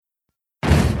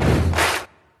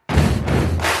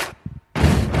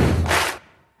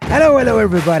Hello,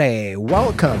 everybody.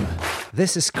 Welcome.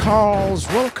 This is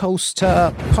Carl's Roller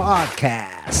Coaster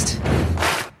Podcast.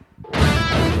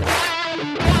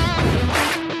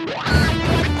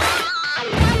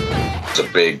 It's a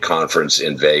big conference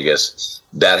in Vegas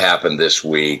that happened this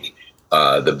week.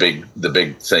 The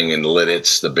big thing in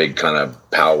Lidditz, the big kind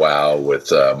of powwow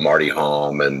with Marty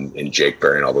Halm and Jake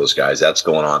Berry and all those guys. That's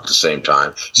going on at the same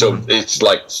time. So it's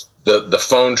like the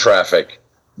phone traffic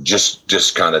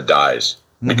just kind of dies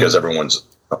because everyone's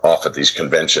off at these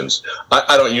conventions.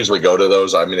 I don't usually go to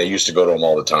those. I mean, I used to go to them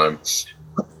all the time.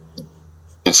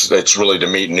 It's really to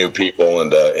meet new people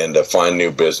and to find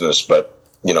new business, but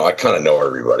you know, I kind of know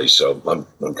everybody, so I'm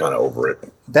kind of over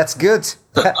it. That's good.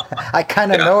 I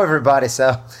kind of know everybody,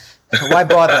 so why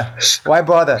bother? Why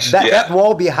bother? That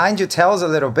wall behind you tells a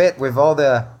little bit with all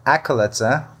the accolades,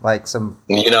 huh? Like some,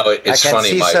 it's funny. I can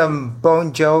see some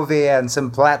Bon Jovi and some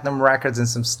platinum records and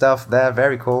some stuff there.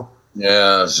 Very cool.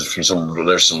 Yeah,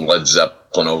 there's some Led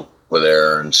Zeppelin over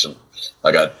there, and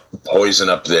I got Poison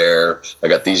up there. I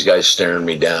got these guys staring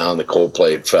me down, the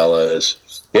Coldplay fellas.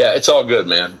 Yeah, it's all good,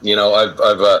 man. You know,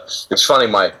 it's funny.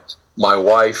 My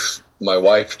wife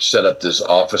set up this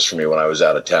office for me when I was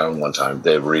out of town one time.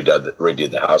 They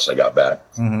redid the house I got back,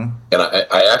 and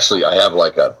I have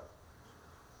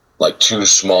like two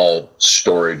small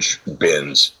storage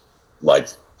bins, like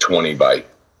 20 by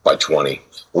 20.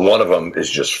 One of them is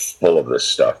just full of this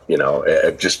stuff. You know,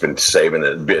 I've just been saving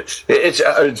it.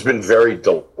 It's been very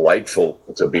delightful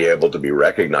to be able to be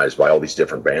recognized by all these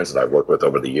different bands that I've worked with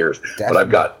over the years.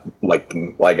 Definitely. But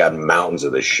I got mountains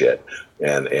of this shit,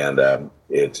 and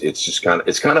it's just kind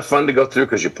of fun to go through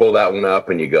because you pull that one up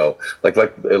and you go like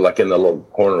in the little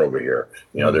corner over here.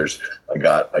 You know, I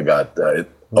got in the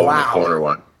corner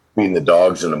one. Feeding the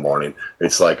dogs in the morning.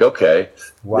 It's like, okay,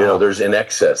 wow. You know, there's In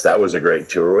Excess. That was a great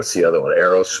tour. What's the other one?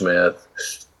 Aerosmith,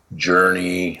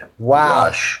 Journey,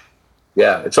 Rush.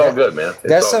 Yeah, it's all good, man.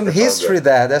 There's some history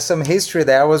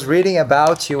there. I was reading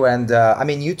about you, and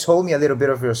you told me a little bit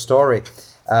of your story,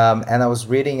 and I was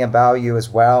reading about you as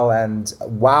well. And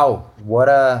wow, what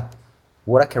a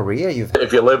career you've had.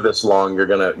 If you live this long, you're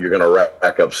gonna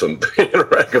rack up some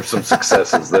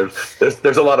successes.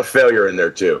 There's a lot of failure in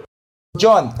there too.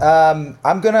 John,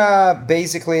 I'm gonna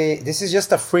this is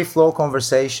just a free flow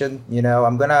conversation. You know,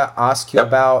 I'm gonna ask you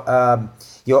about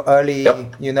your early,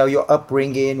 your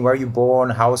upbringing, where you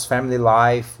born, how was family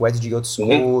life, where did you go to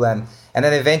school, and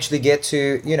then eventually get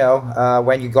to,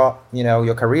 when you got,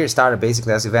 your career started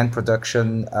basically as event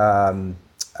production,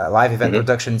 live event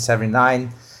production in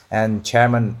 '79, and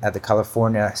chairman at the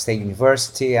California State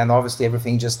University, and obviously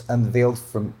everything just unveiled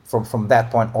from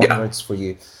that point onwards for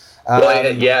you.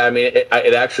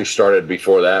 It actually started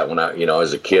before that. When I,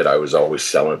 as a kid, I was always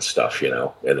selling stuff,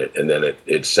 and then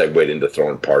it segued into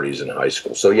throwing parties in high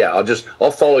school. So yeah,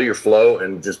 I'll follow your flow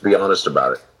and just be honest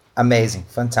about it. Amazing,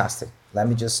 fantastic. Let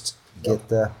me just get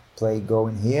the play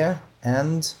going here,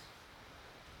 and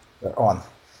we're on.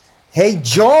 Hey,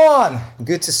 John,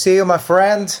 good to see you, my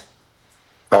friend.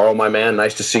 Carl, my man,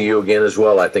 nice to see you again as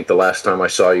well. I think the last time I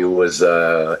saw you was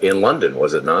in London,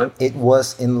 was it not? It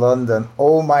was in London.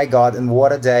 Oh my God, and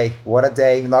what a day. What a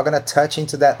day. We're not going to touch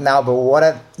into that now, but what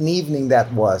an evening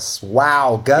that was.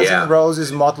 Wow, Guns N'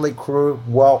 Roses, Motley Crue,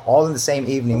 well, all in the same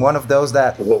evening. One of those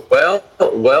that... Well,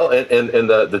 and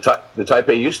the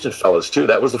Taipei Houston fellas too.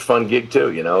 That was a fun gig too,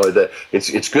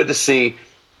 It's good to see,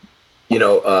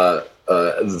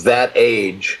 that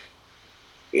age...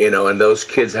 and those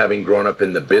kids having grown up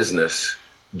in the business,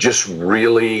 just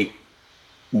really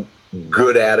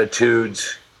good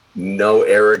attitudes, no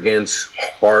arrogance,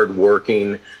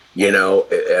 hardworking,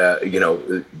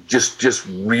 just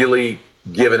really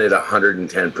giving it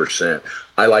 110%.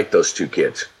 I like those two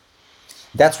kids.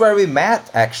 That's where we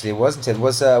met, actually, wasn't it? It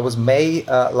was May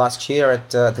last year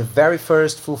at the very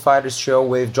first Foo Fighters show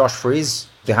with Josh Freese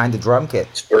behind the drum kit.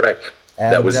 That's correct.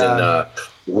 And that was in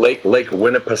Lake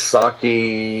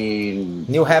Winnipesaukee,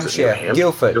 New Hampshire,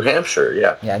 Guilford. New Hampshire,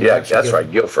 yeah, that's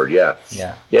right, Guilford, yeah.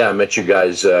 I met you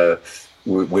guys.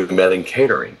 We met in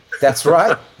catering. That's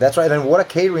right. And what a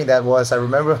catering that was! I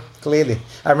remember clearly.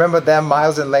 I remember them,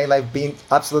 Miles and Lane, like being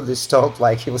absolutely stoked.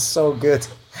 Like it was so good.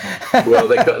 Well,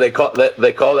 they call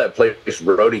that place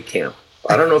Roadie Camp.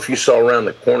 I don't know if you saw around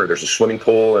the corner. There's a swimming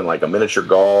pool and like a miniature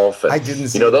golf. And, I didn't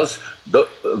see.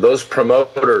 Those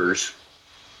promoters,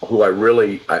 who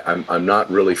I'm not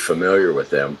really familiar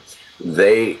with them.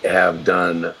 They have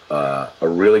done a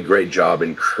really great job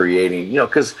in creating,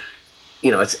 because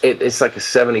it's like a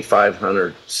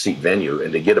 7,500 seat venue,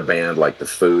 and to get a band like the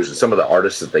Foos and some of the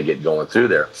artists that they get going through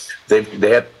there, they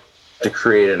have to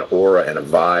create an aura and a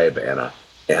vibe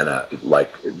And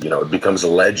like, you know, it becomes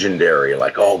legendary.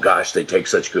 Like, oh gosh, they take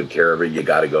such good care of it. You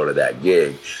got to go to that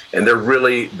gig. And they're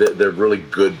really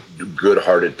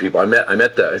good-hearted people. I met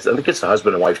I think it's the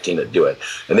husband and wife team that do it,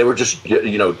 and they were just,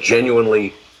 you know,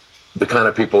 genuinely the kind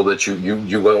of people that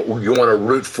you want to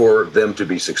root for them to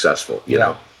be successful. You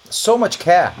know, so much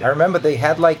care. I remember they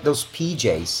had like those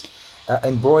PJs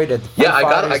embroidered. Yeah, I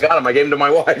got them. I gave them to my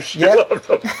wife. She loved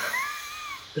them.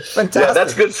 Fantastic. Yeah,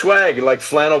 that's good swag, like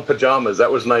flannel pajamas.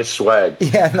 That was nice swag.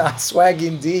 Yeah, nice swag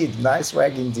indeed.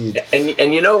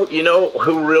 And you know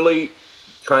who really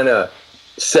kind of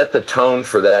set the tone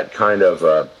for that kind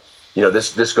of, you know,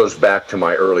 this goes back to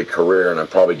my early career, and I'm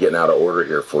probably getting out of order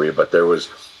here for you, but there's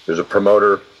a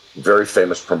promoter, very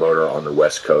famous promoter on the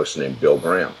West Coast named Bill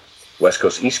Graham. West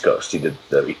Coast, East Coast. He did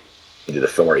the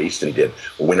Fillmore East, and he did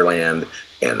Winterland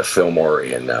and the Fillmore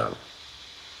in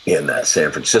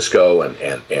San Francisco,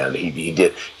 and he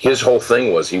did, his whole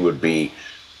thing was he would be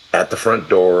at the front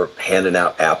door handing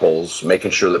out apples, making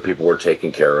sure that people were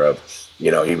taken care of. You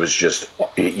know, he was just,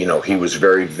 you know, he was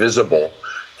very visible.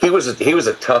 He was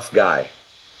a tough guy.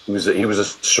 He was a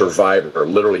survivor.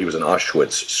 Literally, he was an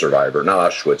Auschwitz survivor,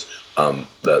 not Auschwitz,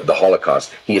 the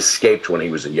Holocaust. He escaped when he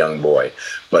was a young boy,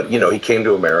 but you know, he came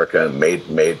to America and made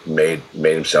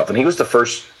himself, and he was the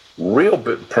first real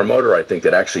promoter, I think,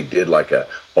 that actually did like a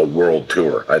world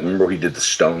tour. I remember he did the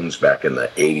Stones back in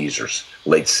the 80s or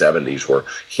late 70s, where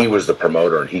he was the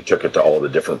promoter and he took it to all the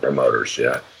different promoters.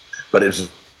 Yeah, but it was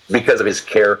because of his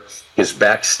care. His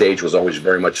backstage was always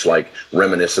very much like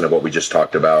reminiscent of what we just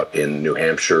talked about in New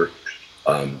Hampshire.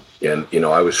 And you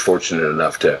know, I was fortunate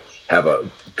enough to have a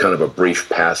kind of a brief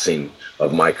passing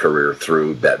of my career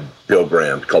through that Bill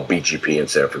Graham, called BGP in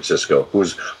San Francisco, who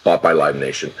was bought by Live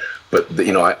Nation. But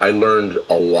you know, I learned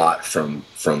a lot from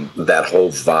that whole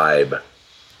vibe.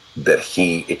 That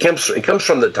it comes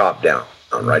from the top down,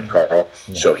 right, Carl?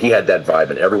 Yeah. So he had that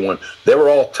vibe, and everyone, they were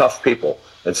all tough people,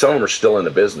 and some of them are still in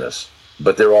the business,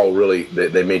 but they're all really,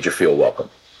 they made you feel welcome.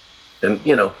 And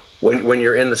you know, when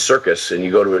you're in the circus and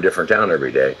you go to a different town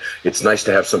every day, it's nice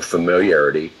to have some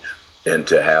familiarity and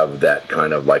to have that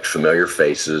kind of like familiar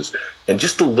faces and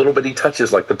just the little bitty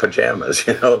touches like the pajamas.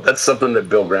 You know, that's something that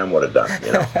Bill Graham would have done,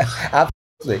 you know.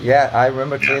 Absolutely. Yeah, I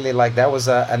remember clearly, like that was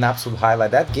an absolute highlight.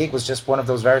 That gig was just one of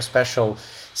those very special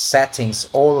settings,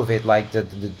 all of it, like the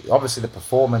obviously the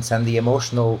performance and the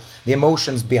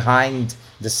emotions behind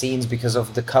the scenes because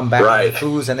of the comeback of the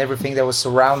Foos and everything that was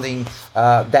surrounding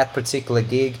that particular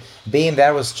gig. Being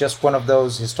there was just one of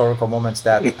those historical moments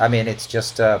that, I mean, it's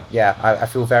just I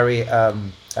feel very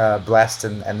blessed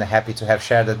and happy to have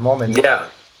shared that moment. Yeah,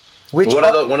 one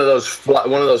of those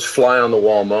fly on the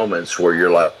wall moments where you're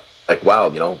like, wow,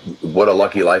 you know, what a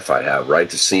lucky life I have, right?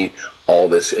 To see all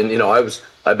this. And you know,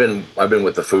 I've been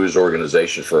with the Foos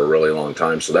organization for a really long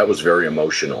time, so that was very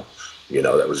emotional. You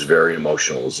know, that was very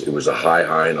emotional. It was a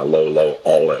high and a low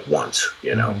all at once,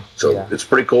 you know. So it's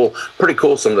pretty cool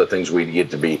some of the things we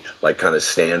get to be like kind of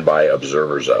standby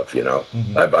observers of, you know.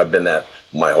 I've been that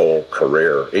my whole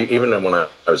career. Even when I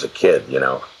was a kid, you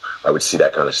know, I would see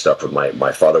that kind of stuff with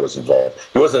my father was involved.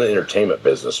 He wasn't in the entertainment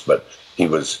business, but he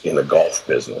was in the golf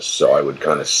business. So I would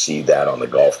kind of see that on the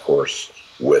golf course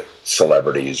with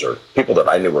celebrities or people that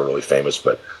I knew were really famous,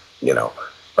 but, you know,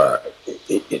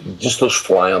 just those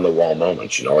fly on the wall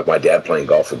moments, you know, like my dad playing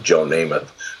golf with Joe Namath,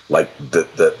 like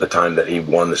the time that he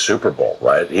won the Super Bowl,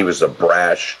 right? He was a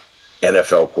brash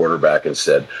NFL quarterback and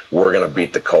said, we're going to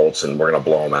beat the Colts and we're going to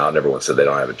blow them out. And everyone said they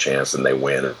don't have a chance, and they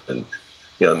win. And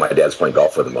you know, my dad's playing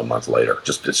golf with him a month later.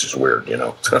 It's just weird, you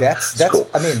know. That's cool.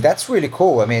 I mean, that's really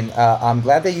cool. I mean, I'm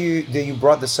glad that you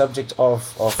brought the subject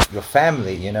of your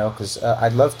family, you know, because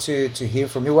I'd love to hear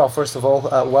from you. Well, first of all,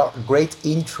 great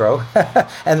intro,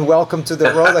 and welcome to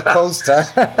the roller coaster.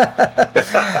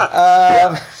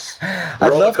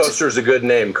 Roller coaster is a good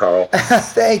name, Carl.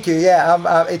 Thank you.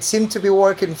 Yeah, it seemed to be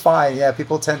working fine. Yeah,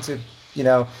 people tend to, you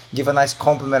know, give a nice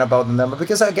compliment about the number,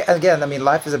 because again, I mean,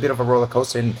 life is a bit of a roller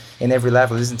coaster in every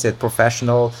level, isn't it?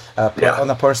 Professional, on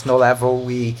a personal level,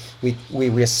 we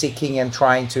are seeking and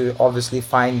trying to obviously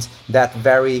find that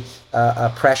very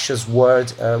precious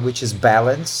word, which is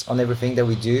balance on everything that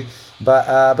we do.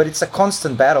 But it's a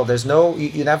constant battle. There's no,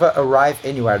 you never arrive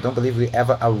anywhere. I don't believe we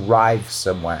ever arrive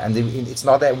somewhere. And it's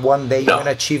not that one day you're going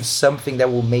to achieve something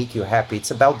that will make you happy.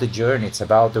 It's about the journey. It's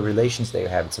about the relations that you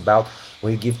have. It's about what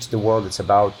you give to the world. It's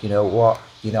about, you know,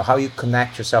 how you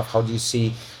connect yourself. How do you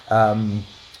see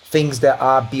things that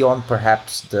are beyond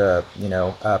perhaps the, you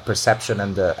know, perception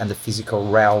and the physical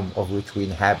realm of which we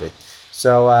inhabit.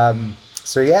 So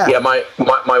yeah. Yeah, my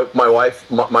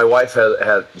wife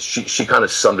had she kind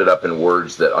of summed it up in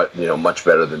words that you know, much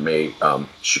better than me.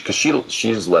 Because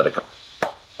she's led a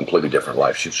completely different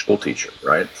life. She's a school teacher,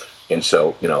 right? And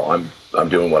so, I'm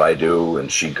doing what I do,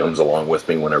 and she comes along with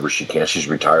me whenever she can. She's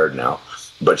retired now.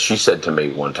 But she said to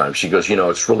me one time, she goes,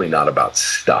 it's really not about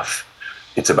stuff.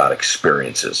 It's about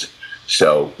experiences.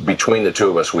 So between the two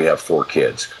of us, we have 4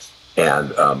 kids. And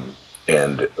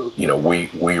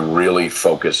we really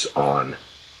focus on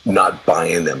not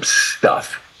buying them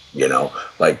stuff,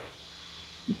 like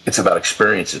it's about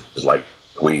experiences. Like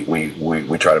we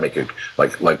try to make it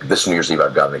like this New Year's Eve,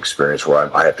 I've got an experience where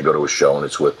I have to go to a show, and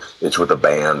it's with a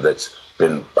band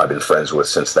I've been friends with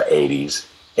since the 80s.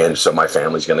 And so my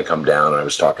family's going to come down. And I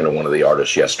was talking to one of the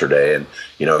artists yesterday, and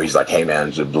he's like, "Hey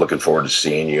man, looking forward to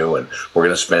seeing you, and we're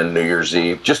going to spend New Year's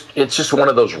Eve." It's just one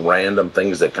of those random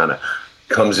things that kind of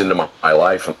comes into my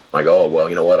life. I'm like, oh, well,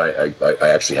 you know what? I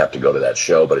actually have to go to that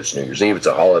show, but it's New Year's Eve. It's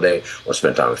a holiday. We'll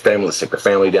spend time with family. Let's take the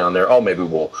family down there. Oh, maybe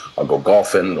I'll go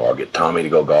golfing, or I'll get Tommy to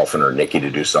go golfing, or Nicki to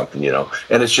do something,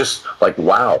 And it's just like,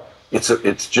 wow,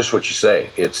 it's just what you say.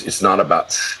 It's not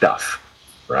about stuff,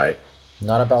 right?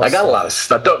 Not about. I got a lot of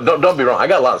stuff. Don't be wrong. I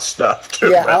got a lot of stuff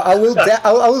too. Yeah, I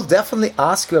will definitely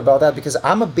ask you about that, because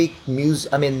I'm a big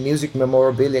music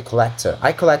memorabilia collector.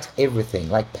 I collect everything,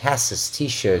 like passes,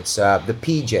 T-shirts, the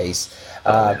PJs,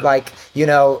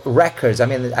 records.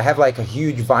 I have like a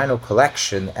huge vinyl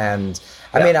collection, and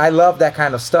I love that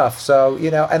kind of stuff. So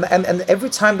and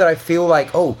every time that I feel like,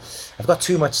 oh, I've got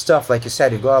too much stuff, like you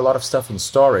said, you've got a lot of stuff in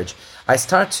storage, I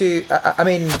start to.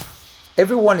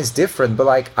 Everyone is different, but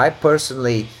like I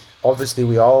personally, obviously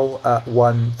we all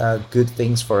want good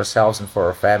things for ourselves and for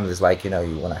our families. Like, you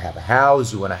want to have a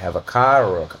house, you want to have a car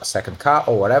or a second car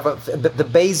or whatever, the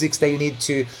basics that you need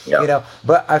to,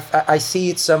 but I see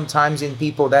it sometimes in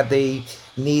people that they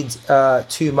need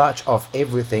too much of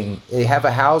everything. They have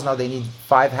a house, now they need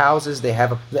 5 houses, they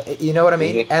have you know what I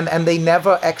mean? And they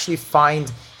never actually find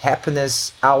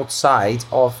happiness outside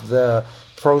of the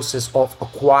process of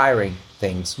acquiring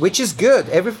things, which is good.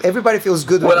 Everybody feels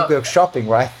good when you go shopping,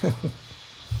 right?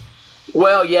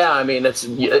 Well, yeah,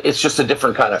 it's just a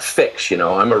different kind of fix.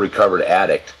 I'm a recovered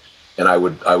addict, and I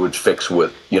would fix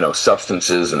with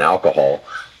substances and alcohol,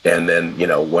 and then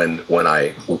when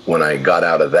I got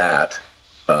out of that,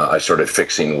 I started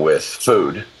fixing with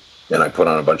food, and I put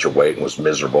on a bunch of weight and was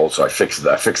miserable. So I fixed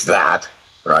that,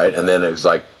 right? And then it was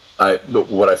like,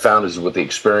 what I found is with the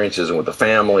experiences and with the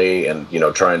family, and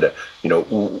trying to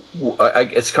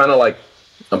it's kind of like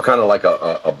I'm kind of like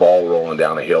a ball rolling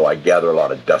down a hill. I gather a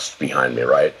lot of dust behind me,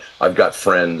 right? I've got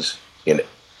friends when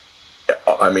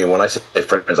I say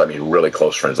friends, I mean really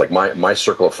close friends. Like my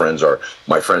circle of friends are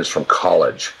my friends from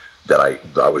college that I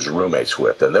was roommates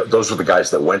with, and those were the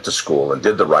guys that went to school and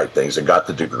did the right things and got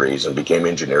the degrees and became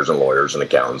engineers and lawyers and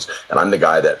accountants, and I'm the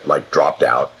guy that like dropped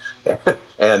out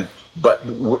But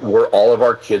we're all of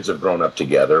our kids have grown up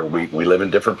together. We live in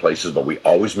different places, but we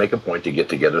always make a point to get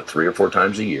together 3 or 4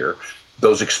 times a year.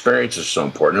 Those experiences are so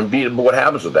important. And what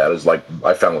happens with that is, like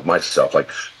I found with myself, like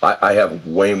I have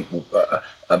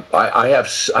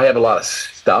I have a lot of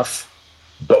stuff,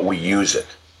 but we use it.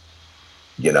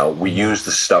 We use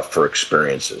the stuff for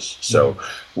experiences. So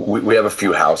we have a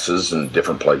few houses in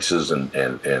different places,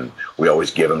 and we always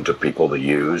give them to people to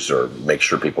use, or make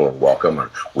sure people are welcome,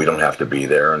 or we don't have to be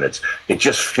there. And it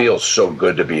just feels so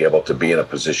good to be able to be in a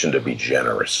position to be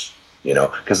generous,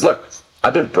 because look,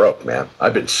 I've been broke, man.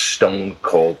 I've been stone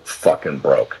cold fucking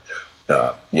broke,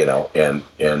 and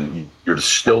you're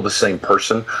still the same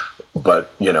person,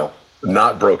 but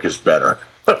not broke is better.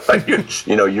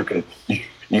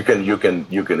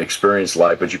 You can experience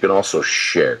life, but you can also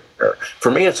share. For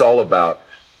me, it's all about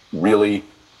really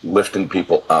lifting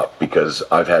people up, because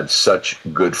I've had such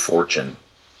good fortune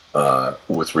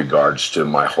with regards to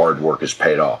my hard work has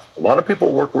paid off. A lot of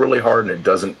people work really hard and it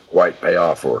doesn't quite pay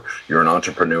off, or you're an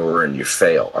entrepreneur and you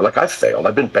fail. Like I failed.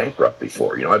 I've been bankrupt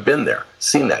before. I've been there,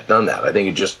 seen that, done that. I think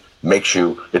it just makes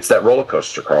you, it's that roller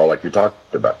coaster, Carl, like you're talking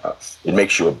about. It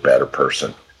makes you a better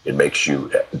person. It makes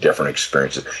you different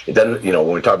experiences. It doesn't,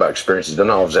 when we talk about experiences, it doesn't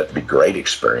always have to be great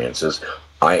experiences.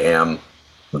 I am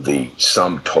the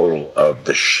sum total of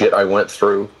the shit I went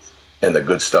through and the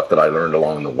good stuff that I learned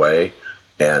along the way,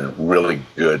 and really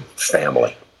good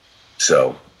family.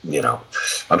 So,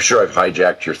 I'm sure I've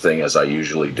hijacked your thing, as I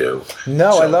usually do.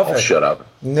 No, so I love it. Shut up.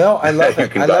 No, I love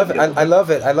it. I love it. I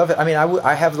love it. I love it.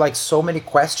 I have like so many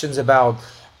questions about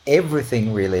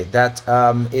everything, really, that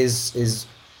is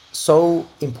so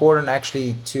important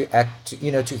actually to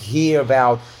hear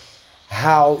about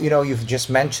how, you've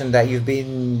just mentioned that you've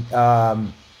been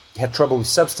had trouble with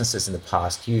substances in the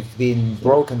past. You've been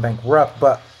broke and bankrupt,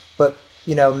 but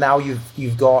now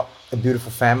you've got a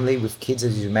beautiful family with kids,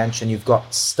 as you mentioned. You've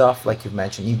got stuff, like you've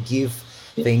mentioned. You give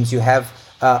things. You have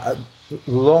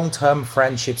long-term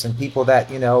friendships and people that,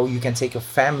 you know, you can take your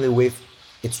family with.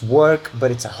 It's work, but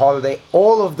it's a holiday.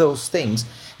 All of those things,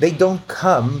 they don't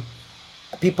come.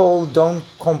 People don't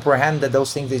comprehend that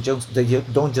those things, they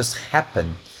don't just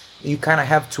happen. You kind of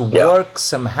have to work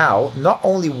somehow, not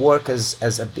only work as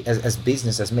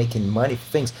business, as making money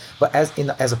for things, but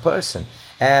as a person.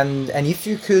 And if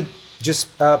you could just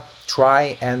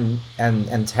try and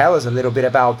tell us a little bit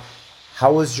about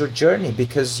how was your journey,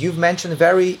 because you've mentioned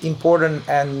very important,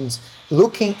 and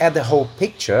looking at the whole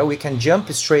picture, we can jump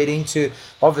straight into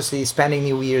obviously spending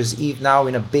New Year's Eve now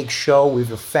in a big show with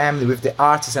your family, with the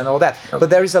artists and all that. But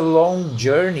there is a long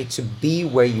journey to be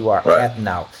where you are at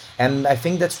now. And I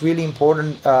think that's really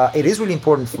important. It is really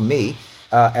important for me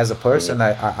as a person.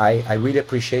 I really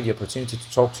appreciate the opportunity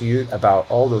to talk to you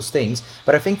about all those things.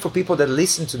 But I think for people that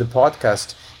listen to the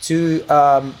podcast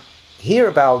to hear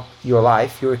about your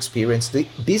life, your experience, the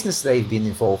business that you've been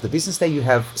involved, the business that you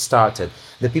have started,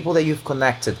 the people that you've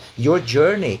connected, your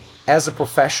journey as a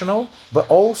professional, but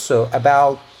also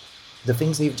about the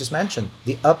things that you've just mentioned,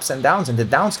 the ups and downs. And the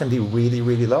downs can be really,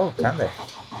 really low, can't they?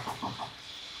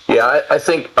 Yeah, I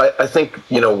think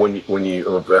you know, when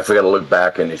you if we got to look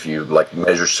back and if you like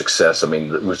measure success, I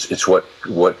mean, it's what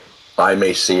I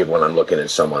may see when I'm looking at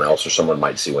someone else, or someone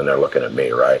might see when they're looking at me,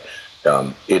 right?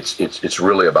 It's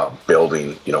really about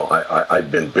building. You know, I've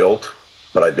been built,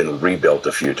 but I've been rebuilt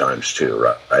a few times too,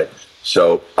 right?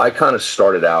 So I kind of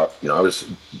started out. You know, I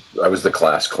was the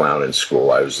class clown in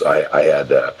school. I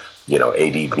had you know,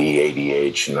 ADD,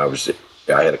 ADH, and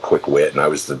I had a quick wit, and I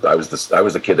was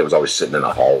the kid that was always sitting in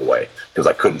the hallway because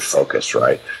I couldn't focus,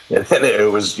 right? And then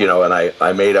it was, you know, and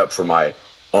I made up for my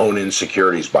own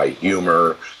insecurities by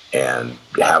humor and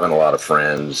having a lot of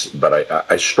friends. But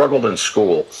I struggled in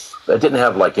school. I didn't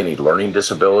have like any learning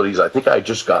disabilities. I think I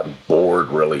just got bored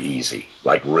really easy,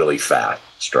 like really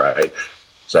fast, right?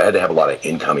 So I had to have a lot of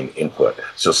incoming input.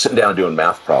 So sitting down doing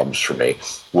math problems for me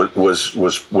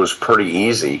was pretty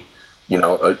easy, you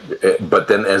know. But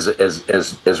then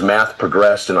as math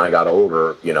progressed and I got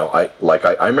older, you know, I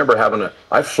remember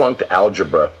I flunked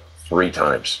algebra 3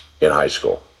 times in high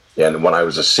school. And when I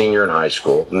was a senior in high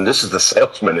school, and this is the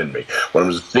salesman in me, when I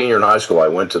was a senior in high school, I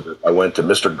went to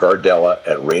Mr. Gardella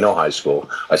at Reno High School.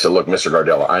 I said, "Look, Mr.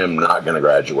 Gardella, I am not going to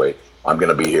graduate. I'm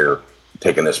going to be here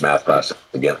taking this math class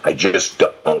again. I just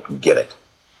don't get it."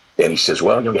 And he says,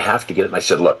 "Well, you have to get it." And I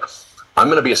said, "Look, I'm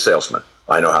going to be a salesman.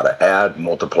 I know how to add,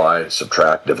 multiply,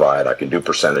 subtract, divide. I can do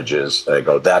percentages." And I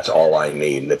go, "That's all I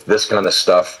need. And if this kind of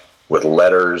stuff with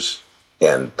letters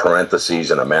and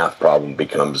parentheses and a math problem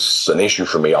becomes an issue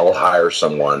for me, I'll hire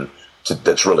someone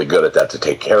that's really good at that to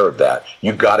take care of that.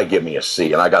 You got to give me a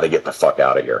C, and I got to get the fuck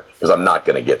out of here because I'm not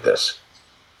going to get this."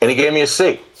 And he gave me a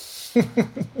C,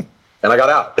 and I got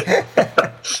out.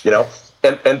 You know,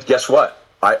 and guess what?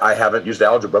 I haven't used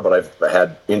algebra, but I've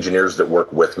had engineers that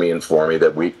work with me and for me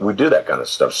that we do that kind of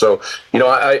stuff. So, you know,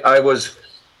 I was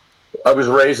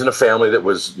raised in a family that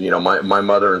was, you know, my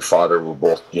mother and father were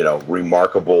both, you know,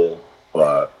 remarkable,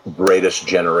 greatest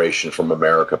generation from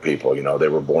America people. You know, they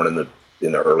were born in the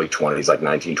early 20s, like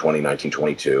 1920,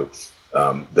 1922.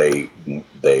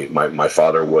 My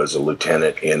father was a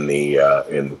lieutenant in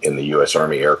the U.S.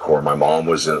 Army Air Corps. My mom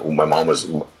was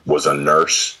a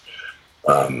nurse.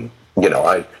 You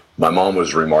know, my mom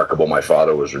was remarkable. My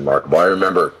father was remarkable. I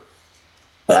remember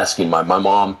asking my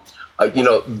mom, you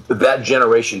know, that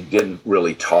generation didn't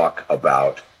really talk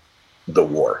about the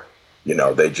war. You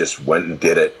know, they just went and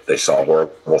did it. They saw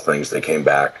horrible things. They came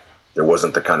back. There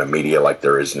wasn't the kind of media like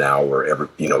there is now where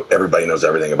everybody knows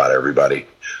everything about everybody.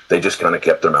 They just kind of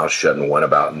kept their mouth shut and went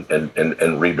about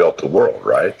and rebuilt the world,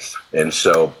 right? And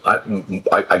so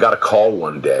I got a call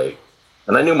one day,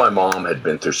 and I knew my mom had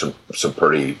been through some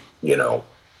pretty, you know,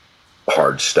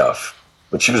 hard stuff.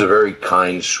 But she was a very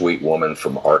kind, sweet woman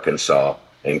from Arkansas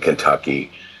and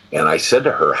Kentucky. And I said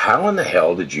to her, "How in the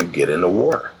hell did you get in the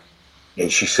war?"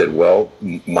 And she said, "Well,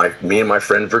 me and my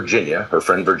friend Virginia, her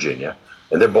friend Virginia,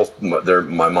 and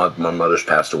my mother's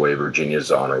passed away.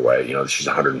 Virginia's on her way. You know, she's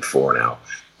 104 now.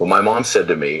 Well, my mom said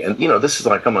to me, and you know, this is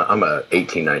like I'm a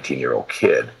 18, 19-year-old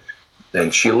kid,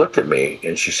 and she looked at me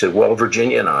and she said, "Well,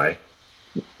 Virginia and I,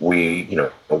 we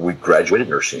graduated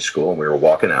nursing school, and we were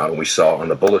walking out, and we saw on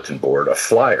the bulletin board a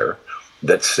flyer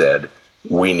that said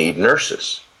we need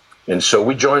nurses, and so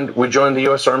we joined the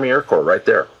U.S. Army Air Corps right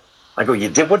there." I go, "You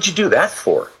did? What'd you do that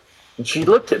for?" And she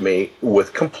looked at me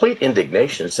with complete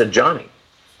indignation and said, "Johnny,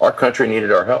 our country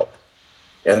needed our help."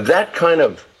 And that kind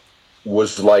of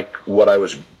was like what I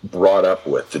was brought up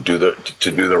with, to do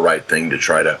the right thing, to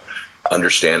try to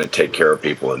understand and take care of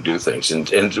people and do things.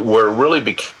 And where it really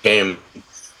became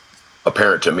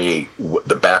apparent to me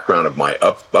the background of my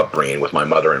upbringing with my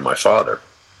mother and my father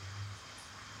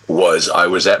was I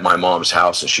was at my mom's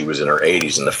house and she was in her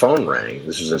 80s and the phone rang.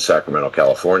 This was in Sacramento,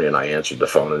 California, and I answered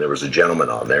the phone and there was a gentleman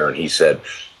on there and he said,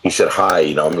 "Hi,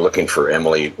 I'm looking for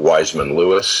Emily Wiseman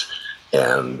Lewis."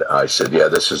 And I said, "Yeah,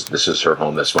 this is her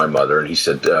home. That's my mother." And he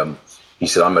said,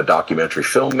 "I'm a documentary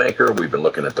filmmaker. We've been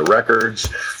looking at the records."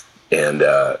 And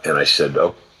I said,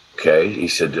 "Okay." He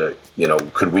said,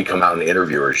 "Could we come out and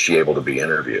interview her? Is she able to be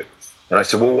interviewed?" And I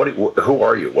said, "Well, who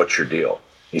are you? What's your deal?"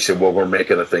 He said, "Well, we're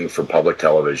making a thing for public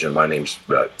television. My name's,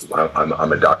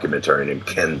 I'm a documentarian named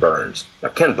Ken Burns."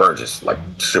 Now, Ken Burns is like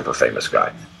super famous guy.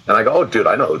 And I go, "Oh,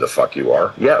 dude, I know who the fuck you are.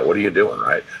 Yeah, what are you doing,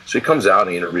 right?" So he comes out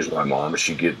and he interviews my mom. And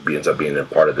she ends up being a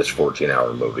part of this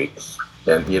 14-hour movie.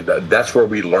 And that's where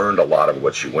we learned a lot of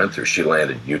what she went through. She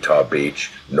landed Utah Beach,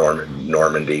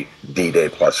 Normandy, D-Day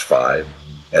 +5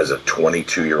 as a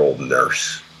 22-year-old nurse,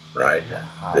 right?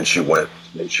 Wow. Then she went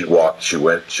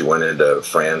into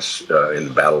France in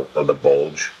the Battle of the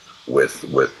Bulge with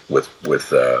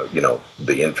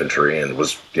the infantry, and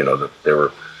was they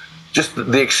were just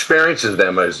the experiences of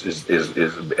them is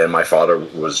and my father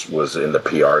was in the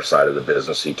PR side of the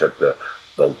business. He took the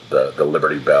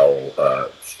Liberty Bell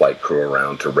flight crew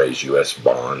around to raise U.S.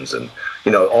 bonds, and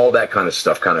all that kind of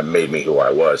stuff kind of made me who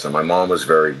I was. And my mom was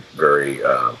very very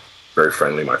very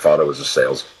friendly. My father was a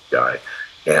sales guy,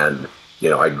 and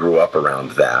I grew up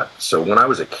around that. So when I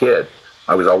was a kid,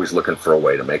 I was always looking for a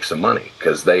way to make some money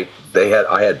because I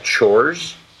had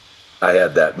chores. I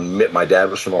had that. My dad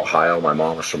was from Ohio. My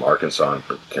mom was from Arkansas and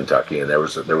Kentucky, and there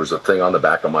was a thing on the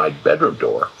back of my bedroom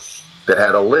door that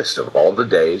had a list of all the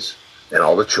days and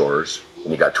all the chores.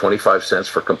 And you got 25 cents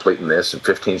for completing this and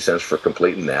 15 cents for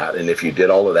completing that. And if you did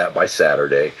all of that by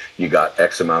Saturday, you got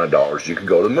X amount of dollars. You could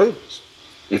go to the movies.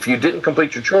 If you didn't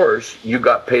complete your chores, you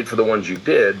got paid for the ones you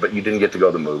did, but you didn't get to go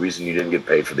to the movies and you didn't get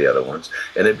paid for the other ones.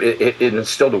 And it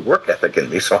instilled a work ethic in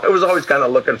me. So I was always kind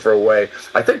of looking for a way,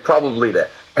 I think probably to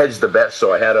hedge the bet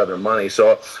so I had other money.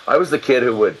 So I was the kid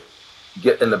who would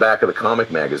get in the back of the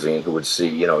comic magazine who would see,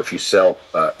 if you sell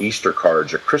Easter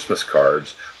cards or Christmas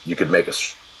cards, you could make a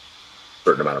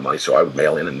certain amount of money. So I would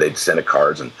mail in and they'd send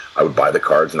cards and I would buy the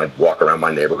cards and I'd walk around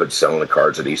my neighborhood selling the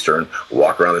cards at Easter and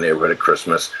walk around the neighborhood at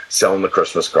Christmas selling the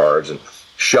Christmas cards and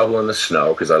shoveling the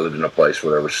snow because I lived in a place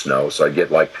where there was snow. So I'd get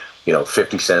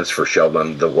 50 cents for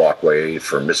shoveling the walkway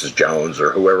for Mrs. Jones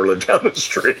or whoever lived down the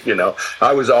street.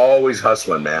 I was always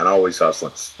hustling, man, always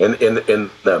hustling. In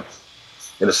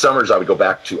the summers, I would go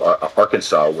back to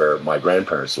Arkansas where my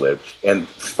grandparents lived, and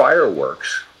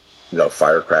fireworks,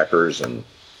 firecrackers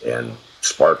and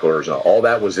sparklers and all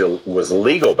that was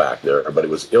legal back there, but it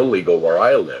was illegal where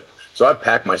I lived. So I'd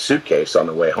pack my suitcase on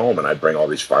the way home and I'd bring all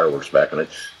these fireworks back and I'd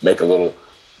make a little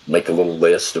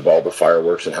list of all the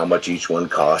fireworks and how much each one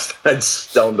cost. I'd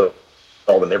sell them to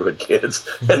all the neighborhood kids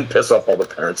and piss off all the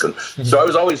parents. And so I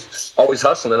was always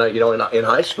hustling. And in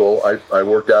high school, I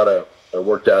worked out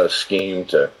a scheme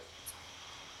to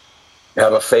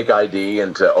have a fake ID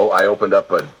and I opened up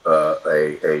a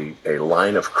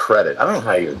line of credit. I don't know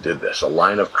how you did this. A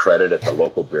line of credit at the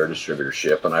local beer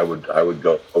distributorship, and I would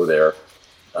go there.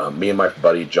 Me and my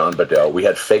buddy John Bedell, we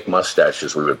had fake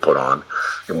mustaches we would put on,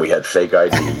 and we had fake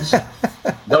IDs.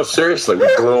 No, seriously,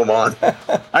 we glue them on.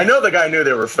 I know the guy knew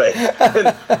they were fake.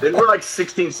 And they were like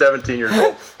 16, 17 years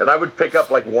old. And I would pick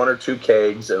up like one or two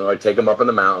kegs, and I'd take them up in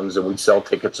the mountains, and we'd sell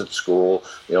tickets at school,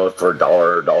 for $1,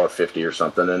 $1.50 or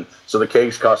something. And so the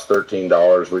kegs cost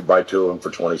 $13. We'd buy two of them for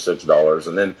 $26,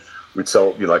 and then we'd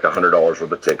sell like $100 worth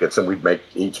of tickets, and we'd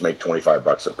each make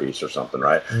 $25 a piece or something,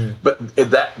 right? Mm. But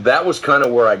that was kind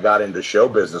of where I got into show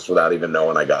business without even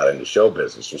knowing I got into show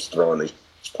business. Just throwing these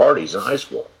parties in high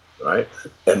school, right,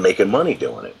 and making money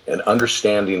doing it, and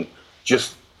understanding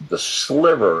just the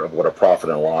sliver of what a profit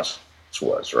and loss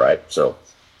was, right? So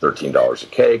 $13 a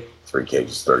keg, 3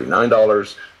 kegs is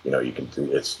 $39. You can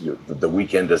do the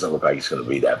weekend doesn't look like it's going to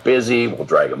be that busy. We'll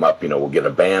drag them up. We'll get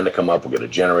a band to come up. We'll get a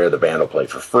generator. The band will play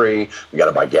for free. We got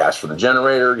to buy gas for the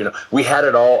generator. We had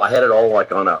it all. I had it all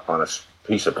like on a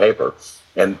piece of paper,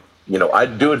 and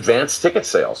I'd do advanced ticket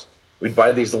sales. We'd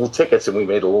buy these little tickets, and we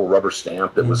made a little rubber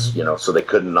stamp that was so they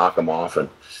couldn't knock them off. And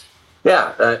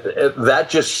that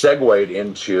just segued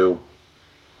into.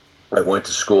 I went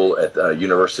to school at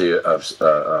University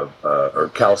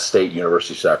of Cal State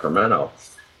University, Sacramento.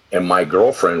 And my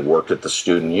girlfriend worked at the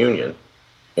student union,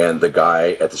 and the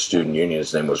guy at the student union,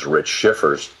 his name was Rich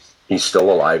Schiffers. He's still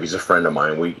alive. He's a friend of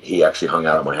mine. He actually hung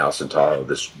out at my house in Tahoe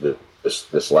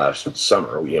this last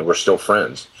summer. We're still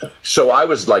friends. So I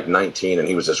was like 19, and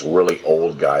he was this really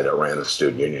old guy that ran the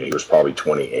student union. He was probably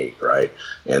 28, right?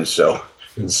 And so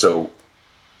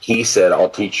he said, "I'll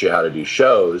teach you how to do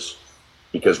shows."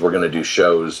 because we're going to do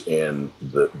shows in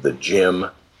the gym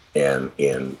and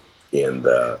in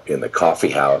the coffee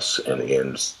house and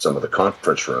in some of the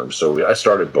conference rooms. So I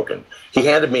started booking. He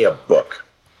handed me a book,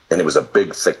 and it was a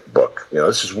big, thick book. You know,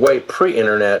 this is way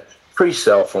pre-internet,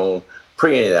 pre-cell phone,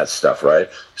 pre any of that stuff, right?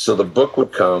 So the book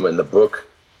would come, and the book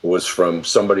was from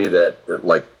somebody that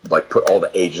like put all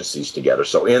the agencies together.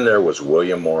 So in there was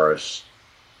William Morris,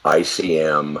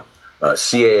 ICM,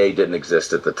 CAA didn't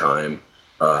exist at the time.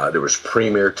 There was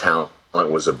Premier Talent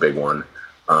was a big one.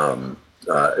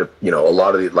 You know, a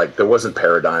lot of the, like, there wasn't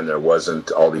Paradigm, there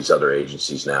wasn't all these other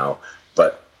agencies now,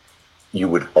 but you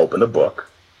would open a book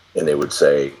and they would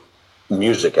say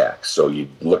music acts. So you'd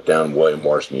look down William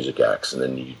Morris music acts, and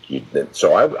then he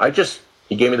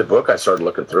gave me the book. I started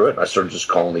looking through it. I started just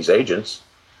calling these agents.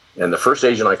 And the first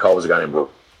agent I called was a guy named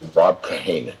Rob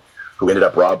Kane, who ended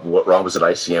up, Rob was at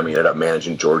ICM. He ended up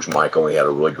managing George Michael, and he had a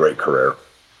really great career.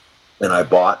 And I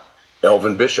bought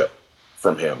Elvin Bishop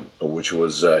from him, which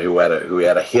was who had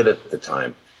a hit at the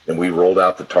time. And we rolled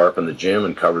out the tarp in the gym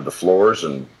and covered the floors.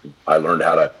 And I learned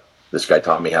this guy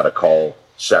taught me how to call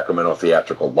Sacramento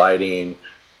Theatrical Lighting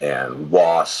and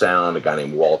Wah Sound, a guy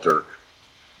named Walter.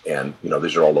 And, you know,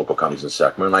 these are all local companies in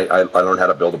Sacramento. And I learned how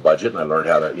to build a budget, and I learned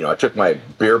how to, you know, I took my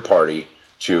beer party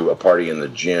to a party in the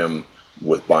gym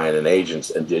with buying an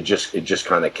agent, and it just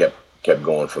kind of kept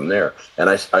going from there. And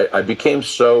I became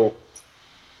so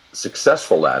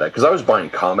successful at it because I was buying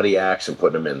comedy acts and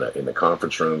putting them in the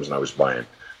conference rooms, and I was buying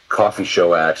coffee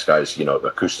show acts, guys, you know,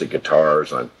 acoustic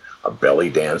guitars, and a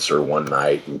belly dancer one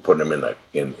night, and putting them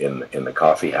in the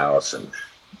coffee house. And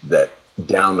that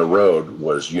down the road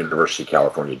was University of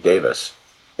California, Davis,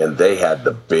 and they had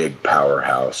the big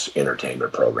powerhouse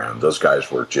entertainment program. Those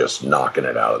guys were just knocking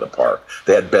it out of the park.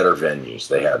 They had better venues.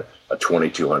 They had a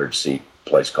 2,200 seat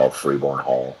place called Freeborn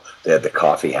Hall. They had the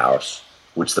coffee house,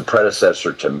 which the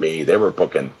predecessor to me, they were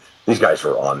booking. These guys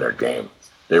were on their game.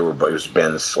 It was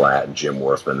Ben Slatt and Jim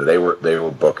Worthman. They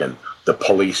were booking the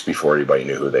Police before anybody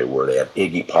knew who they were. They had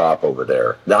Iggy Pop over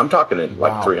there. Now I'm talking in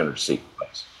like 300 seat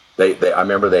place. I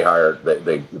remember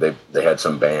they had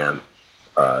some band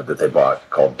that they bought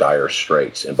called Dire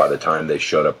Straits, and by the time they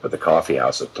showed up at the coffee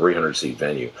house, a 300 seat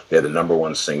venue, they had the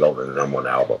 #1 single and the #1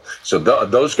 album. So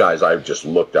those guys, I've just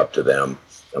looked up to them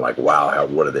and like, wow,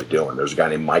 what are they doing? There's a guy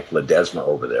named Mike Ledesma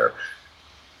over there.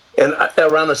 And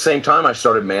around the same time, I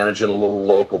started managing a little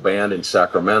local band in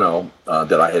Sacramento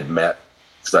that I had met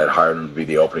because I had hired him to be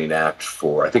the opening act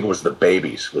for, I think it was the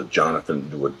Babies with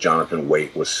Jonathan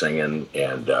Waite was singing,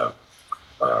 and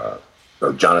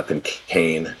Jonathan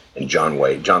Cain and John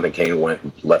Waite. Jonathan Cain went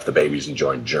and left the Babies and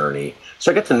joined Journey.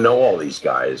 So I get to know all these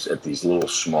guys at these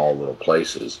small little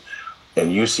places.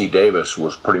 And UC Davis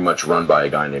was pretty much run by a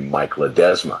guy named Mike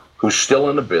Ledesma, who's still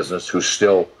in the business, who's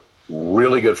still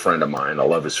really good friend of mine. I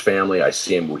love his family. I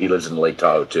see him. He lives in Lake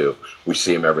Tahoe too. We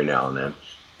see him every now and then.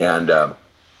 And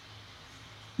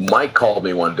Mike called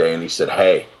me one day and he said,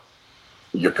 "Hey,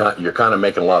 you're kind of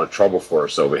making a lot of trouble for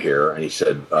us over here." And he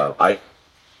said, I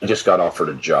just got offered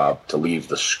a job to leave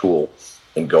the school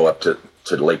and go up to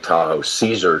Lake Tahoe.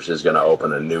 Caesars is going to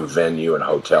open a new venue and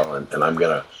hotel, and I'm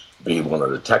going to be one of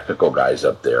the technical guys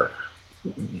up there.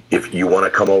 If you want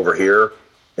to come over here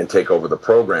and take over the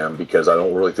program, because I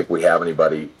don't really think we have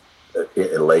anybody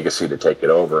in Legacy to take it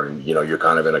over, and you know, you're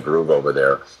kind of in a groove over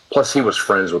there. Plus he was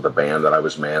friends with the band that I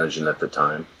was managing at the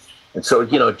time. And so,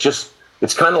 you know,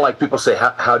 it's kind of like people say,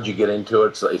 how'd you get into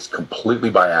it? It's completely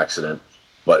by accident,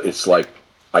 but it's like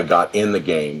I got in the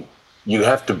game. You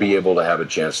have to be able to have a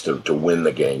chance to win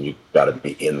the game. You got to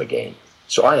be in the game.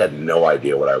 So I had no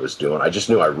idea what I was doing. I just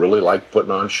knew I really liked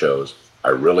putting on shows. I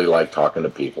really liked talking to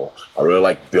people. I really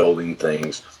liked building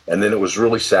things. And then it was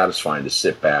really satisfying to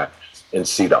sit back and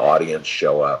see the audience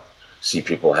show up, see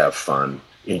people have fun,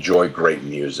 enjoy great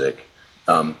music.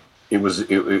 It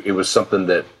was something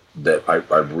that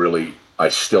I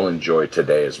still enjoy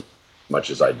today as much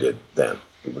as I did then.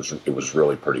 It was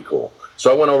really pretty cool.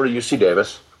 So I went over to UC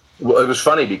Davis. Well, it was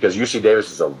funny because UC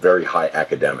Davis is a very high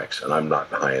academics, and I'm not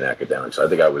high in academics. I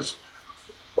don't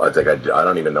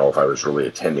even know if I was really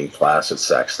attending class at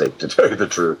Sac State, to tell you the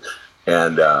truth.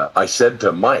 And I said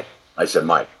to Mike,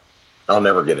 Mike, I'll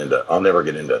never get into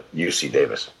UC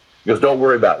Davis. He goes, don't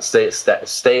worry about it.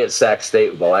 Stay at Sac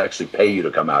State. They'll actually pay you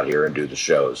to come out here and do the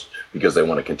shows because they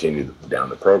want to continue down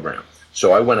the program.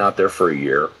 So I went out there for a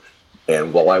year,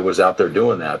 and while I was out there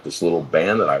doing that, this little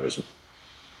band that I was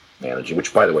managing,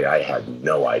 which, by the way, I had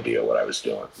no idea what I was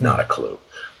doing, not a clue.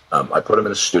 I put them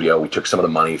in the studio. We took some of the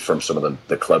money from some of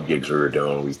the club gigs we were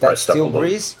doing. We pressed up a little.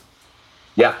 Breeze?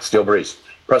 Yeah, Steel Breeze.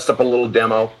 Pressed up a little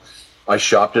demo. I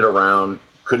shopped it around,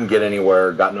 couldn't get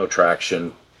anywhere, got no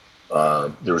traction.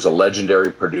 There was a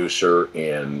legendary producer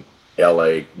in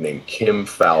LA named Kim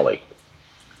Fowley.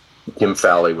 Kim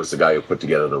Fowley was the guy who put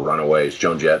together the Runaways.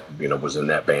 Joan Jett, was in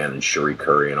that band, and Cherie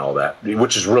Currie and all that,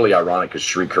 which is really ironic because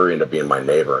Cherie Currie ended up being my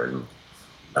neighbor in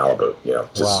Malibu,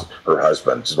 just her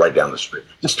husband, just right down the street.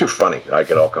 Just too funny. Like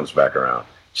it all comes back around.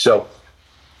 So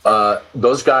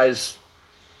those guys,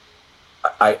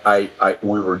 we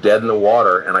were dead in the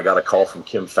water, and I got a call from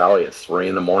Kim Fowley at 3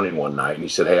 a.m. one night, and he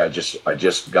said, "Hey, I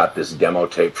just got this demo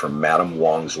tape from Madame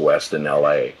Wong's West in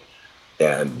L.A.,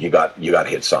 and you got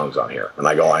hit songs on here." And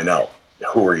I go, "I know.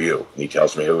 Who are you?" And he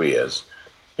tells me who he is,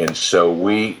 and so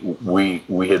we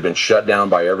had been shut down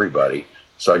by everybody.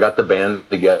 So I got the band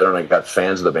together, and I got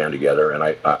fans of the band together, and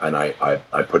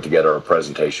I put together a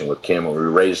presentation with Kim, and we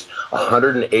raised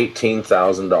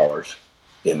 $118,000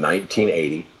 in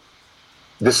 1980.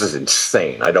 This is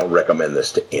insane. I don't recommend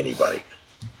this to anybody.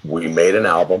 We made an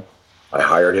album. I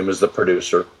hired him as the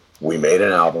producer. We made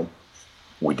an album.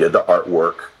 We did the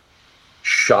artwork,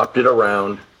 shopped it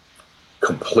around,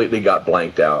 completely got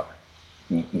blanked out.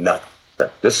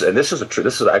 Nothing. This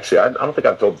is actually, I don't think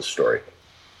I've told the story.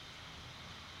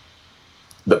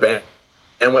 The band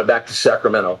went back to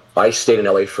Sacramento. I stayed in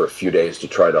LA for a few days to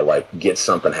try to get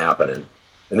something happening.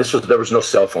 And there was no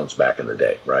cell phones back in the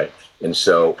day, right? And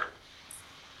so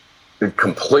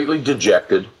completely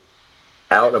dejected,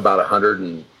 out about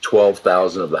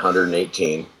 112,000 of the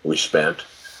 118 we spent.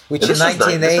 Which in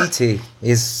 1980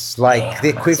 is like the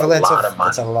equivalent of money.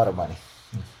 It's a lot of money.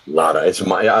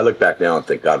 I look back now and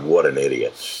think, God, what an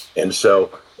idiot. And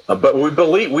so, but we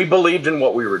believed in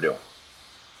what we were doing.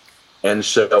 And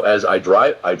so as I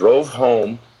drove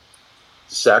home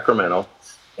to Sacramento,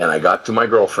 and I got to my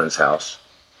girlfriend's house,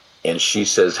 and she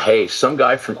says, "Hey, some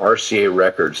guy from RCA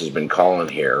Records has been calling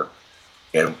here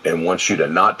and wants you to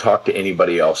not talk to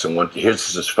anybody else, and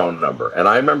here's his phone number." And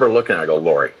I remember looking, I go,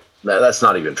 "Lori, that's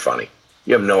not even funny.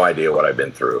 You have no idea what I've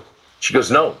been through." She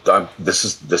goes, "No,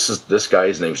 this guy,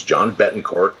 his name's John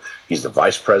Betancourt. He's the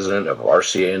vice president of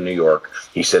RCA in New York.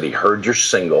 He said he heard your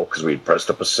single," because we had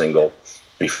pressed up a single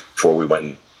before we went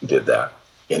and did that.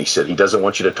 And he said, he doesn't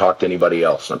want you to talk to anybody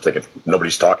else. And I'm thinking,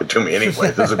 nobody's talking to me anyway.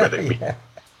 It doesn't matter to me. Yeah.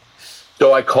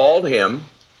 So I called him.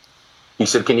 He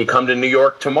said, "Can you come to New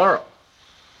York tomorrow?"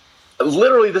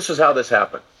 Literally, this is how this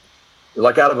happened.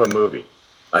 Like out of a movie.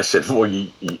 I said, "Well,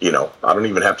 I don't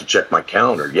even have to check my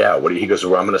calendar." "Yeah, what do you?" He goes,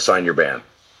 "Well, I'm going to sign your band."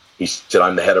 He said,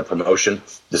 "I'm the head of promotion.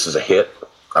 This is a hit.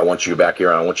 I want you back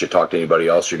here. I don't want you to talk to anybody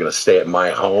else. You're going to stay at my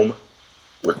home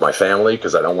with my family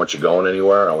because I don't want you going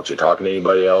anywhere. I don't want you talking to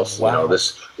anybody else." Wow.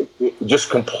 This just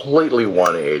completely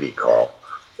 180, Carl.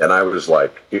 And I was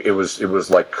like, it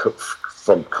was like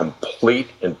from complete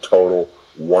and total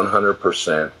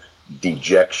 100%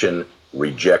 dejection,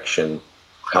 rejection.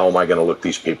 How am I going to look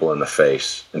these people in the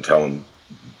face and tell them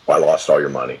I lost all your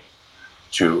money?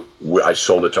 I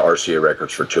sold it to RCA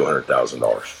Records for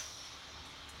 $200,000.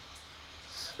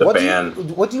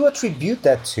 What do you attribute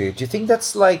that to? Do you think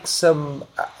that's like some?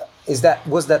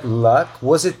 Was that luck?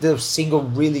 Was it the single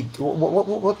really?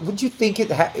 What would you think it?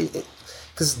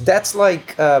 Because that's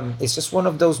like it's just one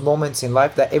of those moments in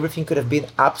life that everything could have been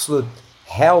absolute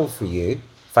hell for you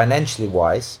financially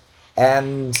wise,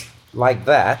 and like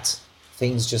that,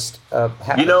 things just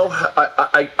happen.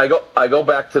 I go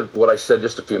back to what I said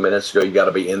just a few minutes ago. You got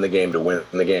to be in the game to win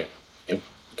the game.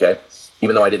 Okay.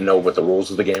 Even though I didn't know what the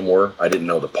rules of the game were, I didn't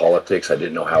know the politics, I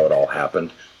didn't know how it all happened.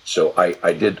 So I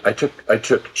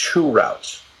took two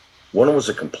routes. One was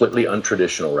a completely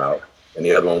untraditional route, and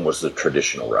the other one was the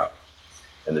traditional route.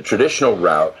 And the traditional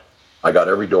route, I got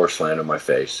every door slammed in my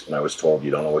face, and I was told, "You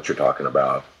don't know what you're talking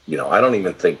about." I don't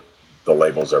even think the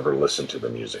labels ever listened to the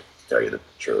music, to tell you the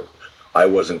truth. I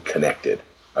wasn't connected.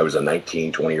 I was a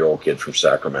 19, 20-year-old kid from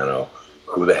Sacramento.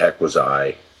 Who the heck was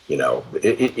I?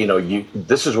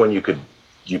 This is when you could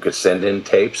send in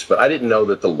tapes, but I didn't know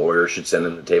that the lawyer should send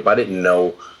in the tape. I didn't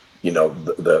know,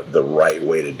 the right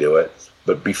way to do it.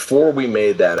 But before we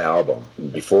made that album,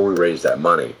 before we raised that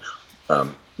money,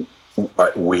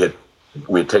 we had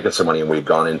taken some money and we had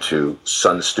gone into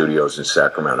Sun Studios in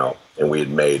Sacramento, and we had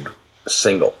made a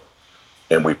single.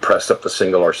 And we pressed up the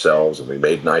single ourselves, and we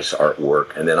made nice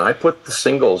artwork. And then I put the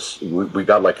singles. We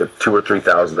got like 2,000 or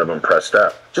 3,000 of them pressed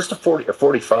up. Just a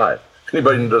 45.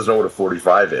 Anybody who doesn't know what a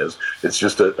 45 is, it's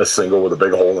just a single with a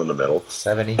big hole in the middle.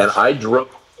 70. And I drove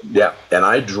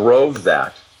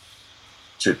that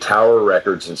to Tower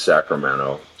Records in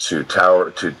Sacramento, to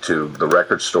the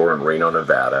record store in Reno,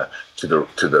 Nevada, to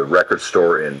the record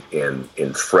store in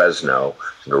Fresno,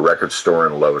 to the record store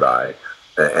in Lodi.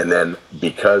 And then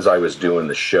because I was doing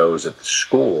the shows at the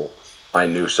school, I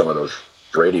knew some of those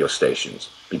radio stations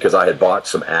because I had bought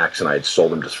some acts and I had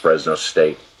sold them to Fresno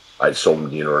State. I'd sold them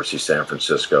to the University of San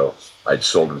Francisco. I'd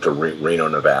sold them to Reno,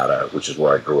 Nevada, which is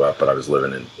where I grew up, but I was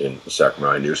living in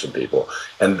Sacramento. I knew some people.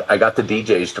 And I got the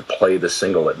DJs to play the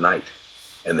single at night.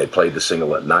 And they played the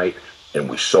single at night, and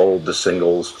we sold the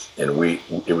singles, and we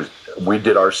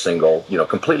did our single,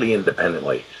 completely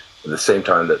independently. At the same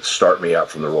time that Start Me Up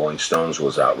from the Rolling Stones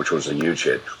was out, which was a huge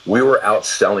hit. We were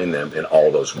outselling them in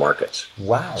all those markets.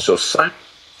 Wow. So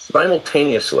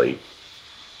simultaneously,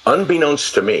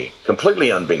 unbeknownst to me, completely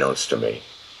unbeknownst to me,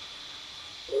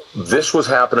 this was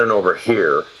happening over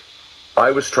here.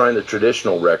 I was trying the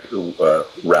traditional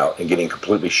route and getting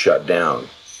completely shut down.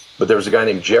 But there was a guy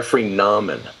named Jeffrey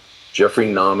Nauman. Jeffrey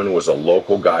Nauman was a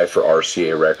local guy for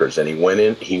RCA Records, and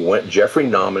Jeffrey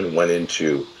Nauman went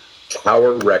into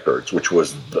Tower Records, which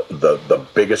was the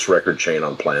biggest record chain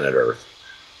on planet Earth.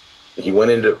 He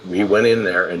went in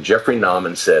there, and Jeffrey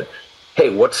Nauman said, "Hey,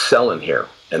 what's selling here?"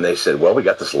 And they said, "Well, we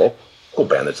got this local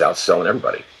band that's out selling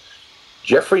everybody."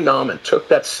 Jeffrey Nauman took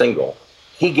that single.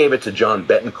 He gave it to John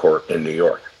Betancourt in New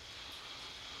York.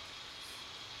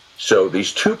 So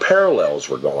these two parallels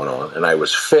were going on, and I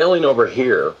was failing over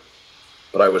here,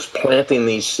 but I was planting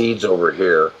these seeds over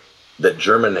here that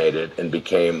germinated and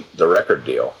became the record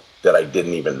deal that I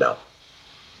didn't even know.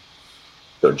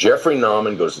 So Jeffrey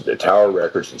Nauman goes to the Tower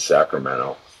Records in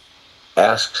Sacramento,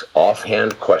 asks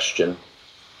offhand question,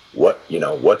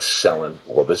 what's selling?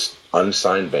 Well, this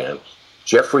unsigned band.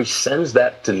 Jeffrey sends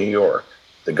that to New York.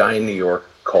 The guy in New York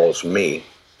calls me.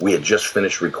 We had just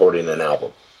finished recording an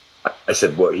album. I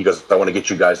said, well, he goes, "I want to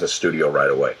get you guys in the studio right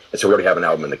away." I said, "We already have an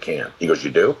album in the can." He goes, "You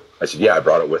do?" I said, "Yeah, I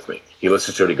brought it with me." He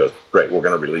listens to it. He goes, "Great, we're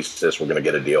going to release this. We're going to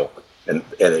get a deal." And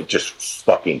it just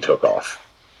fucking took off.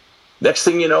 Next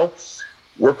thing you know,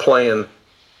 we're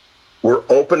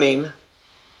opening.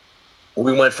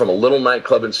 We went from a little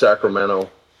nightclub in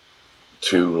Sacramento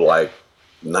to like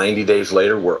 90 days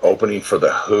later, we're opening for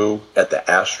the Who at the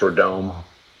Astrodome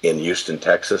in Houston,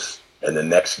 Texas. And the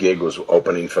next gig was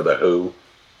opening for the Who,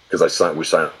 because we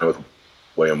signed with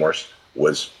William Morris,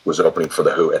 was opening for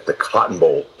the Who at the Cotton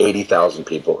Bowl, 80,000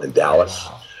 people in Dallas.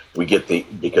 Wow.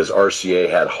 Because RCA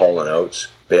had Hall & Oates,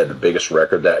 they had the biggest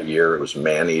record that year. It was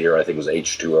Maneater, I think it was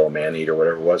H2O Maneater,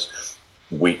 whatever it was.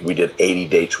 We did 80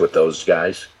 dates with those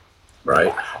guys, right?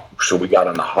 Wow. So we got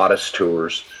on the hottest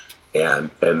tours,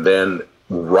 and then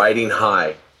riding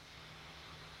high,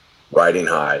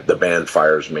 the band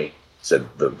fires me. Said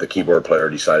the keyboard player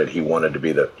decided he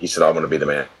said, "I want to be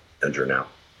the manager now."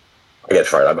 I get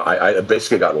fired. I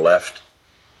basically got left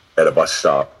at a bus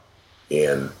stop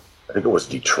in, I think it was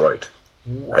Detroit.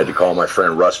 Wow. I had to call my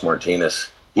friend Russ Martinez.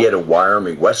 He had to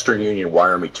Western Union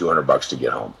wire me $200 to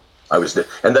get home.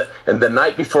 And the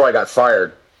night before I got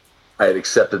fired, I had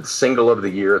accepted the Single of the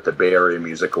Year at the Bay Area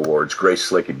Music Awards. Grace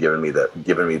Slick had given me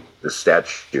the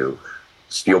statue.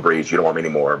 Steel Breeze, You Don't Want Me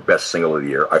Anymore, best single of the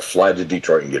year. I fly to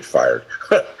Detroit and get fired.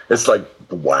 It's like,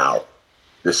 wow,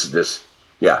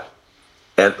 yeah.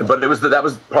 But that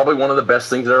was probably one of the best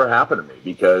things that ever happened to me,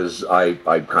 because I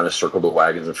kind of circled the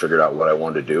wagons and figured out what I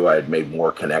wanted to do. I had made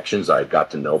more connections. I had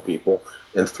got to know people,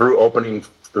 and through opening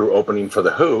for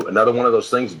the Who, another one of those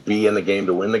things, be in the game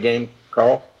to win the game,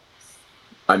 Carl.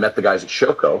 I met the guys at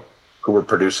Showco who were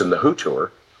producing the Who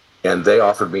tour, and they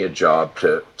offered me a job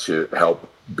to help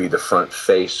be the front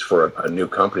face for a new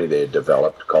company they had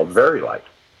developed called Vari-Lite,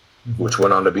 which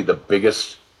went on to be the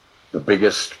biggest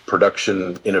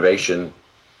production innovation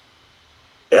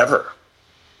ever.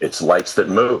 It's lights that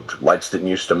moved, lights that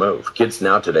used to move. Kids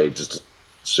now today just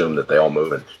assume that they all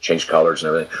move and change colors and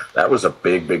everything. That was a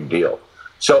big deal.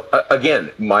 So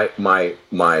again, my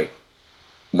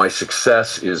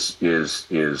success is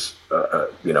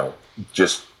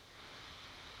just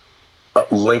a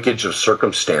linkage of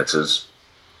circumstances.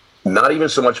 Not even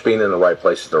so much being in the right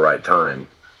place at the right time,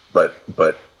 but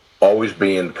always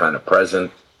being kind of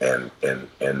present and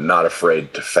not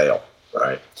afraid to fail.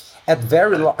 Right. At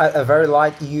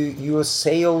Vari-Lite, you were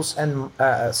sales and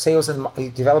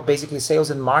you develop basically sales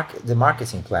and the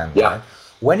marketing plan. Yeah. Right?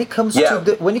 When it comes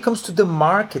to the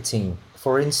marketing,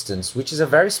 for instance, which is a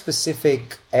very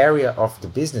specific area of the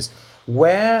business,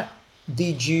 where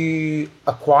did you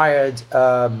acquire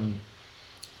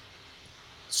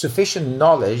sufficient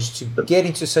knowledge to get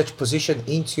into such position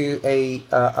into a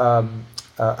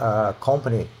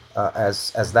company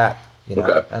as that,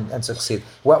 okay. and succeed?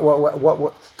 What?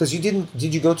 Because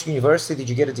did you go to university? Did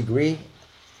you get a degree?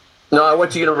 No, I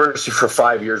went to university for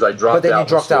 5 years. I dropped out. But then you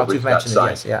dropped out. You've mentioned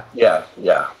it. Yes. Yeah.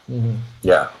 Yeah. Mm-hmm.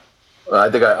 Yeah. I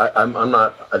think I'm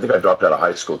not. I think I dropped out of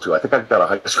high school too. I think I got a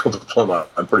high school diploma.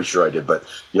 I'm pretty sure I did. But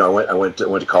I went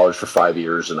to college for 5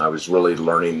 years, and I was really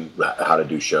learning how to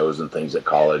do shows and things at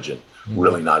college, and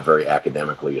really not very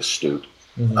academically astute.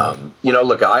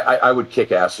 Look, I would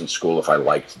kick ass in school if I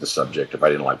liked the subject. If I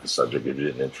didn't like the subject, it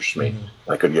didn't interest me.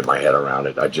 I couldn't get my head around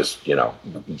it. I just didn't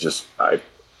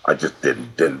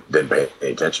pay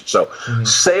any attention. So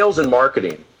sales and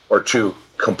marketing are two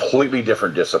completely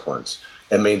different disciplines.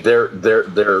 I mean,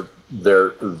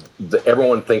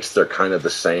 everyone thinks they're kind of the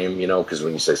same, because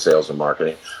when you say sales and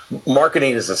marketing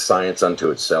is a science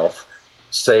unto itself.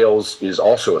 Sales is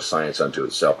also a science unto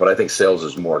itself, but I think sales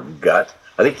is more gut.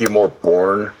 I think you're more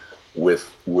born with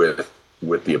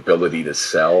the ability to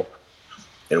sell,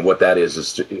 and what that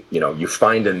is to, you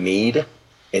find a need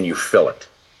and you fill it,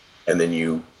 and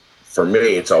then for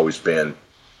me, it's always been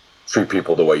treat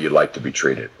people the way you'd like to be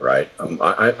treated, right?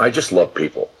 I just love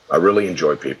people. I really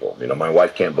enjoy people. My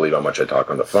wife can't believe how much I talk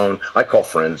on the phone. I call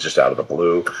friends just out of the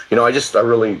blue. I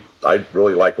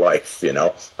really like life.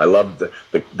 I love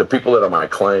the people that are my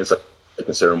clients. I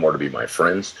consider them more to be my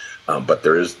friends. But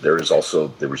there is also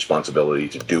the responsibility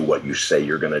to do what you say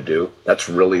you're going to do. That's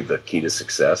really the key to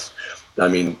success. I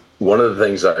mean, one of the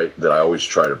things that I always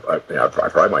I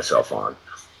pride myself on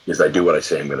is I do what I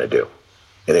say I'm going to do.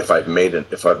 And if I've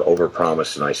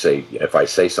overpromised and if I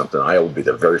say something, I will be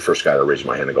the very first guy to raise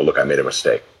my hand and go, look, I made a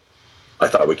mistake. I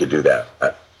thought we could do that.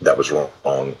 That was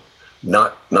wrong.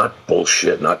 Not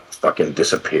bullshit, not fucking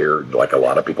disappear like a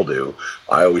lot of people do.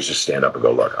 I always just stand up and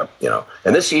go, look,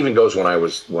 and this even goes when I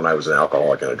was an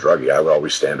alcoholic and a druggie. I would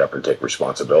always stand up and take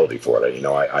responsibility for it.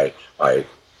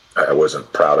 I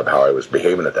wasn't proud of how I was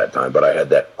behaving at that time, but I had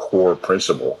that core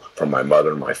principle from my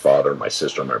mother, my father, my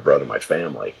sister, my brother, my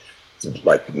family,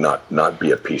 like not be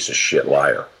a piece of shit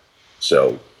liar.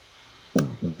 So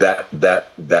that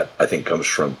I think comes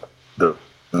from the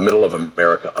middle of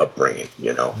America upbringing,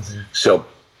 So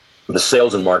the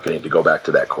sales and marketing, to go back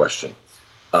to that question,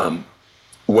 so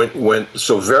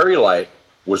Vari-Lite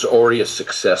was already a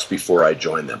success before I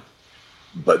joined them,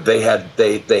 but they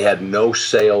had no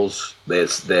sales. They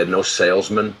had no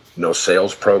salesman, no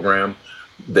sales program.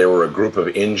 They were a group of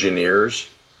engineers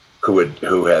who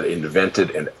had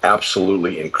invented an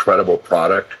absolutely incredible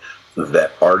product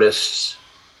that artists,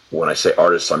 when I say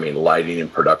artists, I mean lighting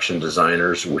and production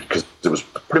designers, because it was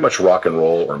pretty much rock and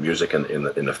roll or music in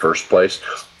the first place.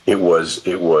 It was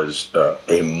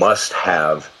a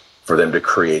must-have for them to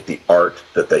create the art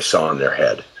that they saw in their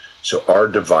head. So our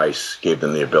device gave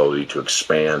them the ability to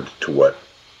expand to what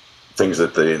things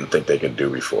that they didn't think they could do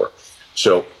before.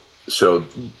 So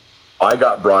I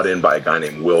got brought in by a guy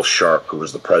named Wil Sharpe, who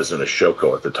was the president of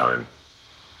Showco at the time.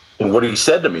 And what he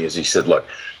said to me is, he said, look,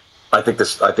 I think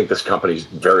this company's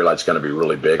Vari-Lite's going to be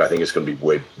really big. I think it's going to be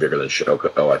way bigger than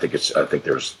Showco. I think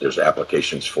there's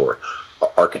applications for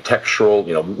architectural.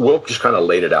 Will just kind of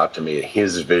laid it out to me,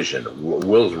 his vision.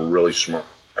 Will's really smart,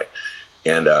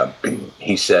 and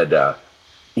he said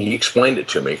he explained it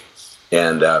to me,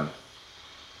 and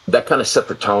that kind of set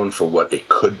the tone for what it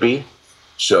could be.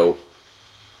 So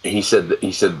he said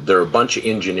they're a bunch of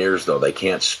engineers, though they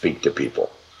can't speak to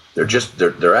people.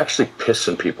 They're actually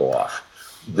pissing people off.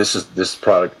 This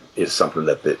product is something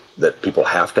that people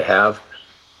have to have,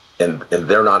 and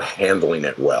they're not handling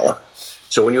it well.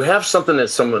 So when you have something that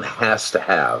someone has to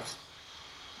have,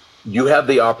 you have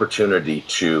the opportunity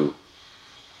to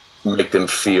make them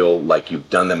feel like you've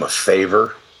done them a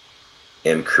favor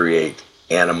and create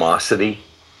animosity,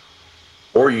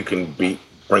 or you can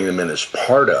bring them in as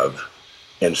part of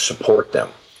and support them.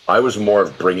 I was more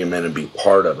of bring them in and be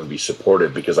part of and be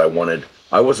supportive, because I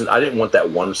didn't want that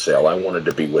one sale. I wanted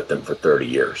to be with them for 30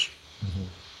 years.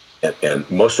 And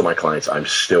most of my clients I'm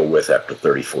still with after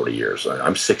 30, 40 years.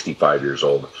 I'm 65 years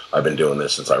old. I've been doing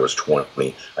this since I was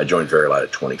 20. I joined Vari-Lite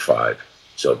at 25.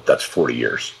 So that's 40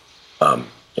 years. And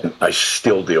I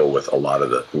still deal with a lot of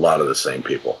the same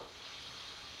people.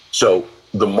 So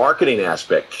the marketing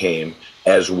aspect came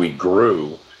as we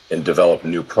grew and developed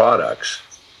new products.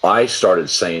 I started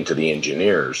saying to the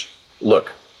engineers,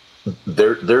 look,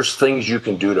 there's things you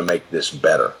can do to make this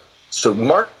better. So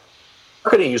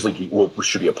marketing usually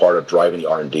should be a part of driving the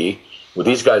R&D. Well,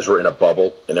 these guys were in a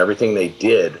bubble, and everything they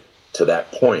did to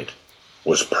that point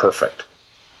was perfect.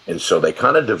 And so they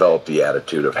kind of developed the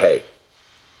attitude of, hey,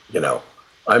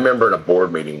 I remember in a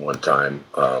board meeting one time,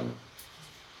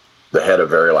 the head of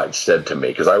Vari-Lite said to me,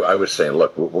 because I was saying,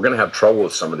 look, we're going to have trouble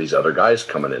with some of these other guys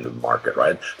coming into the market,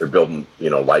 right? They're building,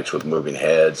 lights with moving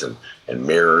heads and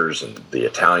mirrors, and the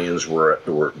Italians were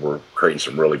creating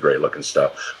some really great looking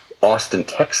stuff. Austin,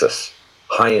 Texas,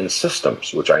 high-end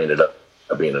systems, which I ended up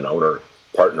being an owner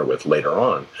partner with later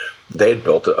on, they had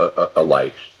built a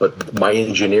light, but my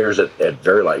engineers at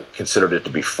Vari-Lite considered it to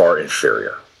be far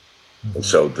inferior. And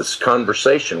so this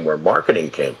conversation where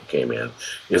marketing came in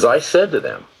is I said to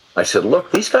them, I said,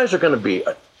 look, these guys are going to be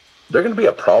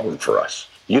a problem for us.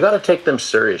 You got to take them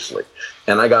seriously.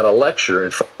 And I got a lecture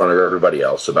in front of everybody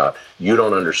else about, you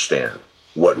don't understand.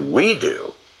 What we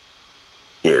do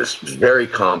is very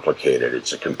complicated.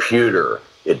 It's a computer.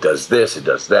 It does this, it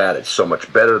does that. It's so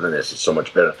much better than this. It's so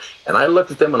much better. And I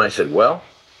looked at them and I said, well,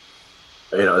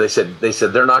 they said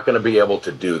they're not going to be able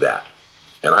to do that.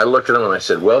 And I looked at them and I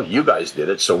said, well, you guys did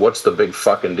it. So what's the big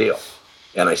fucking deal?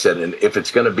 And I said, and if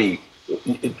it's going to be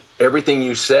everything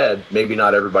you said, maybe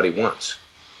not everybody wants.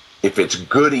 If it's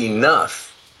good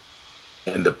enough,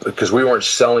 because we weren't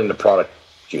selling the product,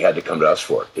 you had to come to us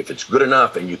for it. If it's good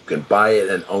enough and you can buy it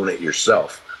and own it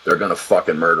yourself, they're going to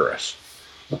fucking murder us.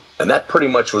 And that pretty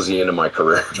much was the end of my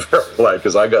career,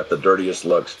 because I got the dirtiest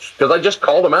looks. Because I just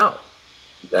called them out.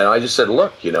 And I just said,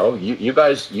 look, you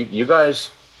guys,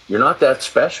 you're not that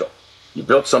special. You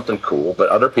built something cool, but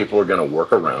other people are going to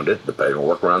work around it. They're going to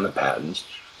work around the patents.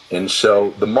 And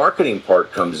so the marketing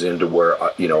part comes into where,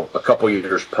 a couple of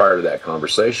years prior to that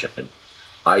conversation,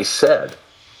 I said,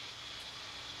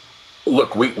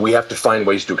 look, we have to find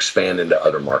ways to expand into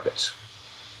other markets,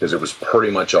 because it was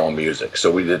pretty much all music.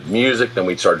 So we did music, then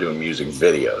we'd start doing music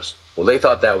videos. Well, they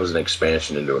thought that was an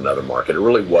expansion into another market. It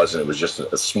really wasn't. It was just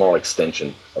a small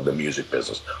extension of the music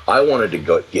business. I wanted to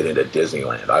get into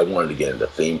Disneyland. I wanted to get into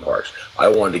theme parks. I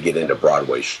wanted to get into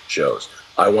Broadway shows.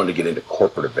 I wanted to get into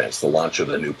corporate events, the launch of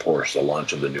the new Porsche, the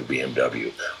launch of the new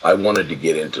BMW. I wanted to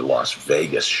get into Las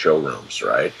Vegas showrooms,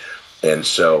 right? And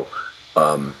so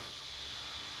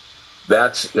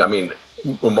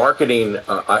marketing,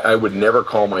 I would never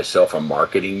call myself a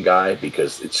marketing guy,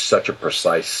 because it's such a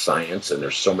precise science and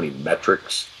there's so many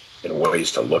metrics and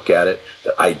ways to look at it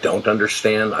that I don't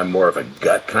understand. I'm more of a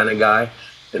gut kind of guy.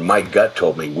 And my gut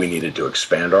told me we needed to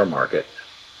expand our market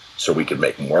so we could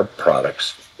make more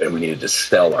products, and we needed to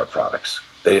sell our products.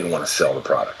 They didn't want to sell the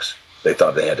products. They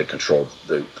thought they had to control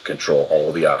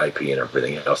all the IP and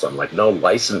everything else. I'm like, no,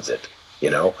 license it.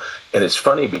 And it's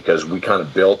funny because we kind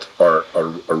of built our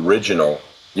original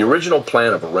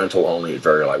plan of a rental only at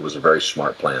Vari-Lite was a very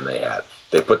smart plan they had.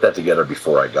 They put that together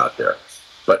before I got there.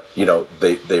 But,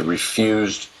 they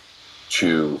refused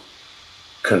to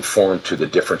conform to the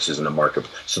differences in the market.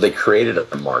 So they created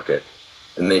a market,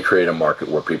 and they created a market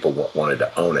where people wanted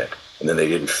to own it. And then they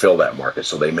didn't fill that market.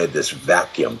 So they made this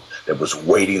vacuum that was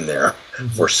waiting there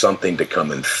for something to come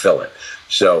and fill it.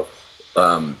 So,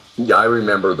 I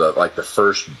remember the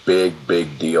first big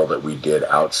deal that we did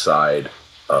outside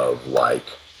of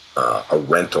a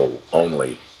rental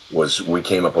only was we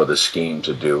came up with a scheme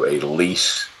to do a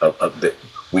lease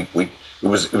it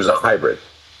was a hybrid.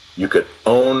 You could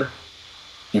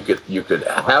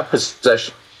have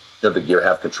possession of the gear,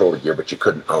 have control of the gear, but you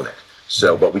couldn't own it.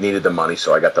 So, but we needed the money,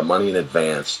 so I got the money in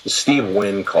advance. Steve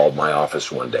Wynn called my office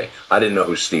one day. I didn't know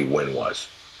who Steve Wynn was.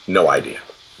 No idea,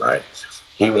 right?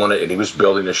 He was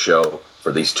building a show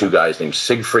for these two guys named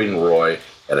Siegfried and Roy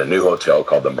at a new hotel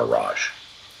called the Mirage.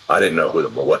 I didn't know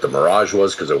what the Mirage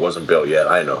was because it wasn't built yet.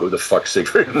 I didn't know who the fuck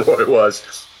Siegfried and Roy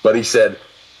was. But he said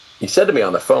to me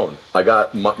on the phone, I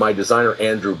got my designer,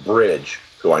 Andrew Bridge,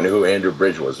 who I knew who Andrew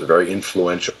Bridge was, a very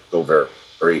influential, very,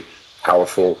 very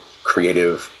powerful,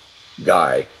 creative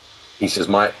guy. He says,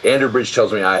 Andrew Bridge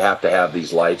tells me I have to have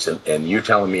these lights, and you're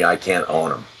telling me I can't own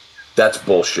them. That's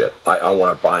bullshit. I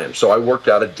want to buy them. So I worked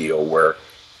out a deal where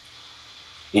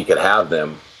he could have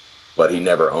them, but he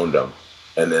never owned them.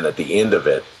 And then at the end of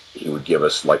it, he would give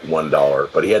us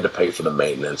 $1, but he had to pay for the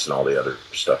maintenance and all the other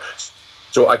stuff.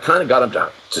 So I kind of got him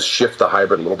to shift the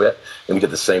hybrid a little bit, and we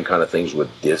did the same kind of things with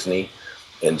Disney.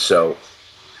 And so,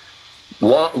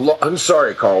 I'm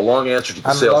sorry, Carl, long answer to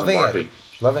the sales and marketing.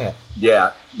 Loving it.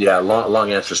 Yeah,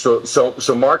 long answer.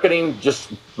 So marketing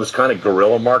just was kind of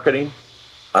guerrilla marketing.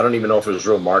 I don't even know if it was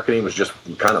real marketing. It was just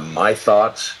kind of my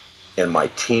thoughts and my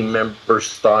team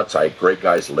members' thoughts. I had great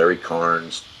guys, Larry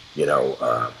Carnes,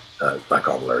 I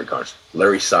call him Larry Carnes,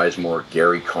 Larry Sizemore,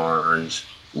 Gary Carnes,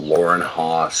 Lauren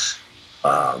Haas.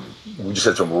 We just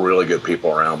had some really good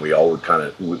people around. We all would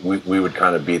we would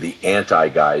kind of be the anti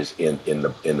guys in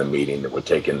the meeting that would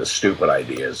take in the stupid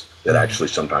ideas that actually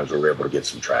sometimes we were able to get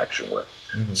some traction with.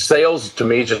 Mm-hmm. Sales to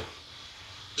me just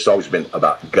it's always been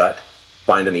about gut,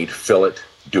 find a need, fill it,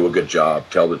 do a good job,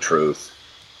 tell the truth.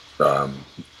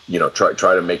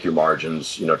 Try to make your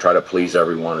margins. Try to please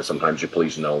everyone, and sometimes you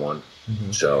please no one.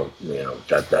 Mm-hmm. So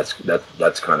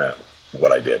that's kind of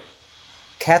what I did.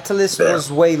 Catalyst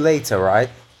was way later, right?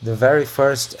 The very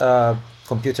first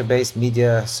computer-based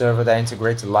media server that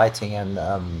integrated lighting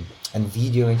and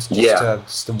video into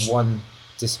just the one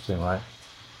discipline, right?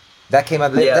 That came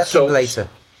out. That came later.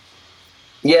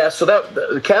 Yeah, so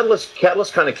the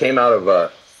Catalyst kind of came out of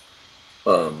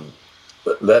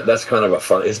that's kind of a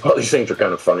fun. All these things are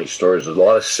kind of funny stories. There's a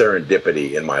lot of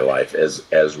serendipity in my life,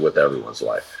 as with everyone's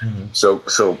life. Mm-hmm.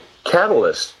 So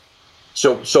Catalyst.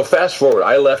 So fast forward,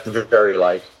 I left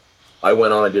Vari-Lite. I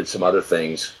went on and did some other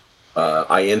things.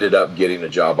 I ended up getting a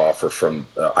job offer from,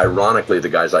 ironically, the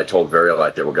guys I told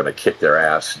Vari-Lite they were going to kick their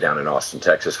ass down in Austin,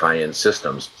 Texas, High-End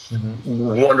Systems.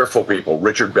 Mm-hmm. Wonderful people.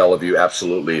 Richard Bellevue,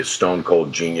 absolutely a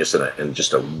stone-cold genius and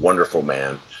just a wonderful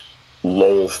man.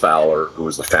 Lowell Fowler, who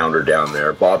was the founder down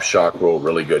there. Bob Shockwell,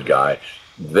 really good guy.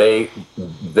 They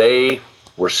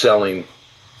were selling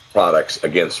products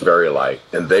against Vari-Lite,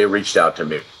 and they reached out to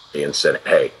me and said,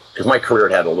 hey, because my career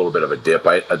had a little bit of a dip.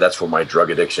 That's where my drug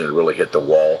addiction had really hit the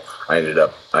wall. I ended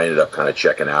up kind of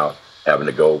checking out, having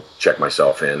to go check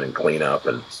myself in and clean up.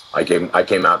 And I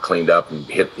came out cleaned up and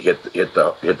hit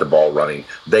the ball running.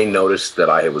 They noticed that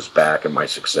I was back and my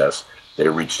success. They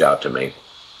reached out to me,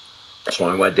 so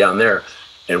I went down there,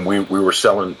 and we were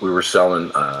selling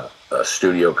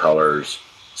studio colors,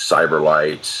 cyber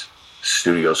lights,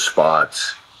 studio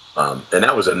spots. And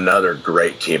that was another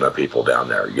great team of people down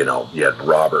there. You know, you had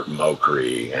Robert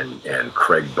Mokry and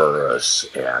Craig Burris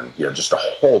and, you know, just a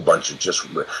whole bunch of just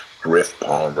Griff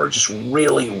Palmer, just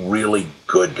really, really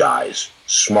good guys,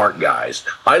 smart guys.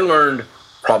 I learned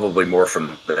probably more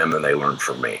from them than they learned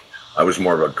from me. I was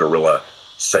more of a guerrilla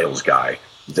sales guy.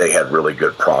 They had really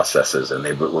good processes, and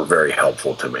they were very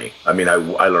helpful to me. I mean, I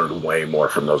learned way more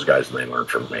from those guys than they learned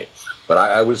from me. But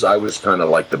I was kind of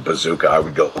like the bazooka. I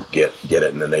would go get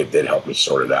it, and then they'd help me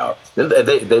sort it out.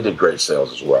 They did great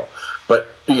sales as well. But,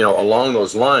 you know, along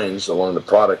those lines, along the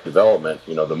product development,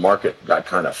 you know, the market got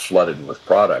kind of flooded with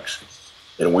products,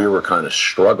 and we were kind of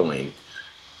struggling.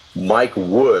 Mike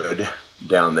Wood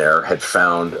down there had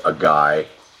found a guy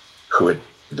who had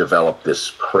developed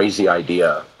this crazy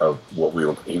idea of what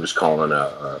he was calling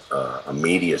a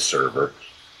media server.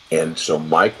 And so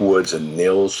Mike Woods and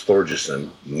Nils Thorgerson,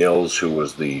 Nils, who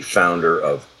was the founder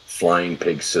of Flying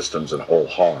Pig Systems and Whole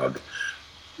Hog,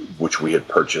 which we had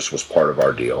purchased, was part of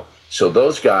our deal. So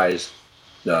those guys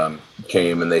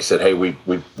came and they said, hey,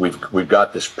 we've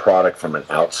got this product from an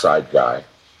outside guy.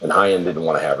 And High-End didn't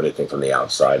want to have anything from the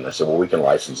outside. And I said, well, we can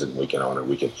license it and we can own it.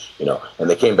 We can, you know. And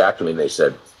they came back to me and they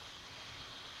said,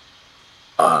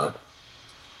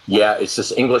 yeah, it's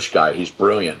this English guy. He's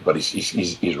brilliant, but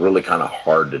he's really kind of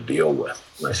hard to deal with.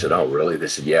 And I said, oh, really? They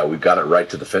said, yeah, we've got it right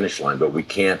to the finish line, but we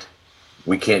can't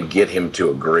get him to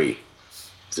agree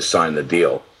to sign the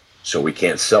deal, so we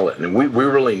can't sell it. And we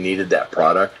really needed that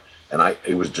product, and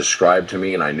it was described to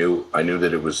me, and I knew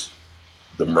that it was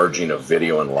the merging of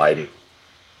video and lighting.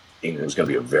 It was going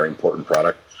to be a very important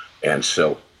product, and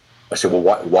so I said, well,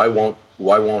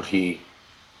 why won't he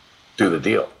do the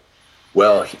deal?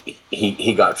 Well,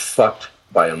 he got fucked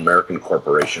by an American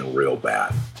corporation real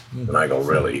bad. And I go,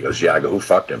 really? He goes, yeah. I go, who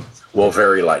fucked him? Well,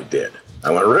 Vari-Lite did.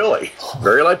 I went, really?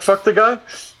 Vari-Lite fucked the guy?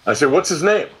 I said, what's his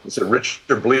name? He said,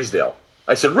 Richard Bleasdale.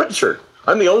 I said, Richard?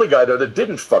 I'm the only guy there that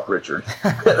didn't fuck Richard.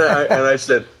 and I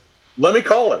said, let me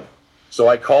call him. So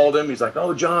I called him. He's like,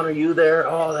 oh, John, are you there?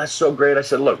 Oh, that's so great. I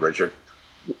said, look, Richard,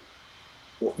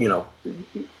 you know,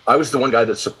 I was the one guy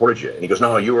that supported you. And he goes,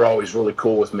 no, you were always really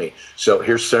cool with me. So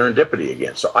here's serendipity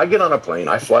again. So I get on a plane.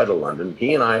 I fly to London.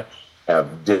 He and I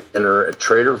have dinner at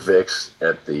Trader Vic's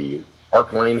at the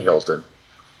Park Lane Hilton.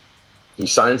 He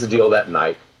signs the deal that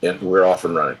night, and we're off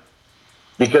and running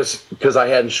because I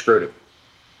hadn't screwed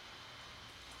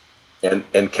him.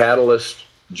 And Catalyst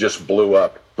just blew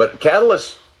up. But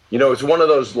Catalyst, you know, it's one of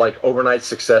those like overnight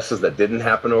successes that didn't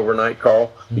happen overnight,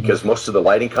 Carl, because most of the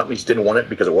lighting companies didn't want it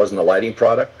because it wasn't a lighting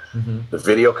product. The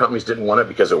video companies didn't want it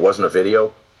because it wasn't a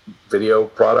video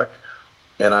product.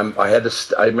 And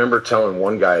I remember telling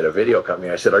one guy at a video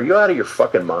company, I said, are you out of your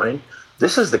fucking mind?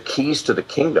 This is the keys to the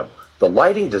kingdom. The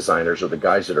lighting designers are the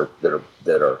guys that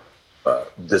are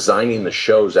designing the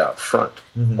shows out front.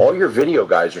 All your video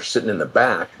guys are sitting in the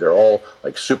back. They're all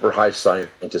like super high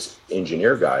scientist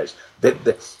engineer guys.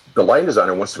 The lighting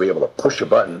designer wants to be able to push a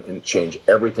button and change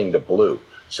everything to blue.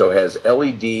 So as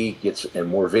LED gets and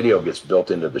more video gets built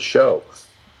into the show,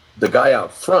 the guy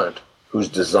out front who's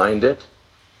designed it,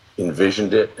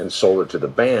 envisioned it, and sold it to the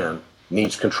band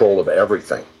needs control of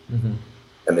everything.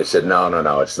 And they said,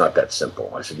 no, it's not that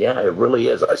simple. I said, yeah, it really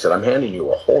is. I said, I'm handing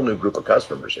you a whole new group of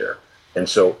customers here. And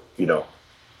so, you know,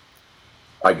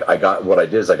 I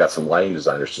got some lighting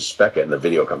designers to spec it, and the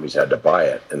video companies had to buy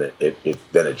it, and then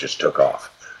it just took off.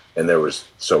 And it was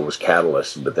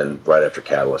Catalyst, but then right after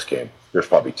Catalyst came, there's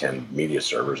probably 10 media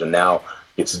servers. And now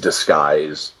it's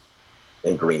Disguise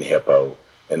and Green Hippo,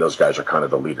 and those guys are kind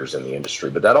of the leaders in the industry.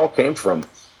 But that all came from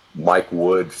Mike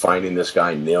Wood finding this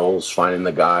guy, Nils finding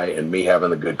the guy, and me having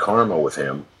the good karma with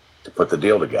him to put the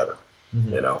deal together,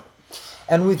 you know.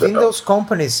 And within those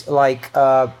companies, like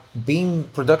being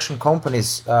production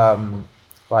companies,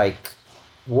 like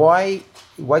why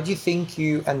do you think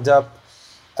you end up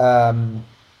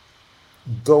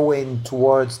going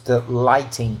towards the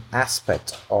lighting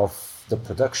aspect of the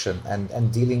production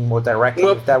and dealing more directly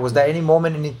with that? Was there any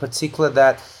moment in particular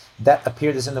that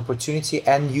appeared as an opportunity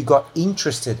and you got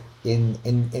interested in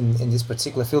this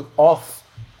particular field of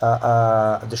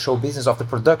the show business, of the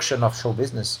production of show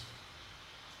business?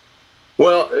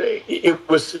 Well,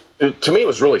 to me, it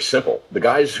was really simple. The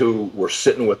guys who were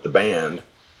sitting with the band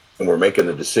and were making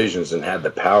the decisions and had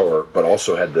the power, but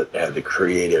also had the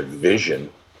creative vision.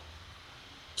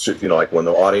 So, you know, like when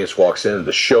the audience walks in,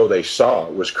 the show they saw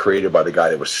was created by the guy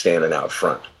that was standing out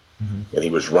front, and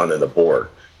he was running the board,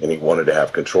 and he wanted to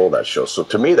have control of that show. So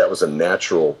to me, that was a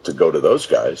natural to go to those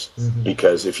guys,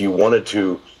 because if you wanted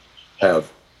to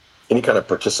have any kind of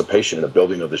participation in the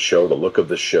building of the show, the look of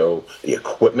the show, the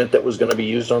equipment that was going to be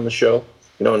used on the show,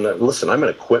 you know, and listen, I'm an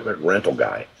equipment rental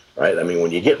guy, right? I mean,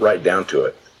 when you get right down to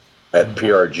it, at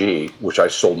PRG, which I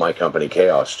sold my company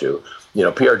Chaos to, you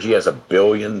know, PRG has $1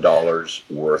 billion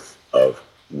worth of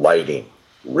lighting,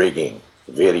 rigging,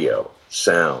 video,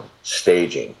 sound,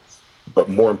 staging. But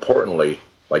more importantly,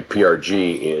 like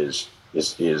PRG is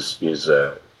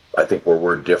I think where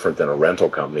we're different than a rental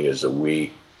company is that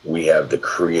we have the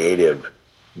creative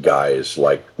guys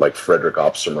like Frederick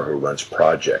Opsimer, who runs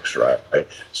projects, right?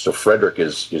 So Frederick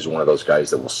is one of those guys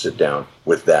that will sit down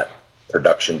with that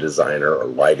production designer or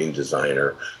lighting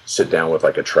designer, sit down with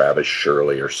like a Travis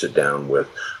Shirley, or sit down with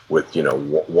you know,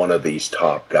 one of these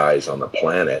top guys on the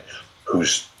planet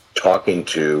who's talking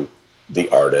to the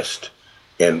artist,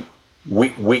 and we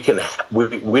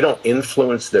don't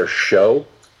influence their show,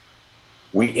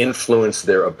 we influence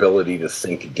their ability to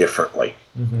think differently.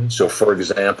 So for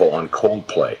example, on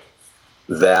Coldplay,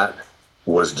 that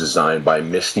was designed by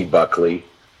Misty Buckley,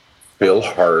 Bill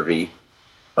Harvey,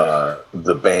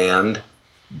 the band.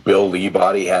 Bill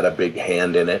Leibody had a big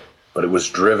hand in it, but it was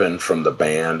driven from the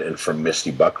band and from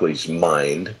Misty Buckley's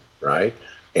mind, right?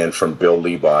 And from Bill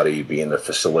Leibody being the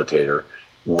facilitator,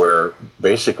 where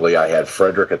basically I had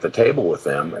Frederick at the table with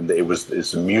them, and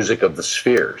it's the music of the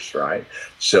spheres, right?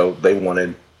 So they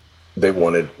wanted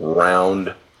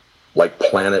round, like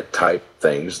planet type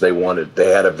things. They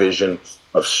had a vision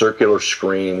of circular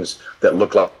screens that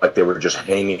looked like they were just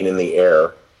hanging in the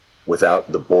air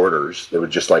without the borders. They were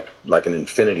just like an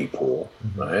infinity pool,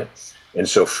 right? And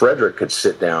so Frederick could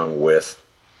sit down with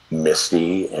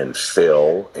Misty and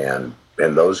Phil and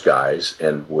those guys,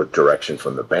 and with direction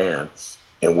from the band,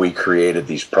 and we created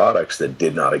these products that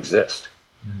did not exist.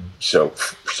 So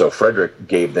Frederick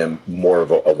gave them more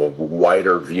of a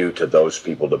wider view to those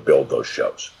people to build those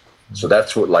shows. So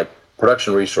that's what, like,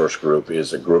 Production Resource Group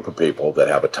is a group of people that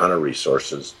have a ton of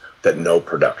resources that know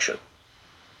production,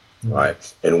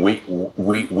 right? And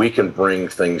we can bring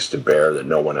things to bear that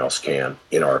no one else can,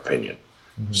 in our opinion.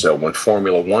 So when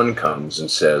Formula One comes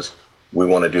and says, we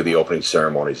want to do the opening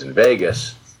ceremonies in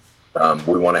Vegas,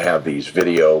 we want to have these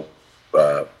video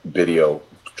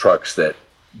trucks that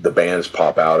the bands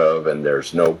pop out of, and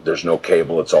there's no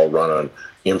cable. It's all run on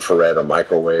infrared or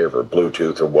microwave or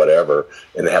Bluetooth or whatever,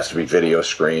 and it has to be video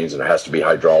screens, and it has to be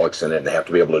hydraulics in it, and they have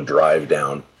to be able to drive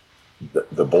down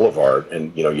the boulevard,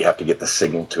 and you know, you have to get the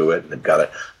signal to it, and they've got to.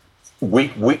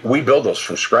 We build those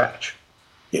from scratch,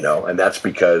 you know, and that's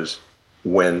because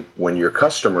when your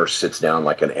customer sits down,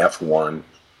 like an F1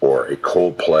 or a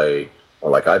Coldplay, or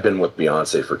like I've been with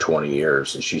Beyonce for 20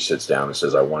 years, and she sits down and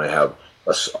says, I want to have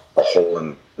a hole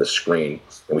in the screen,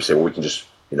 and we say, well, we can just,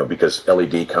 you know, because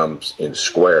LED comes in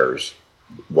squares,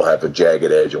 we'll have a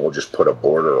jagged edge and we'll just put a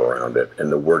border around it,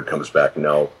 and the word comes back,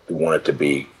 no, we want it to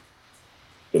be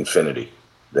infinity.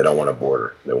 They don't want a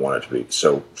border. They want it to be.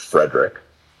 So Frederick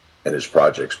and his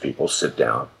projects people sit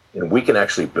down, and we can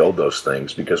actually build those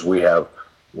things because we have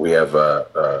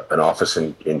an office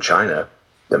in China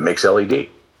that makes LED.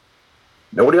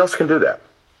 Nobody else can do that.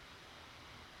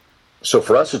 So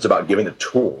for us, it's about giving the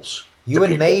tools. You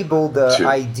enable the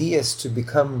ideas to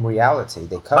become reality.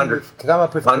 They come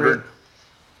up with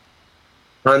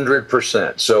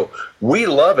 100%. So we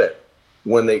love it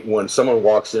when someone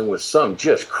walks in with some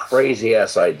just crazy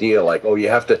ass idea, like, oh, you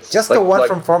have to just the one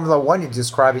from Formula One you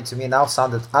described it to me now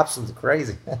sounded absolutely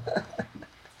crazy.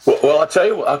 Well, I'll tell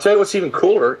you what's even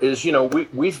cooler is,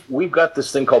 we've got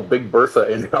this thing called Big Bertha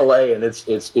in LA, and it's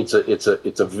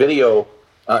a video,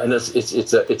 and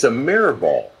it's a mirror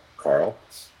ball, Carl,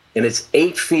 and it's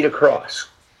 8 feet across.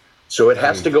 So it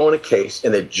has to go in a case,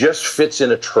 and it just fits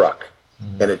in a truck,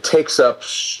 and it takes up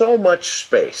so much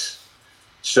space.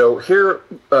 So here,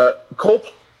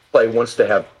 Coldplay wants to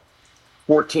have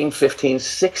 14, 15,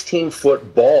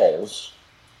 16-foot balls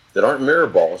that aren't mirror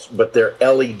balls, but they're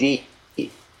LED.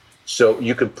 So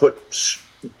you could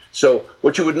so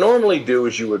what you would normally do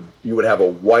is you would have a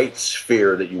white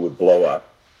sphere that you would blow up.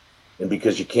 And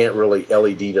because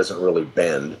LED doesn't really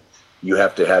bend, you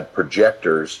have to have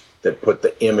projectors that put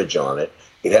the image on it.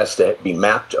 It has to be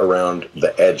mapped around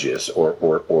the edges, or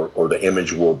the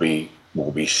image will be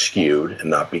skewed and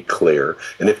not be clear.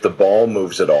 And if the ball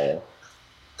moves at all,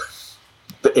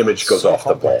 the image goes off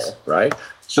complex. The ball, right?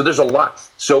 So there's a lot.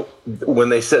 So when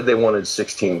they said they wanted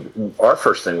 16, our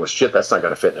first thing was, shit, that's not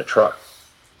going to fit in a truck.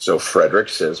 So Frederick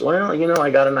says, well, I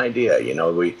got an idea.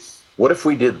 What if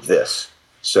we did this?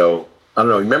 So I don't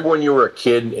know. Remember when you were a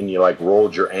kid and you like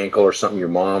rolled your ankle or something? Your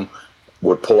mom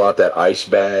would pull out that ice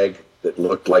bag that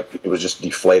looked like it was just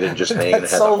deflated, just hanging.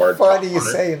 That's so funny you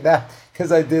saying that,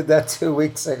 because I did that 2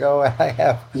 weeks ago, and I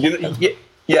have.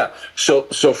 Yeah. So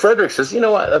Frederick says, you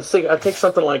know what? I take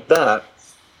something like that,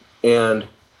 and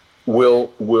we'll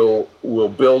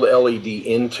build LED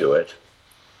into it,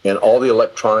 and all the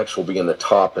electronics will be in the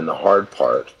top and the hard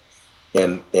part,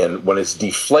 and when it's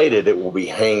deflated, it will be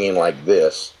hanging like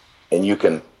this, and you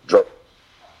can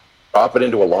drop it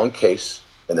into a long case,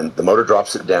 and then the motor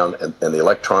drops it down, and the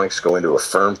electronics go into a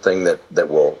firm thing that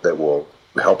will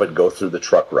help it go through the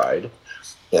truck ride.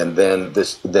 And then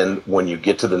when you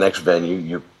get to the next venue,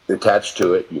 you attach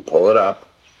to it, you pull it up,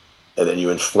 and then you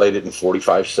inflate it in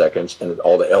 45 seconds, and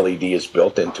all the LED is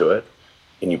built into it,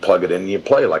 and you plug it in and you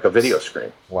play like a video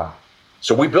screen. Wow.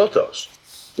 So we built those.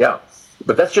 Yeah.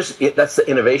 But that's just it. That's the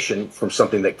innovation from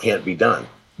something that can't be done.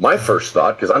 My first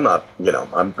thought, because I'm not,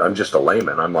 I'm just a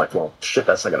layman. I'm like, well, shit,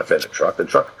 that's not going to fit in a truck. The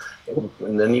truck.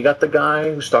 And then you got the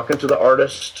guy who's talking to the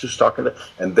artist, who's talking to,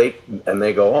 and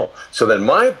they go, oh. So then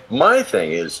my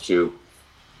thing is to,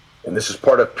 and this is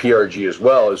part of PRG as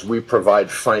well, is we provide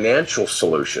financial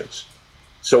solutions.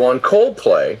 So on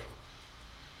Coldplay,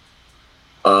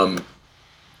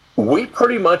 we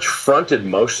pretty much fronted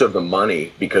most of the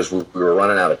money because we were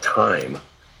running out of time.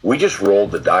 We just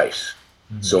rolled the dice.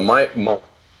 Mm-hmm. So my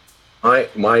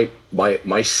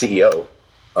CEO,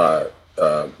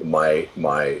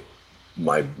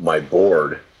 my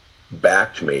board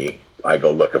backed me. I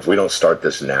go, look, if we don't start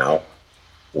this now,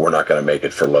 we're not going to make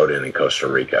it for load-in Costa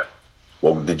Rica.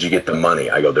 Well, did you get the money?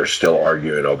 I go, they're still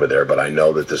arguing over there, but I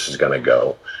know that this is going to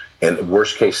go. And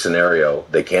worst case scenario,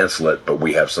 they cancel it, but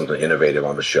we have something innovative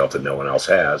on the shelf that no one else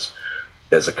has.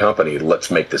 As a company, let's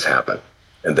make this happen.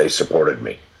 And they supported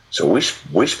me. So we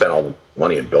spent all the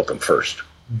money and built them first,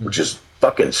 mm-hmm. which is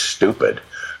fucking stupid.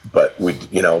 But we're in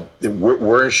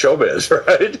showbiz,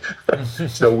 right?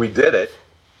 So we did it,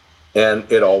 and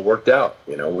it all worked out.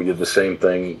 We did the same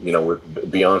thing.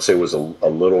 Beyonce was a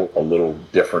little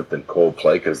different than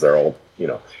Coldplay because they're all,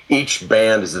 each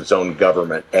band is its own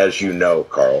government, as you know,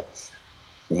 Carl.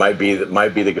 Might be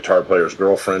the guitar player's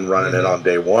girlfriend running mm-hmm. it on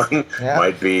day one. Yeah.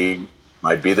 Might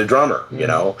be the drummer.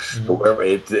 Mm-hmm. Whoever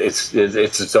it's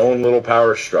its own little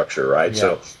power structure, right? Yeah.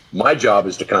 So my job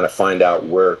is to kind of find out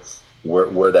where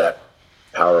that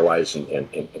power lies and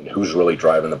who's really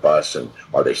driving the bus, and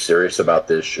are they serious about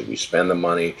this? Should we spend the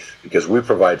money? Because we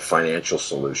provide financial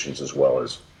solutions as well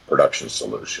as production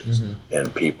solutions mm-hmm.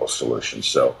 and people solutions.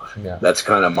 So that's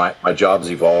kind of my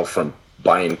job's evolved from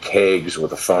buying kegs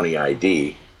with a phony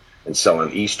ID and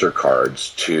selling Easter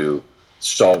cards to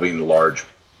solving large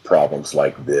problems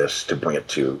like this to bring it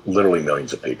to literally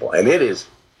millions of people. And it is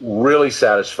really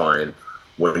satisfying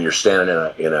when you're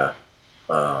standing in a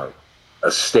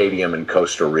stadium in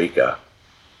Costa Rica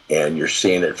and you're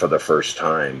seeing it for the first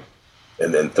time,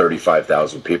 and then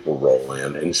 35,000 people roll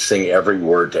in and sing every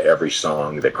word to every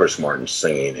song that Chris Martin's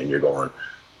singing, and you're going,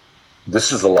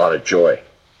 this is a lot of joy.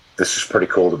 This is pretty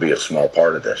cool to be a small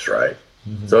part of this, right?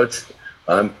 Mm-hmm. So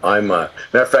matter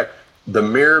of fact, the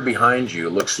mirror behind you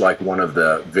looks like one of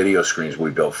the video screens we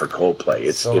built for Coldplay.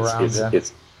 It's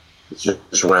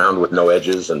just round with no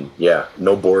edges and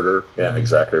no border. Yeah, mm-hmm.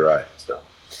 exactly right. So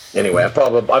anyway, I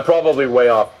probably way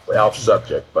off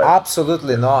subject, but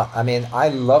absolutely not. I mean, I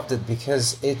loved it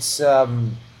because it's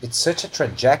such a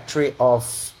trajectory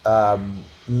of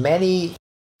many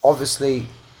obviously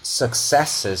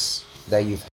successes that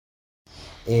you've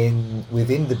had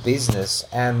within the business,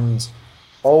 and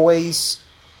always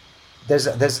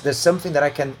there's something that I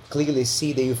can clearly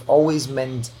see, that you've always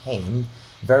maintained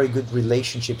very good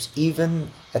relationships,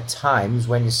 even at times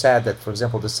when you said that, for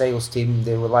example, the sales team,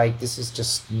 they were like, this is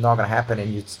just not gonna happen,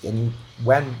 and you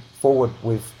went forward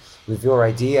with your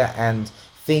idea, and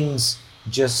things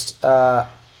just fell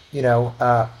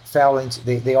into,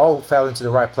 they all fell into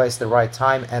the right place at the right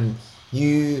time, and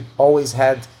you always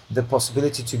had the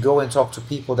possibility to go and talk to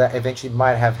people that eventually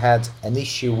might have had an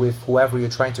issue with whoever you're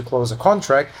trying to close a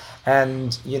contract.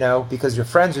 And because you're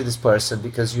friends with this person,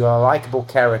 because you are a likable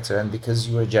character, and because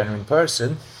you're a genuine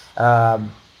person,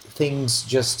 things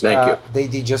just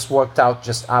they just worked out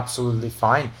just absolutely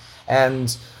fine.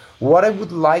 And what I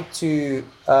would like to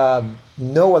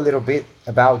know a little bit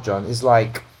about, John, is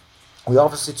like, we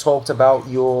obviously talked about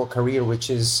your career, which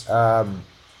is a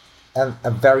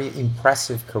very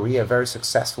impressive career, a very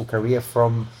successful career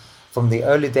from the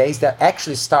early days, that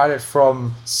actually started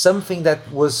from something that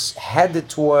was headed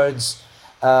towards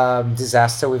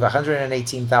disaster, with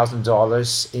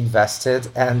 $118,000 invested,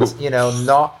 and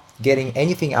not getting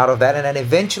anything out of that, and then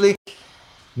eventually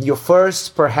your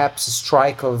first perhaps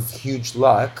strike of huge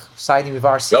luck, signing with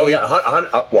RCA. Oh yeah,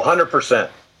 100%.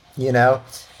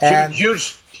 And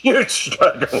huge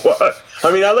strike of luck.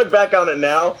 I mean, I look back on it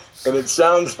now, and it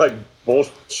sounds like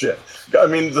bullshit. I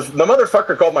mean, the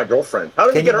motherfucker called my girlfriend. How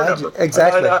did he get her number?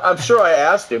 Exactly. I'm sure I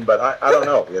asked him, but I don't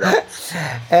know.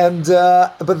 And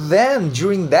but then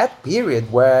during that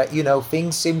period where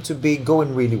things seem to be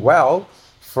going really well,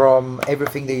 from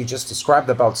everything that you just described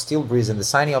about Steel Breeze and the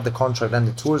signing of the contract and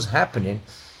the tours happening,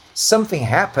 something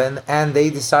happened, and they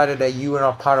decided that you were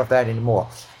not part of that anymore.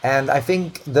 And I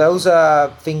think those are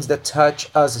things that touch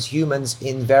us as humans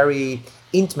in very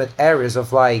intimate areas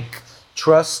of like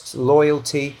trust,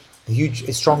 loyalty,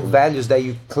 strong values that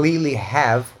you clearly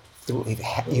have.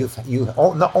 You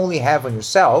not only have on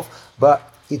yourself,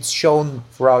 but it's shown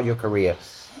throughout your career.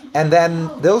 And then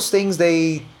those things,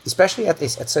 they, especially at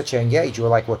such a young age, you were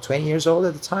like, what, 20 years old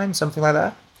at the time, something like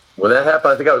that? When that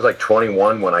happened, I think I was like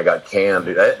 21 when I got canned,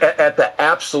 dude. At the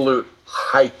absolute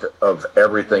height of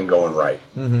everything going right.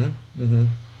 Mm-hmm. Mm-hmm.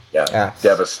 Yeah,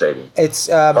 devastating. It's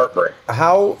heartbreak.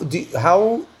 How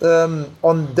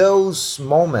on those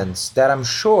moments that I'm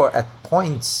sure at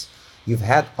points you've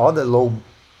had other low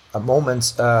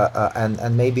moments,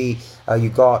 and maybe you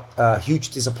got huge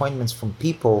disappointments from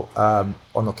people on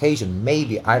occasion.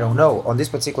 Maybe, I don't know. On this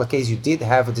particular case, you did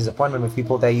have a disappointment with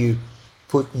people that you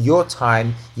put your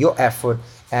time, your effort,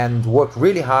 and worked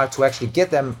really hard to actually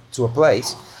get them to a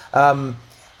place.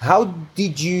 How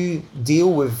did you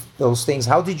deal with those things?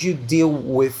 How did you deal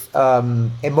with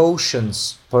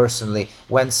emotions personally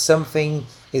when something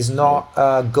is not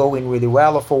going really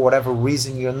well, or for whatever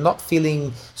reason you're not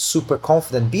feeling super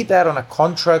confident, be that on a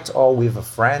contract or with a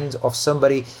friend or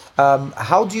somebody?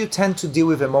 How do you tend to deal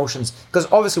with emotions? Because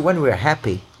obviously when we're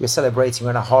happy, we're celebrating,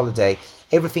 we're on a holiday,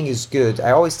 everything is good.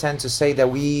 I always tend to say that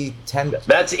we tend...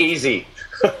 That's easy.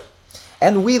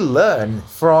 And we learn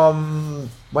from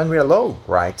when we're low,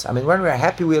 right? I mean, when we're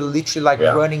happy, we're literally like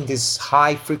running this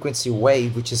high frequency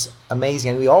wave, which is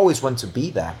amazing. And we always want to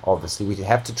be that, obviously. We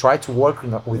have to try to work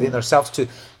within ourselves to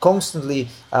constantly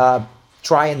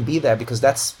try and be there, because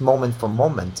that's moment for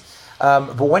moment.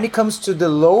 But when it comes to the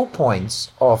low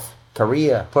points of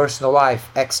career, personal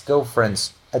life,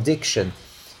 ex-girlfriends, addiction,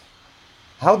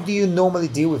 how do you normally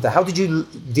deal with that? How did you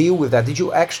deal with that? Did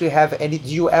you actually have any, did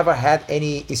you ever had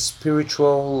any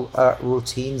spiritual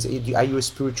routines? Are you a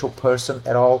spiritual person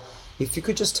at all? If you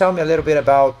could just tell me a little bit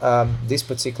about this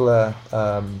particular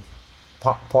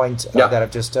point that I've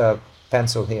just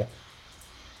penciled here.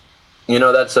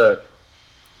 That's a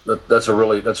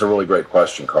really great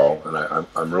question, Carl, and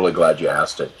I'm really glad you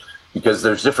asked it, because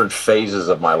there's different phases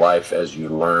of my life as you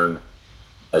learn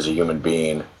as a human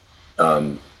being.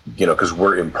 Because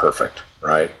we're imperfect,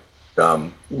 right?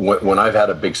 When I've had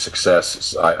a big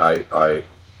success, I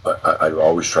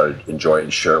always try to enjoy it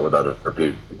and share it with other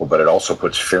people, but it also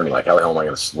puts fear in me, like, how the hell am I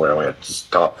going to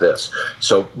stop this?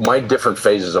 So my different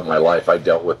phases of my life, I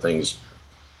dealt with things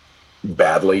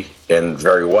badly and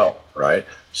very well, right?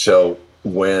 So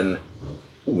when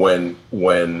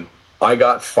I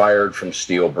got fired from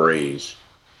Steel Breeze,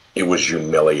 it was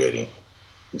humiliating.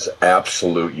 It's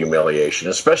absolute humiliation,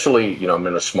 especially, I'm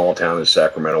in a small town in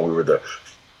Sacramento. We were the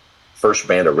first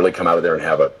band to really come out of there and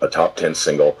have a top 10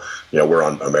 single. We're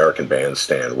on American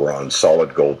Bandstand. We're on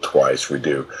Solid Gold twice. We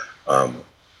do,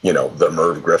 the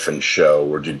Merv Griffin show.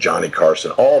 We do Johnny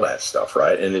Carson, all that stuff,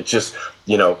 right? And it's just,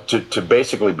 to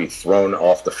basically be thrown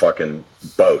off the fucking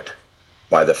boat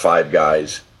by the five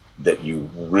guys that you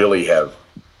really have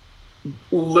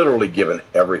literally given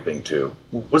everything to,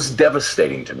 was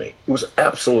devastating to me. It was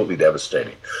absolutely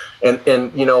devastating.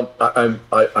 And you know,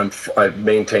 I've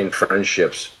maintained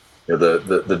friendships. You know,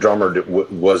 the drummer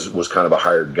was kind of a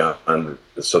hired gun.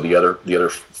 So the other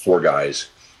four guys,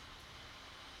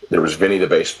 there was Vinny, the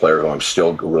bass player, who I'm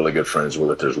still really good friends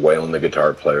with. There's Waylon, the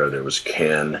guitar player. There was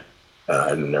Ken,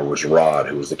 and there was Rod,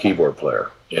 who was the keyboard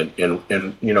player. And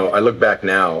you know, I look back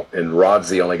now, and Rod's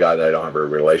the only guy that I don't have a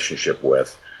relationship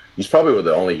with. He's probably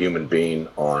the only human being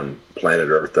on planet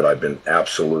Earth that I've been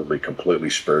absolutely, completely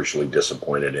spiritually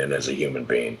disappointed in as a human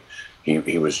being.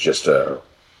 He was just a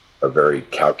very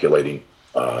calculating,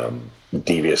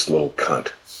 devious little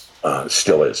cunt.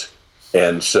 Still is.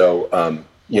 And so,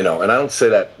 you know, and I don't say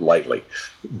that lightly.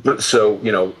 But so,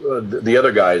 you know, the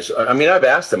other guys, I mean, I've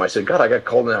asked them, I said, God, I got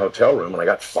called in a hotel room and I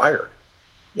got fired.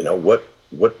 You know, what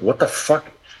the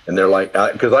fuck? And they're like,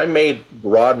 because I made,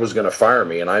 Rod was going to fire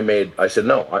me, and I said,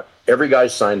 no, every guy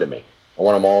signed to me. I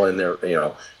want them all in there, you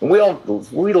know. And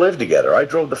we lived together. I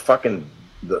drove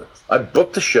I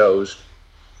booked the shows.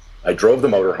 I drove the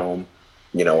motorhome.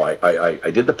 You know,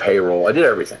 I did the payroll. I did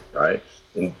everything, right?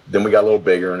 And then we got a little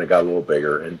bigger, and it got a little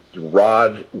bigger. And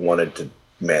Rod wanted to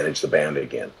manage the band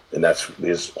again. And that's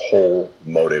his whole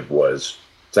motive was,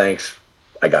 thanks,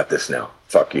 I got this now.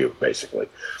 Fuck you, basically.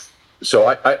 So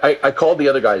I called the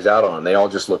other guys out on. They all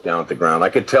just looked down at the ground. I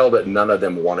could tell that none of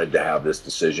them wanted to have this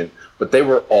decision, but they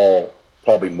were all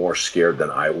probably more scared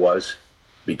than I was,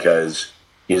 because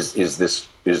is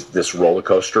this roller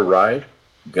coaster ride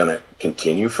gonna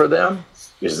continue for them?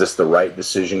 Is this the right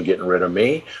decision, getting rid of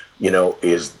me? You know,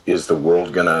 is the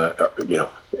world gonna, you know?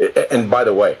 And by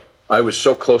the way, I was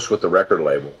so close with the record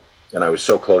label, and I was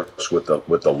so close with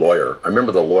the lawyer. I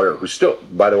remember the lawyer, who's still,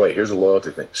 by the way, here's a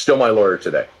loyalty thing, still my lawyer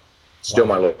today. Still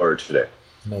my lawyer today.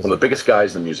 Amazing. One of the biggest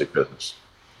guys in the music business.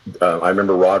 I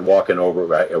remember Rod walking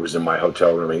over. I was in my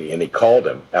hotel room, and he called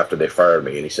him after they fired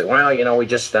me, and he said, "Well, you know, we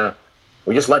just let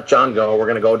John go. We're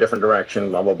going to go a different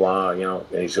direction. Blah blah blah. You know."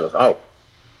 And he goes,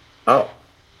 "Oh,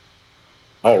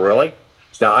 really?"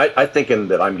 Now I thinking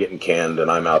that I'm getting canned and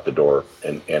I'm out the door,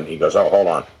 and he goes, "Oh, hold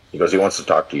on." He goes, "He wants to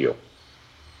talk to you."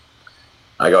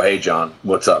 I go, "Hey, John,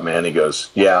 what's up, man?" He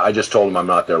goes, "Yeah, I just told him I'm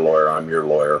not their lawyer. I'm your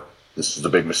lawyer. This is a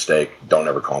big mistake. Don't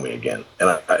ever call me again." And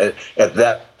I, at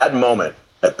that moment,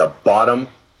 at the bottom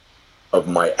of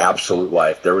my absolute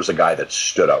life, there was a guy that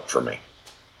stood up for me.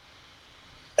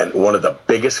 And one of the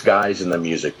biggest guys in the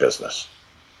music business,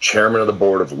 chairman of the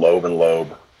board of Loeb and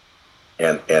Loeb,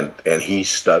 and he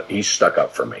stuck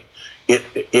up for me.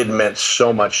 It meant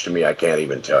so much to me, I can't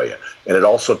even tell you. And it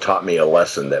also taught me a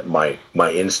lesson that my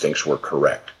instincts were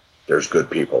correct. There's good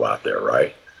people out there,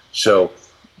 right? So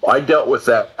I dealt with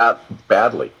that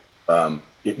badly.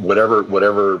 Whatever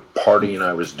partying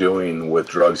I was doing with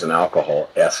drugs and alcohol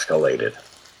escalated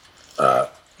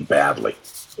badly,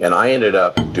 and I ended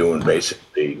up doing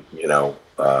basically, you know,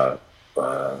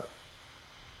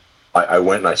 I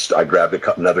went and I grabbed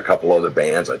another couple other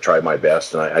bands. I tried my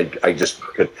best, and I just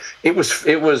could. It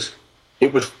was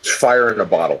fire in a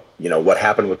bottle. You know, what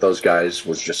happened with those guys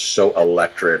was just so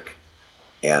electric,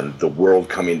 and the world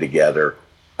coming together.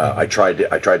 I tried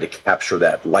to capture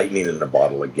that lightning in the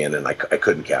bottle again, and I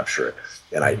couldn't capture it.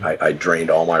 And I drained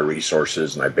all my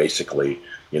resources, and I basically,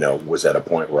 you know, was at a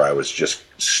point where I was just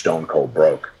stone cold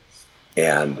broke.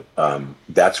 And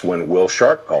that's when Wil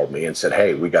Sharpe called me and said,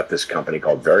 "Hey, we got this company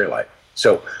called Vari-Lite."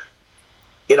 So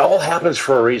it all happens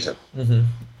for a reason,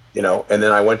 you know. And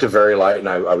then I went to Vari-Lite, and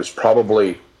I was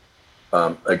probably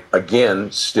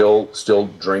again still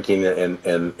drinking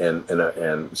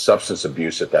and substance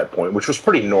abuse at that point, which was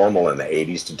pretty normal in the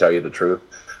 80s, to tell you the truth.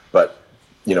 But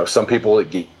you know, some people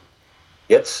it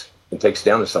gets and takes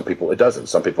down, and some people it doesn't.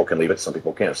 Some people can leave it, some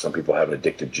people can't. Some people have an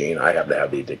addictive gene. I happen to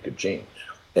have the addictive gene.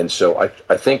 And so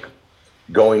I think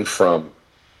going from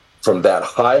that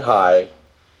high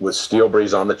with Steel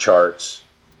Breeze on the charts,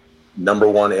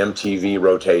 #1 MTV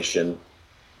rotation,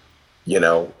 you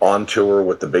know, on tour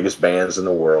with the biggest bands in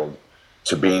the world,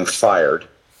 to being fired,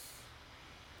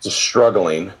 to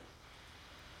struggling,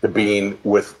 to being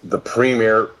with the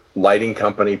premier lighting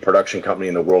company, production company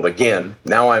in the world again.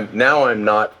 Now I'm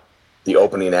not the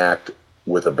opening act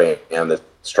with a band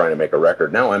that's trying to make a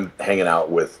record. Now I'm hanging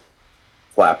out with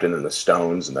Clapton and the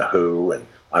Stones and the Who, and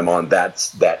I'm on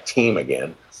that team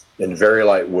again. And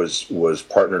Vari-Lite was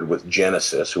partnered with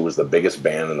Genesis, who was the biggest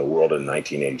band in the world in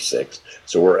 1986.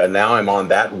 And now I'm on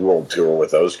that world tour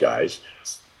with those guys.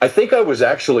 I think I was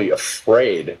actually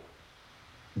afraid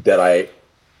that I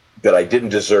didn't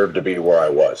deserve to be where I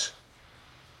was.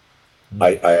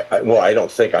 I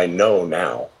don't think, I know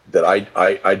now that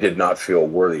I did not feel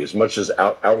worthy. As much as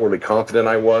outwardly confident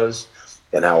I was,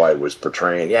 and how I was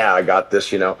portraying, yeah, I got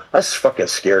this, I was fucking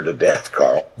scared to death,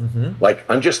 Carl. Like,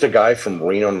 I'm just a guy from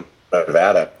Reno,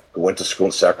 Nevada, who went to school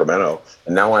in Sacramento,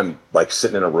 and now I'm like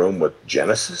sitting in a room with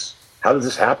Genesis. How did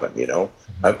this happen?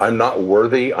 I'm not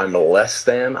worthy. I'm less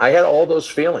than. I had all those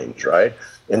feelings, right?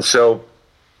 And so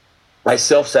I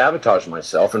self-sabotaged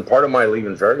myself. And part of my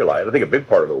leaving Vari-Lite, I think a big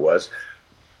part of it was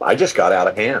I just got out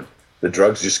of hand. The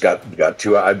drugs just got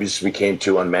too, I just became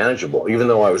too unmanageable. Even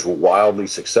though I was wildly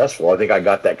successful, I think I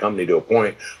got that company to a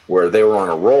point where they were on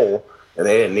a roll and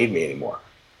they didn't need me anymore.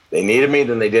 They needed me,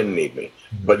 then they didn't need me.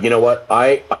 But you know what?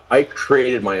 I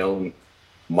created my own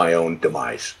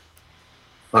demise.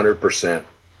 100%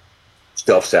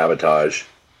 self-sabotage.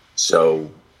 So,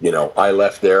 I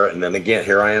left there, and then again,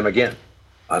 here I am again.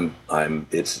 I'm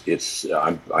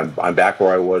back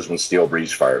where I was when Steel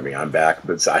Breeze fired me. I'm back,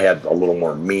 but I had a little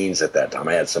more means at that time.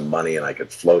 I had some money and I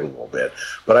could float a little bit,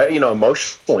 but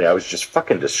emotionally I was just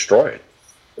fucking destroyed.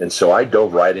 And so I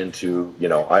dove right into,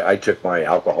 I took my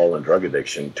alcohol and drug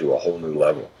addiction to a whole new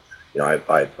level.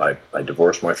 I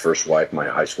divorced my first wife, my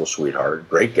high school sweetheart,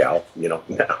 great gal,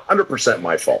 100%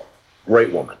 my fault.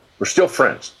 Great woman. We're still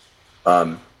friends.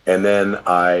 And then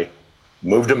I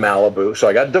moved to Malibu. So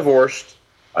I got divorced.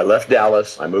 I left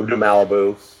Dallas. I moved to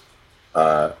Malibu.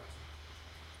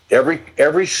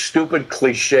 Every stupid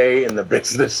cliche in the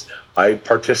business I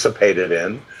participated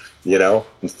in. I'm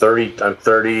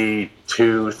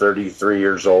 32, 33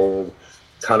 years old,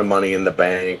 ton of money in the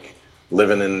bank,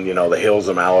 living in, the hills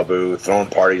of Malibu, throwing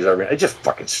parties every night. It's just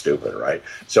fucking stupid, right?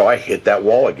 So I hit that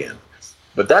wall again.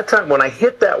 But that time, when I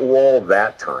hit that wall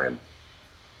that time,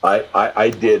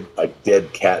 I did a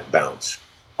dead cat bounce.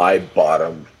 I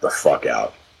bottomed the fuck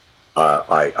out.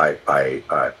 I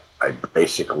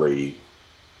basically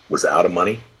was out of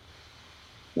money,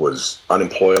 was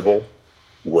unemployable,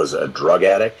 was a drug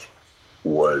addict,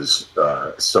 was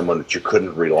someone that you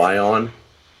couldn't rely on.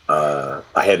 I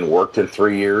hadn't worked in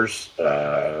 3 years.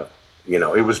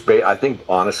 It was. I think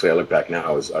honestly, I look back now,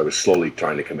 I was slowly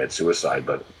trying to commit suicide,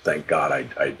 but thank God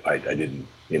I didn't.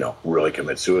 Really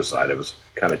commit suicide. I was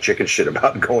kind of chicken shit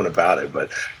about going about it,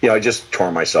 but I just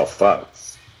tore myself up.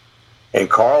 And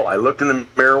Carl, I looked in the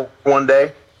mirror one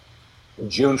day,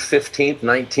 June 15th,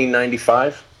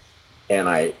 1995, and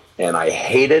I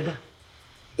hated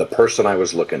the person I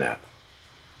was looking at,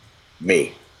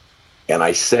 me. And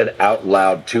I said out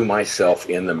loud to myself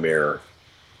in the mirror,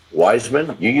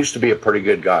 Wiseman, you used to be a pretty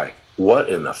good guy. What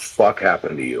in the fuck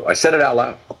happened to you? I said it out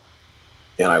loud.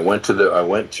 And I went to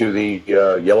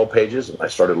the Yellow Pages, and I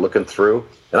started looking through,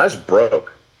 and I was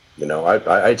broke.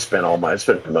 I'd spent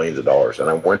millions of dollars, and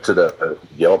I went to the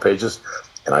Yellow Pages,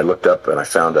 and I looked up, and I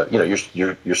found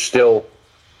you're still,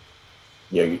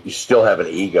 you still have an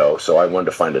ego. So I wanted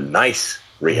to find a nice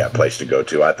rehab place to go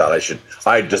to. I thought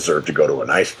I deserved to go to a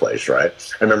nice place, right?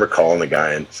 I remember calling the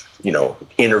guy and,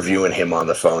 interviewing him on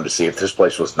the phone to see if this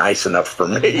place was nice enough for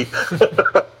me.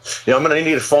 I'm going to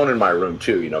need a phone in my room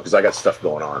too, because I got stuff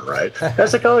going on, right? I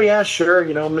was like, oh yeah, sure.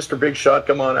 Mr. Big Shot,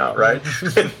 come on out, right?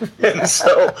 and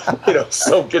so,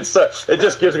 so good stuff. It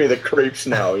just gives me the creeps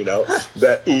now,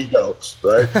 that ego,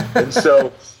 right? And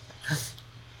so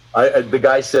the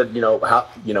guy said, how,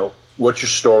 what's your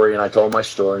story? And I told my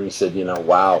story, and he said,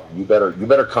 wow, you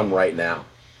better come right now.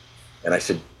 And I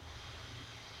said,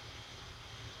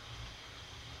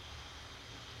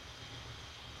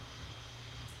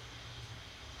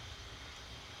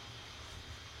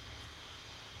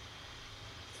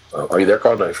 are you there,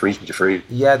 Carl? Did I freeze? Did you freeze?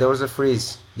 Yeah, there was a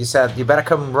freeze. You said, you better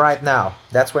come right now.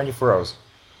 That's when you froze.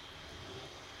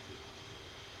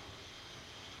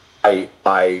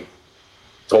 I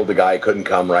told the guy I couldn't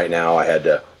come right now. I had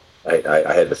to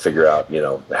figure out,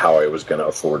 how I was going to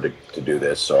afford to do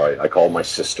this. So I called my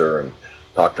sister and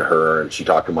talked to her, and she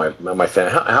talked to my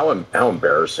family. How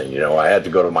embarrassing, I had to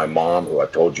go to my mom, who I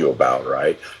told you about,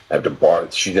 right? I had to borrow.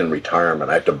 She's in retirement.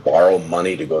 I had to borrow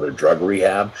money to go to drug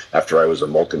rehab after I was a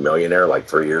multimillionaire like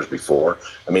 3 years before.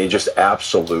 I mean, just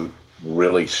absolute,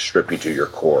 really strip you to your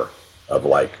core of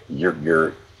like I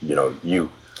knew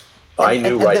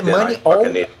right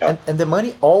then. And the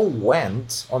money all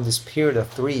went on this period of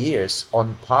 3 years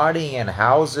on partying and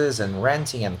houses and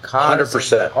renting and cars.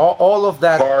 100%. All of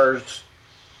that.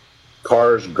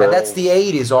 Cars, girls. And that's the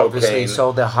 80s, obviously. Cocaine.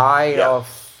 So the height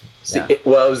of. Yeah. It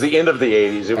was the end of the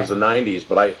 80s. It was the 90s,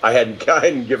 but I hadn't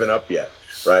given up yet,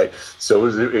 right? So it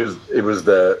was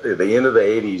the end of the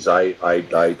 80s.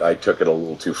 I took it a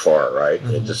little too far, right?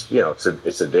 Mm-hmm. It just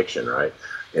it's addiction, right?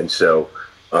 And so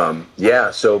your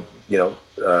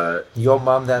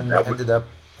mom then ended up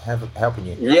helping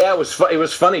you. Yeah, it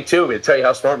was funny too. To tell you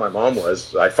how smart my mom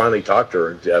was, I finally talked to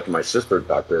her after my sister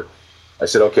talked to her. I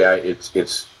said, okay,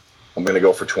 I'm going to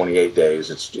go for 28 days.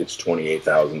 It's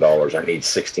 $28,000. I need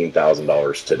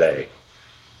 $16,000 today.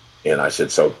 And I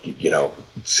said, so,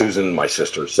 Susan, my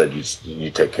sister, said,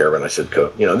 you take care of it. And I said,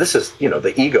 this is,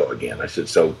 the ego again. I said,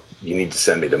 so you need to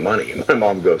send me the money. And my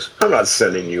mom goes, I'm not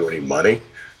sending you any money.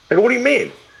 I go, what do you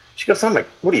mean? She goes, I'm like,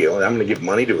 what are you? I'm going to give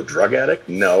money to a drug addict?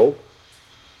 No.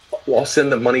 Well, I'll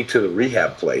send the money to the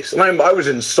rehab place. And I was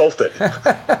insulted.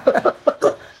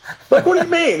 Like, what do you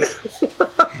mean?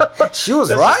 She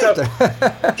was right.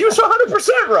 She was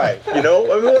 100% right. I mean,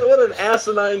 what an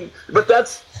asinine. But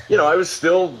that's, I was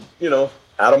still,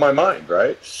 out of my mind,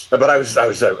 right? But I was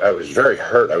very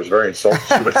hurt. I was very insulted.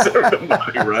 She would send the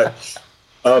money, right?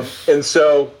 And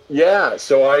so,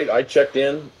 so I checked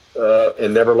in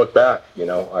and never looked back.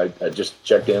 I just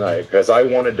checked in because I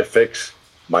wanted to fix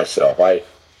myself. I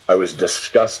was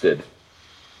disgusted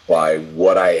by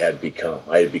what I had become.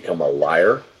 I had become a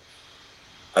liar.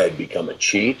 I had become a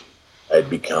cheat. I had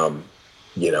become,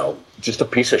 just a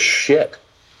piece of shit.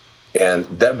 And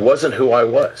that wasn't who I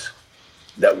was.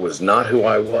 That was not who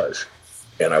I was.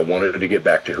 And I wanted to get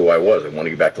back to who I was. I wanted to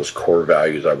get back to those core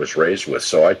values I was raised with.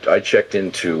 So I checked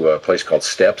into a place called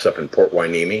Steps up in Port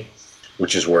Hueneme,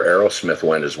 which is where Aerosmith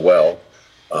went as well.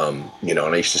 And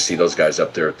I used to see those guys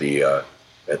up there at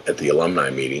the alumni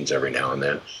meetings every now and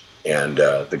then. And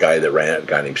the guy that ran it, a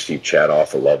guy named Steve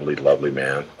Chadoff, a lovely, lovely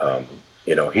man.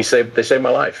 They saved my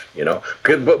life.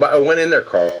 But I went in there,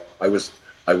 Carl. I was.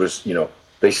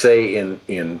 They say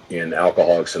in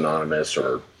Alcoholics Anonymous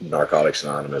or Narcotics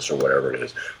Anonymous or whatever it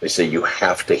is, they say you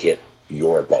have to hit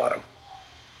your bottom.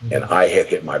 And I had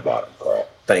hit my bottom, Carl.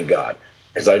 Thank God.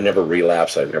 Because I never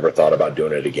relapsed. I never thought about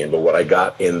doing it again. But what I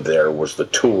got in there was the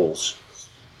tools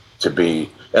to be,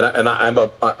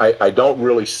 I don't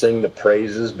really sing the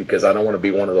praises because I don't want to be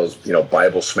one of those,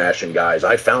 Bible smashing guys.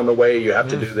 I found the way, you have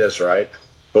to do this, right?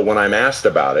 But when I'm asked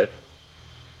about it,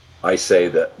 I say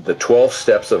that the 12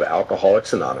 steps of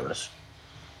Alcoholics Anonymous,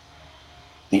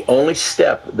 the only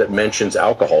step that mentions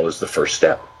alcohol is the first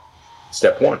step,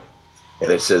 step 1.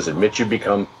 And it says, admit you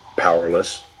become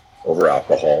powerless over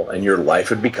alcohol and your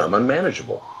life would become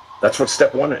unmanageable. That's what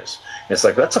step 1 is. And it's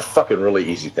like, that's a fucking really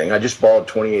easy thing. I just borrowed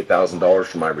 $28,000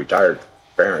 from my retired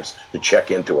parents to check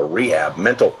into a rehab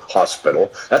mental hospital.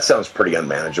 That sounds pretty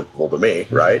unmanageable to me,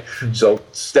 right? Mm-hmm. So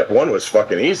step 1 was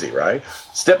fucking easy, right?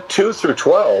 Step 2 through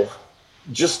 12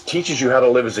 just teaches you how to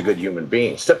live as a good human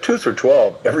being. Step 2 through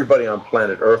 12, everybody on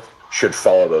planet Earth should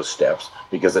follow those steps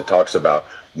because it talks about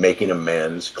making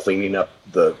amends, cleaning up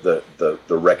the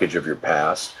wreckage of your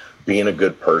past, being a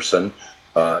good person,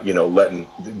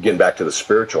 getting back to the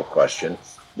spiritual question.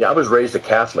 Yeah, I was raised a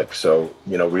Catholic, so,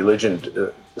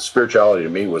 religion, spirituality to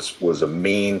me was a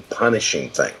mean, punishing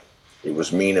thing. It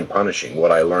was mean and punishing.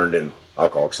 What I learned in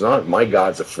Alcoholics Anonymous, my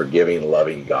God's a forgiving,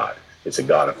 loving God. It's a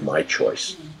God of my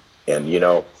choice.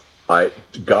 And,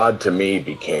 God to me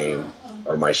became,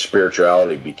 or my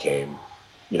spirituality became,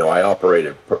 I operate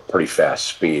at pretty fast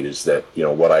speed, is that,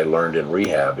 what I learned in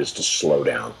rehab is to slow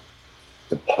down,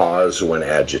 to pause when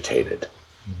agitated,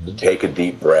 to take a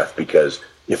deep breath, because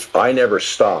if I never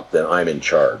stop, then I'm in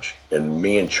charge, and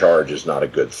me in charge is not a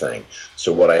good thing.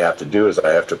 So what I have to do is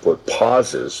I have to put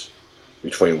pauses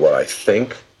between what I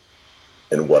think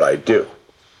and what I do.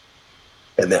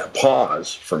 And that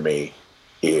pause for me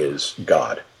is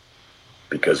God,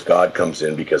 because God comes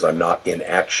in because I'm not in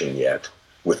action yet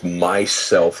with my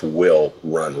self-will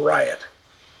run riot.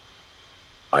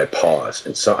 I pause,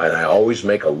 and I always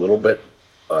make a little bit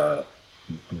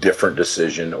different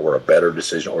decision or a better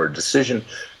decision, or a decision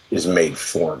is made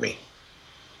for me.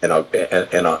 And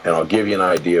I'll give you an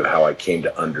idea of how I came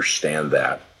to understand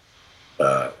that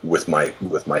with my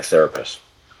therapist.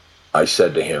 I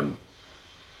said to him,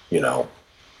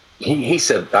 I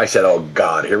said, oh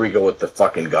God, here we go with the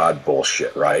fucking God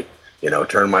bullshit, right?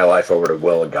 Turn my life over to the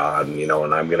will of God, and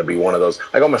I'm going to be one of those.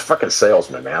 I go, I'm a fucking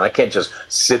salesman, man. I can't just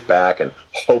sit back and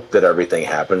hope that everything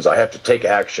happens. I have to take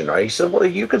action, right? He said, well,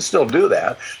 you can still do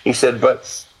that. He said,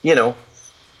 but,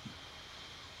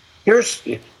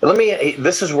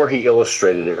 this is where he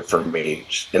illustrated it for me.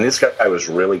 And this guy was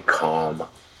really calm.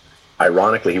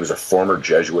 Ironically, he was a former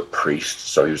Jesuit priest,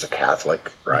 so he was a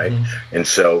Catholic, right? Mm-hmm. And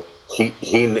so he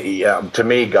to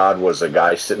me, God was a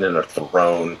guy sitting in a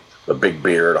throne, a big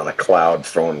beard on a cloud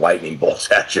throwing lightning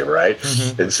bolts at you, right?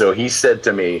 Mm-hmm. And so he said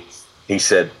to me, he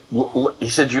said, do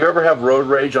you ever have road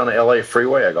rage on the LA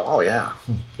freeway? I go, oh yeah.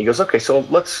 He goes, okay, so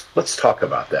let's talk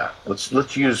about that.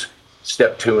 Let's use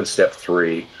step 2 and step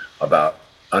 3 about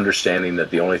understanding that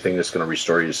the only thing that's going to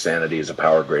restore you to sanity is a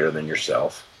power greater than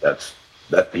yourself.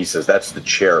 He says, that's the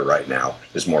chair right now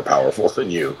is more powerful than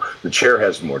you. The chair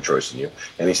has more choice than you.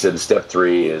 And he said, step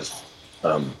 3 is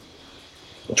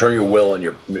turn your will and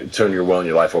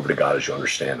your life over to God as you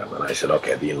understand Him. And I said,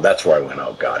 okay, that's where I went.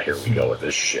 Oh God, here we go with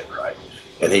this shit, right?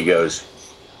 And he goes,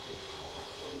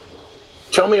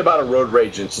 tell me about a road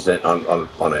rage incident on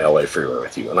an LA freeway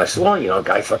with you. And I said, well, a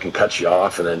guy fucking cuts you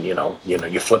off, and then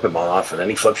you flip him off, and then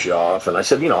he flips you off. And I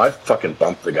said, I fucking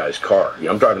bumped the guy's car.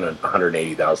 I'm driving a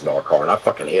 $180,000 car, and I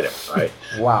fucking hit him, right?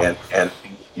 Wow. And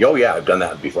oh yeah, I've done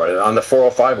that before. On the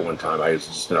 405 at one time, I was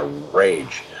just in a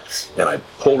rage, and I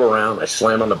pulled around, I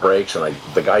slammed on the brakes, and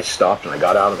the guy stopped, and I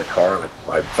got out of the car, and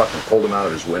I fucking pulled him out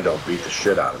of his window, and beat the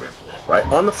shit out of him, right?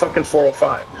 On the fucking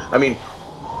 405. I mean,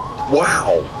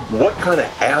 wow, what kind of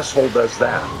asshole does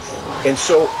that? And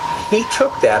so he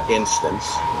took that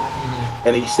instance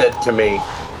and he said to me,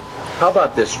 how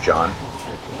about this, John?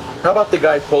 How about the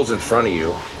guy pulls in front of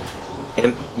you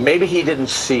and maybe he didn't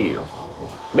see you?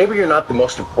 Maybe you're not the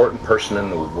most important person in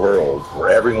the world where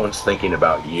everyone's thinking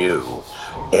about you,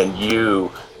 and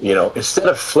instead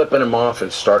of flipping him off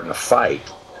and starting a fight,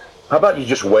 how about you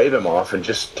just wave him off and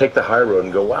just take the high road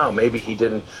and go, wow, maybe he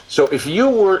didn't. So if you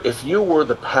were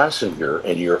the passenger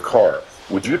in your car,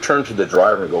 would you turn to the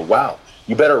driver and go, wow,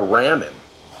 you better ram him.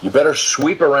 You better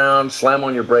sweep around, slam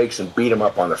on your brakes, and beat him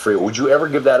up on the freeway. Would you ever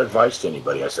give that advice to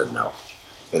anybody? I said, no.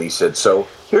 And he said, so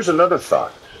here's another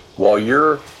thought. While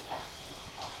you're,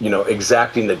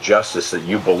 exacting the justice that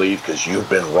you believe because you've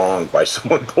been wronged by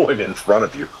someone pulling in front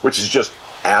of you, which is just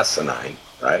asinine,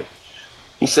 right?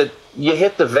 He said, you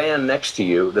hit the van next to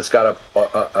you that's got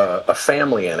a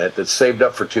family in it that's saved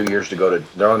up for 2 years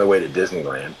they're on their way to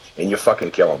Disneyland, and you fucking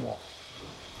kill them all.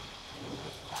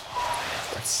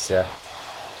 That's,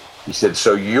 He said,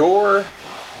 so your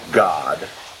God,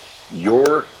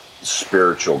 your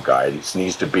spiritual guidance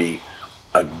needs to be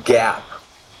a gap,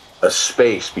 a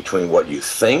space between what you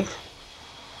think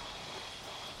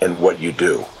and what you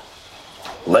do.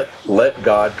 Let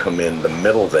God come in the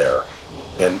middle there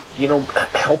and,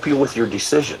 help you with your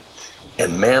decision.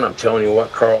 And man, I'm telling you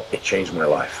what, Carl, it changed my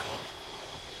life.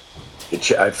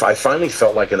 I finally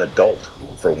felt like an adult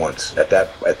for once. At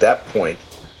that point,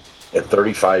 at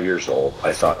 35 years old,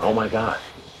 I thought, oh my God,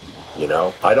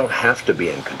 I don't have to be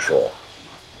in control.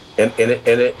 And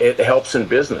it helps in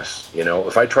business.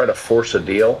 If I try to force a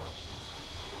deal,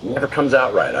 it never comes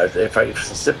out right. If I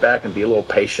sit back and be a little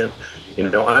patient,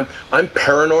 I'm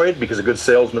paranoid because a good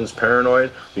salesman's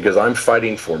paranoid because I'm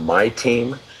fighting for my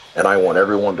team and I want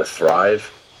everyone to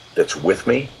thrive that's with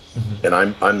me. Mm-hmm.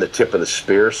 And I'm the tip of the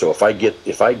spear. So if I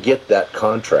get that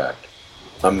contract,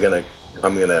 I'm gonna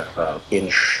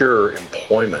ensure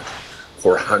employment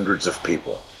for hundreds of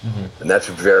people. Mm-hmm. And that's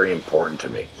very important to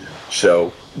me.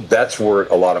 So that's where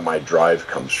a lot of my drive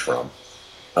comes from.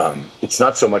 It's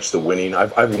not so much the winning.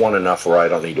 I've won enough where I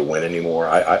don't need to win anymore.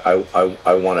 I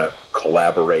want to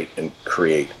collaborate and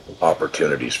create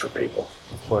opportunities for people.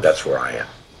 That's where I am.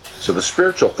 So the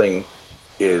spiritual thing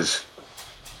is,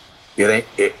 it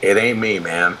ain't me,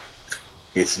 man.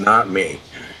 It's not me.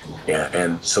 Yeah,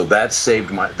 and so that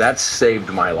saved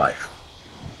my life.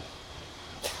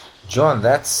 John,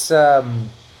 that's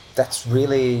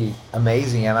really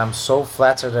amazing, and I'm so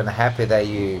flattered and happy that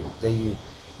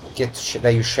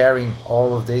you're sharing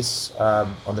all of this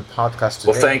on the podcast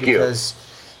today. Well, thank you.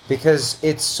 Because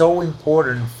it's so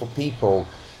important for people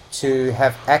to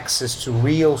have access to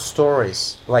real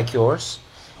stories like yours,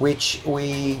 which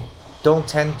we don't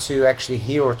tend to actually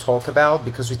hear or talk about,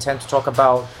 because we tend to talk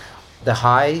about the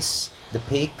highs, the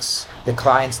peaks, the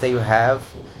clients that you have,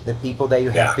 the people that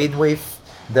you have been with,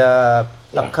 the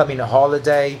upcoming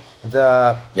holiday,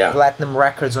 the platinum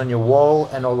records on your wall,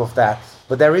 and all of that.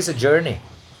 But there is a journey.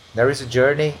 There is a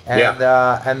journey, and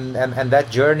that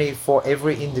journey for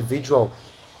every individual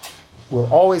will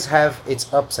always have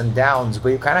its ups and downs. But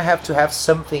you kind of have to have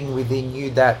something within you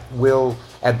that will,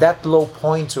 at that low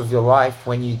point of your life,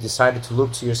 when you decided to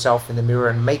look to yourself in the mirror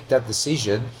and make that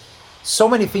decision, so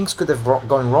many things could have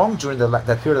gone wrong during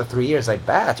that period of 3 years. I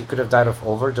bet you could have died of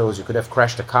overdose, you could have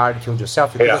crashed a car and killed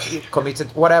yourself, you could have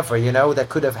committed whatever, that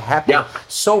could have happened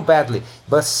so badly.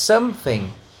 But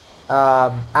something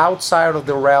outside of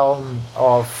the realm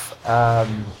of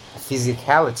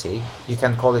physicality, you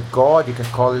can call it God, you can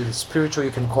call it spiritual, you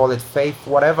can call it faith,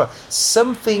 whatever,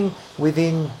 something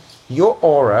within your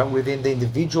aura, within the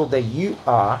individual that you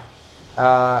are,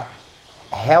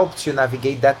 helped you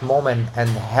navigate that moment and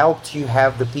helped you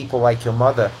have the people like your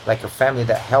mother, like your family,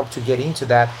 that helped you get into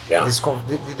that, this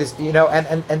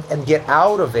and get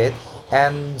out of it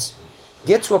and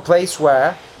get to a place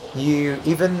where you,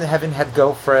 even having had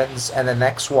girlfriends and an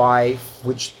ex-wife,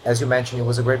 which, as you mentioned,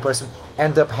 was a great person,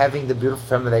 end up having the beautiful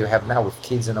family that you have now with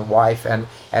kids and a wife, and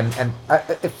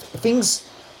things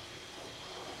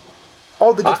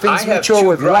all the good things mature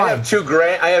with wine. I have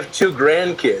two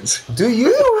grandkids. Do you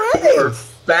really? They're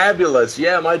fabulous.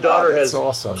 Yeah, my daughter has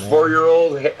awesome,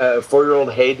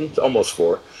 four-year-old Hayden, almost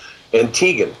 4, and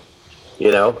Tegan.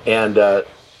 And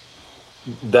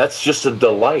that's just a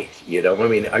delight. I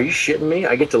mean, are you shitting me?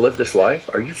 I get to live this life.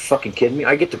 Are you fucking kidding me?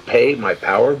 I get to pay my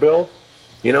power bill.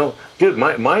 Dude,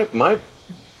 my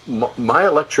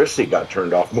electricity got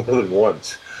turned off more than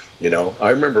once. I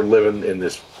remember living in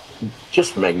this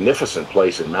just magnificent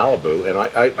place in Malibu, and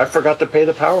I forgot to pay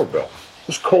the power bill. It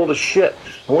was cold as shit.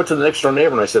 I went to the next door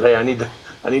neighbor and I said, "Hey, I need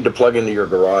to plug into your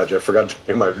garage. I forgot to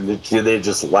pay my." They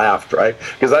just laughed, right?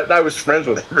 Because I was friends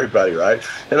with everybody, right?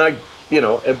 And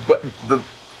you're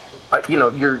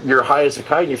high as a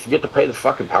kite and you forget to pay the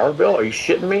fucking power bill. Are you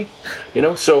shitting me?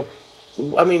 So,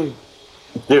 I mean,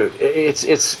 dude,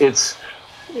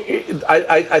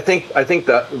 I think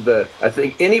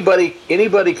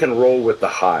anybody can roll with the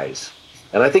highs,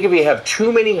 and I think if you have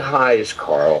too many highs,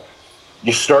 Carl,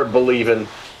 you start believing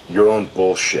your own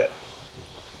bullshit.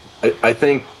 I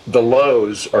think the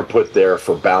lows are put there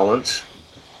for balance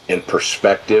and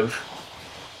perspective,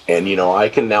 and I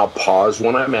can now pause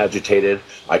when I'm agitated.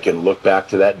 I can look back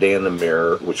to that day in the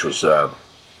mirror, which was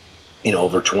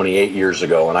over 28 years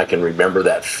ago, and I can remember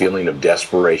that feeling of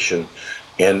desperation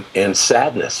and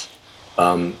sadness,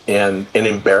 and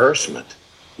embarrassment,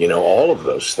 all of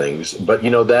those things. But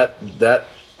that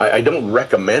I don't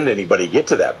recommend anybody get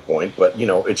to that point. But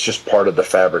it's just part of the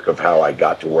fabric of how I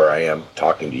got to where I am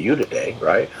talking to you today,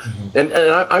 right? Mm-hmm. And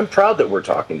I'm proud that we're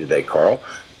talking today, Carl.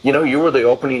 You were the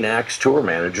opening act's tour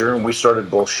manager, and we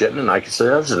started bullshitting, and I could say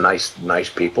that was a nice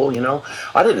people.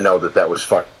 I didn't know that was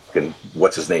fucking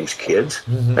what's his name's kids.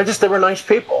 Mm-hmm. They were nice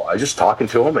people. I was just talking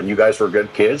to them, and you guys were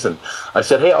good kids. And I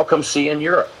said, "Hey, I'll come see you in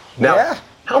Europe." Now,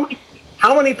 how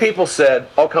many people said,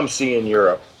 "I'll come see you in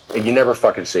Europe," and you never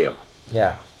fucking see them?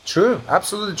 Yeah, true,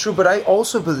 absolutely true. But I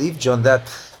also believe, John,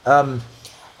 that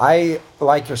I,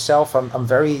 like yourself, I'm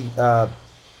very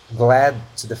glad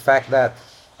to the fact that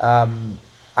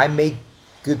I make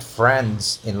good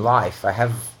friends in life. I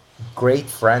have great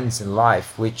friends in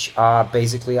life, which are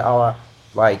basically our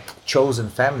chosen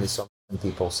family. Some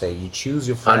people say you choose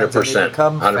your friends 100%,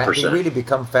 and they really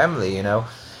become family,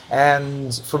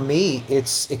 And for me,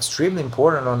 it's extremely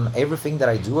important on everything that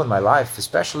I do in my life,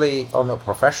 especially on a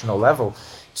professional level,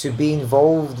 to be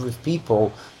involved with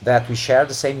people that we share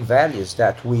the same values,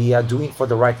 that we are doing for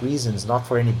the right reasons, not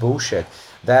for any bullshit.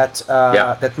 That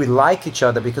we like each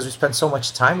other because we spend so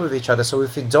much time with each other. So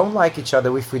if we don't like each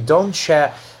other, if we don't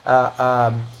share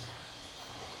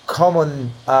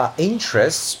common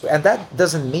interests, and that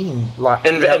doesn't mean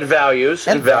values,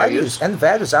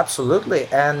 absolutely,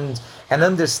 and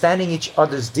understanding each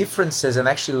other's differences and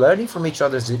actually learning from each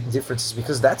other's differences,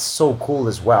 because that's so cool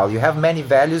as well. You have many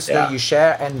values that you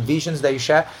share and visions that you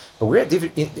share, but we're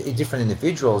different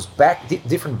individuals,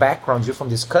 different backgrounds. You're from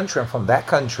this country, I'm from that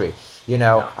country.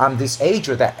 I'm this age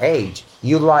or that age.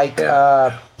 You like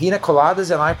pina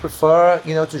coladas, and I prefer,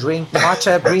 to drink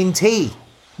matcha green tea.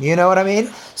 You know what I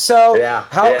mean? So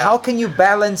how can you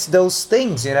balance those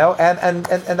things? And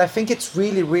I think it's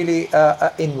really, really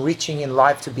enriching in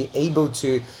life to be able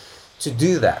to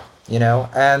do that.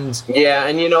 And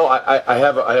I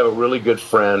have a really good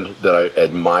friend that I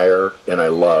admire and I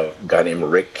love, a guy named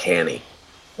Rick Canny.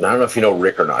 And I don't know if you know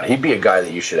Rick or not. He'd be a guy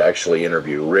that you should actually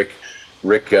interview. Rick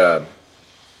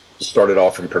started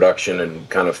off in production and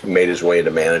kind of made his way into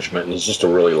management, and he's just a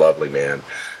really lovely man.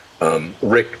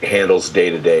 Rick handles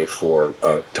day-to-day for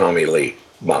Tommy Lee,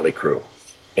 Motley Crue.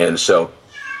 And so,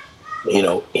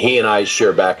 he and I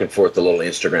share back and forth the little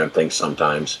Instagram thing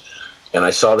sometimes. And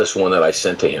I saw this one that I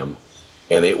sent to him,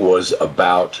 and it was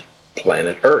about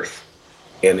planet Earth.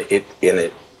 And it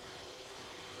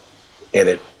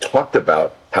talked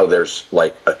about how there's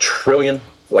 4 trillion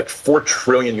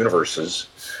universes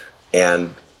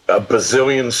and a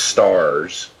bazillion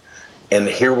stars, and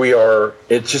here we are.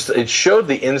 It showed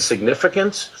the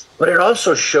insignificance, but it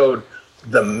also showed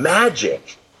the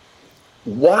magic.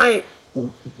 Why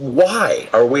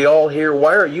are we all here?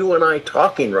 Why are you and I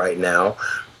talking right now?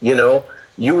 You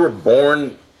were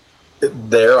born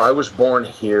there, I was born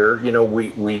here.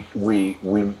 We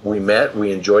met,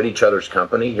 we enjoyed each other's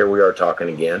company. Here we are talking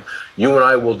again. You and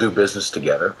I will do business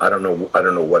together. I don't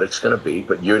know what it's going to be,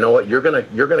 but you know what? You're going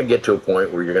to get to a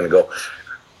point where you're going to go,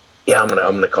 yeah, I'm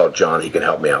going to call John. He can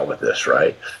help me out with this,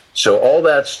 right? So all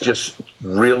that's just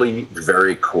really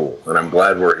very cool, and I'm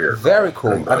glad we're here. Very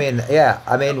cool. I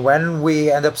mean, when we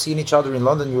end up seeing each other in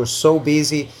London, you were so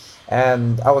busy.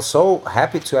 And I was so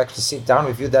happy to actually sit down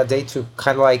with you that day to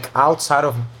kind of outside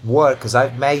of work, because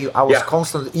I've met you. I was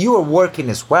constantly, you were working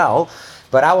as well,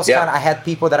 but I had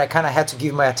people that I kind of had to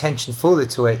give my attention fully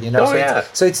to it,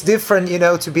 so it's different,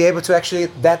 to be able to actually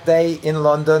that day in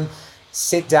London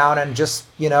sit down and just,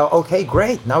 okay,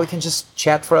 great, now we can just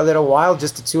chat for a little while,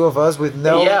 just the two of us with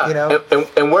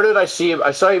and where did I see you?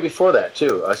 I saw you before that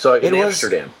too. I saw you in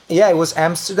Amsterdam. It was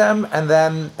Amsterdam, and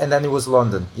then it was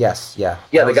London.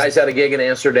 The guys had a gig in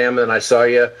Amsterdam, and I saw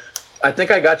you. I think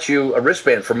I got you a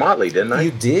wristband for Motley, didn't I?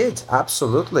 You did,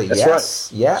 absolutely. That's yes.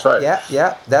 right. Yeah. That's right.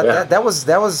 Yeah.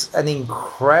 That was an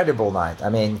incredible night. I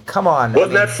mean, come on.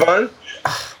 Wasn't that fun?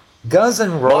 Guns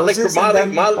N' Roses.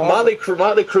 Motley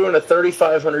Crue in a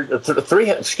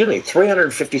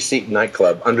 350 seat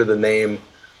nightclub under the name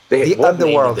The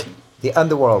Underworld. The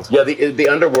Underworld. Yeah, the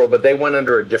Underworld, but they went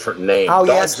under a different name. Oh,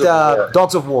 Dogs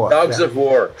of War. Dogs of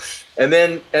War. And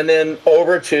then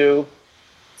over to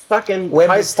fucking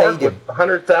Wembley Hyde Park Stadium. with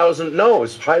 100,000. No, it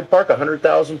was Hyde Park,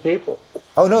 100,000 people.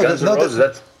 Oh no, Guns N'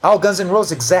 Roses. Guns N'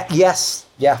 Roses. Exactly. Yes.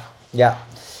 Yeah.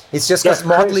 It's just because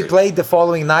Motley played the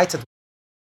following night.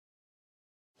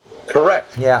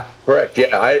 Correct. Yeah. Correct.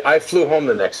 Yeah, I flew home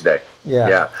the next day.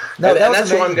 Yeah. No, and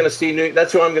that's who I'm going to see.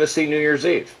 That's who I'm going to see New Year's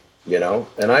Eve.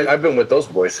 And I've been with those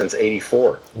boys since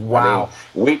 '84. Wow.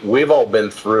 I mean, we've all been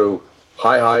through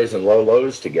high highs and low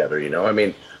lows together. I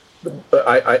mean,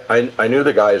 I knew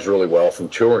the guys really well from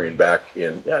touring back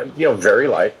in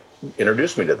Vari-Lite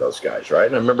introduced me to those guys, right?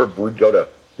 And I remember we'd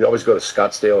always go to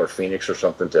Scottsdale or Phoenix or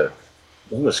something to. I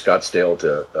think it was Scottsdale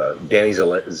to Danny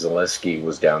Zaleski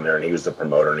was down there, and he was the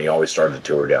promoter, and he always started the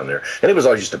tour down there. And it was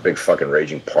always just a big fucking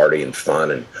raging party and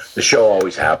fun, and the show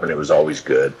always happened. It was always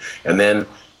good. And then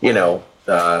the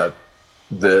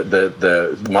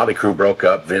Motley Crue broke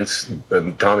up. Vince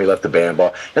and Tommy left the band,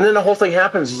 and then the whole thing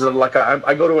happens. Is like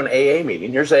I go to an AA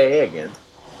meeting. Here's AA again.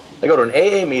 I go to an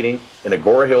AA meeting in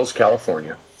Agora Hills,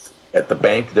 California, at the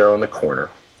bank there on the corner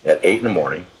at 8 in the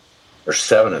morning or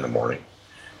 7 in the morning.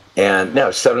 And now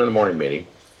it's 7 in the morning meeting,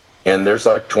 and there's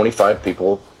like 25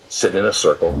 people sitting in a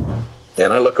circle,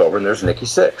 and I look over and there's Nikki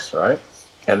Sixx, right?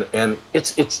 And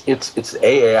it's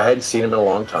AA. I hadn't seen him in a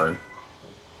long time,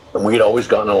 and we'd always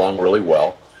gotten along really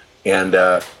well. And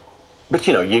but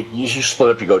you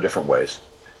split up, you go different ways.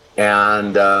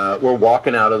 And we're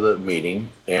walking out of the meeting,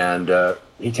 and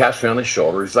he taps me on the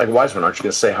shoulder. He's like, "Wiseman, aren't you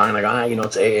going to say hi?" And I go,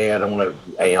 it's AA. I don't want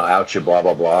to out you, blah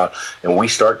blah blah. And we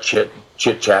start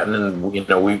chit-chatting, and we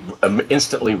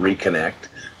instantly reconnect.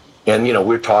 And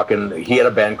we're talking. He had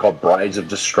a band called Brides of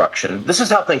Destruction. This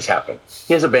is how things happen.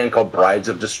 He has a band called Brides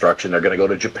of Destruction. They're going to go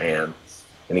to Japan,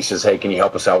 and he says, "Hey, can you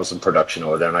help us out with some production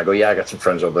over there?" And I go, "Yeah, I got some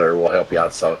friends over there. We'll help you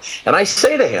out." So, and I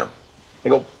say to him, I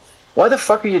go, "Why the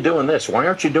fuck are you doing this? Why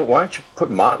aren't you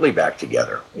putting Motley back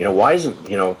together? Why isn't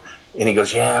And he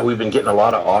goes, "Yeah, we've been getting a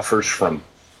lot of offers from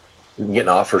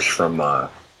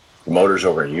promoters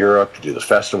over in Europe to do the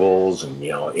festivals, and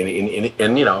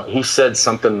he said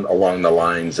something along the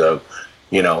lines of,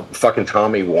 fucking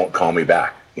Tommy won't call me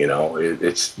back.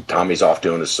 It's Tommy's off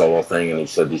doing his solo thing, and he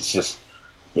said it's just,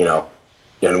 and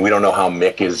we don't know how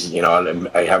Mick is.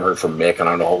 I haven't heard from Mick, and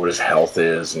I don't know what his health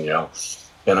is, and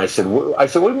And I said,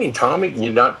 what do you mean, Tommy?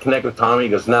 You're not connected with Tommy? He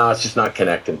goes, no, it's just not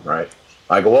connecting, right?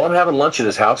 I go, well, I'm having lunch at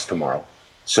his house tomorrow.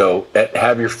 So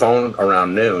have your phone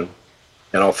around noon,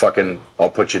 and I'll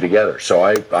put you together. So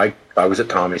I was at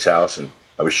Tommy's house, and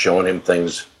I was showing him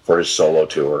things for his solo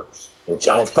tour. And he's,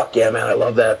 oh, fuck yeah, man, I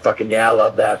love that. Fucking yeah, I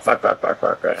love that. Fuck.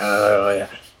 Yeah.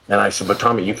 And I said, but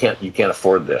Tommy, you can't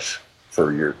afford this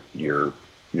for your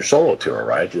solo tour,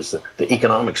 right? Just the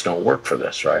economics don't work for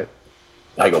this, right?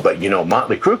 I go, but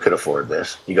Motley Crue could afford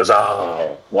this. He goes,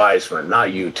 oh, Wiseman,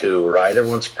 not you too, right?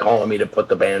 Everyone's calling me to put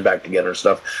the band back together and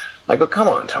stuff. I go, come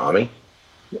on, Tommy.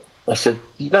 I said,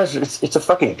 you guys, it's a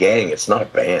fucking gang. It's not a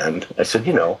band. I said,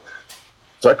 So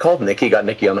I called Nikki, got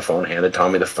Nikki on the phone, handed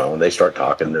Tommy the phone. They start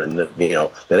talking, and then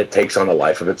it takes on a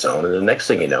life of its own. And the next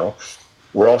thing you know,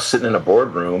 we're all sitting in a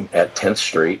boardroom at 10th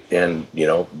Street, and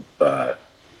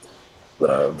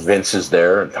Vince is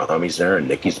there, and Tommy's there, and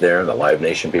Nikki's there, and the Live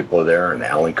Nation people are there, and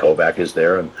Alan Kovac is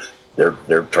there, and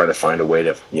they're trying to find a way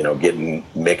to get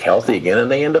Mick healthy again,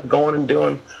 and they end up going and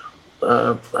doing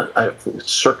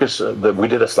circus. We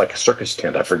did a circus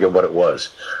tent. I forget what it was.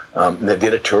 They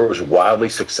did a tour. It was wildly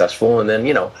successful, and then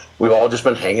we've all just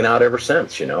been hanging out ever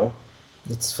since.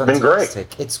 It's fantastic. Been great.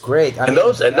 It's great.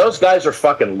 Those guys are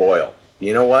fucking loyal.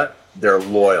 You know what? They're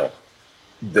loyal.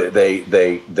 They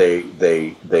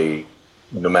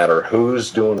no matter who's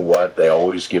doing what, they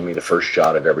always give me the first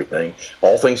shot at everything.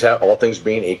 All things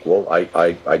being equal,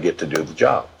 I get to do the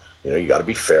job. You got to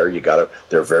be fair.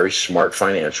 They're very smart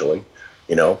financially.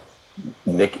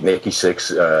 Nikki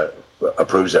Sixx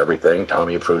approves everything.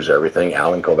 Tommy approves everything.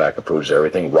 Alan Kovac approves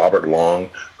everything. Robert Long,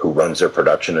 who runs their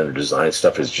production and their design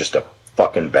stuff, is just a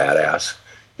fucking badass.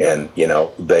 And, you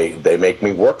know, they make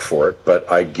me work for it, but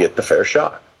I get the fair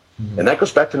shot. Mm-hmm. And that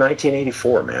goes back to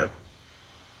 1984, man.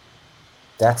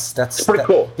 That's pretty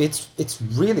cool. It's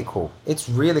really cool. It's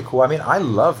really cool. I mean, I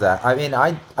love that. I mean,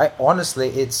 I honestly,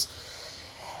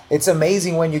 it's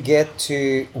amazing when you get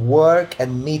to work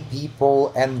and meet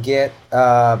people and get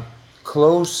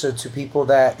closer to people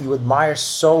that you admire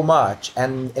so much,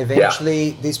 and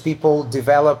eventually these people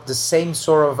develop the same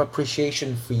sort of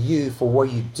appreciation for you for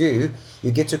what you do.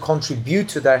 You get to contribute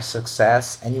to their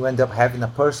success, and you end up having a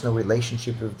personal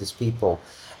relationship with these people.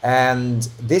 And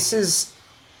this is,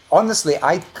 honestly,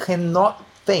 I cannot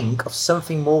think of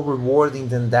something more rewarding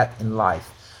than that in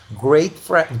life. Great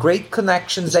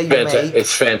connections that you make.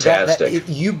 It's fantastic.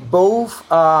 You both,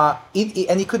 and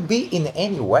it could be in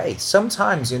any way.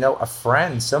 Sometimes, you know, a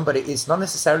friend, somebody, it's not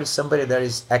necessarily somebody that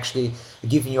is actually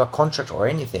giving you a contract or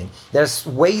anything. There's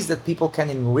ways that people can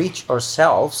enrich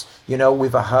ourselves, you know,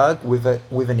 with a hug, with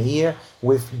an ear,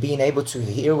 with being able to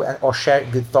hear or share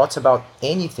good thoughts about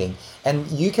anything. And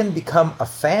you can become a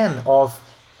fan of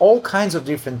all kinds of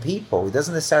different people. It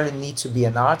doesn't necessarily need to be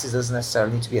an artist. It doesn't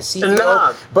necessarily need to be a CEO.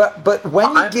 No, but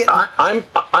when you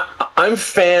I'm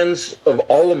fans of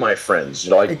all of my friends.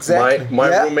 Like exactly. my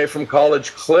roommate from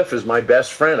college, Cliff, is my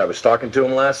best friend. I was talking to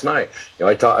him last night. You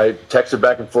know, I texted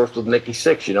back and forth with Nikki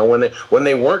Sixx. You know, when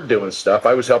they weren't doing stuff,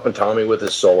 I was helping Tommy with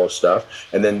his solo stuff,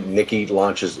 and then Nikki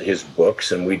launches his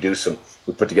books, and we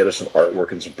put together some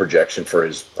artwork and some projection for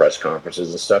his press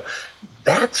conferences and stuff.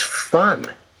 That's fun.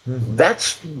 Mm-hmm.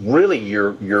 That's really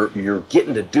you're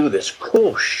getting to do this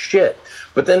cool shit.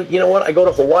 But then, you know what? I go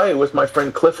to Hawaii with my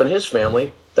friend Cliff and his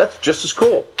family. That's just as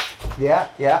cool. Yeah.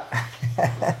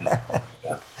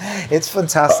 It's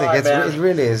fantastic. Right, it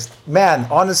really is. Man,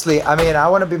 honestly, I mean, I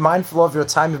want to be mindful of your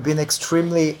time. You've been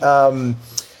extremely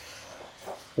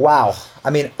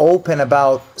open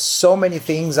about so many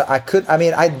things. I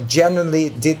genuinely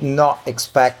did not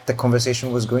expect the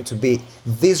conversation was going to be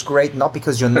this great, not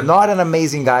because you're not an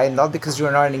amazing guy, not because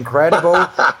you're not an incredible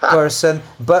person,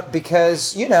 but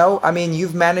because, you know, I mean,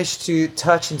 you've managed to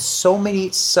touch in so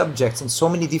many subjects in so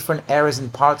many different areas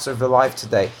and parts of your life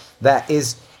today. That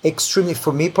is extremely,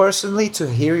 for me personally,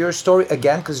 to hear your story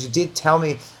again, because you did tell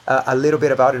me a little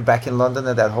bit about it back in London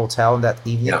at that hotel that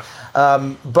evening.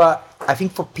 Yeah. But I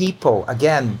think for people,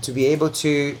 again, to be able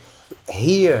to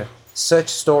hear such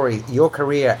story, your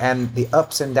career and the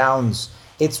ups and downs,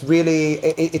 it's really,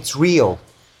 it's real.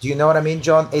 Do you know what I mean,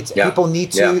 John? People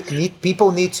need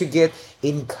to get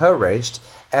encouraged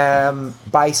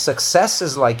by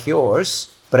successes like yours,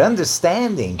 but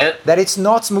understanding that it's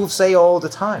not smooth sailing all the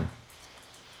time.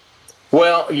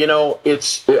 Well, you know,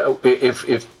 it's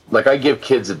if like I give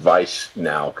kids advice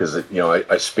now because, you know, I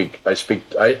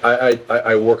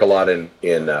work a lot in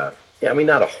I mean,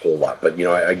 not a whole lot, but, you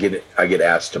know, I get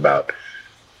asked to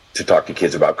talk to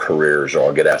kids about careers, or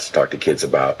I'll get asked to talk to kids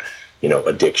about, you know,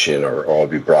 addiction, or I'll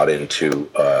be brought into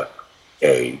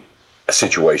a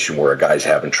situation where a guy's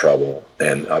having trouble.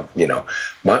 And, you know,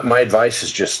 my advice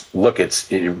is just look,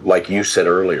 like you said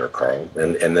earlier, Carl,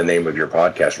 and the name of your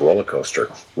podcast, Roller Coaster.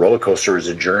 Roller coaster is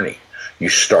a journey. You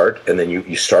start, and then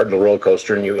you start in the roller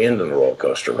coaster and you end in the roller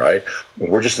coaster, right?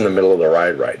 We're just in the middle of the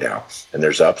ride right now, and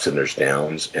there's ups and there's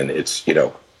downs, and it's, you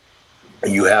know,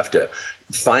 you have to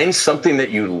find something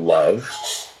that you love,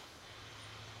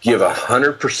 give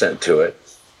 100% to it,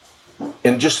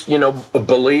 and just, you know,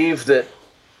 believe that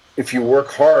if you work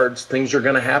hard, things are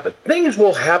going to happen. Things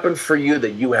will happen for you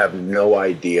that you have no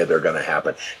idea they're going to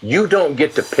happen. You don't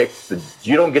get to pick the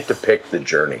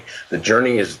journey. The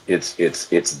journey is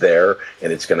it's there,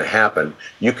 and it's going to happen.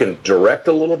 You can direct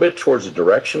a little bit towards a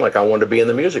direction. Like, I wanted to be in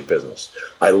the music business.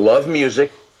 I love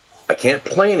music. I can't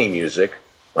play any music.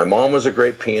 My mom was a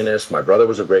great pianist. My brother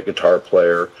was a great guitar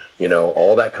player. You know,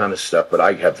 all that kind of stuff. But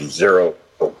I have zero.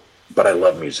 But I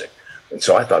love music. And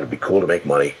so I thought it'd be cool to make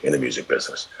money in the music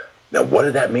business. Now, what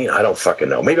did that mean? I don't fucking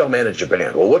know. Maybe I'll manage a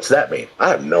band. Well, what's that mean? I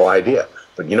have no idea.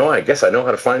 But, you know, I guess I know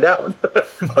how to find out.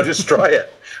 I'll just try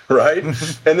it, right?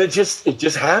 And it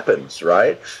just happens,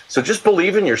 right? So just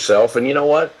believe in yourself. And you know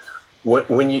what?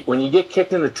 When you get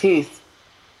kicked in the teeth,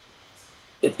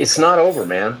 it's not over,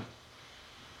 man.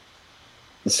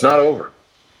 It's not over.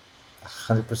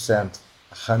 100%.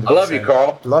 I love you,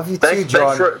 Carl. Love you too,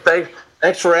 John.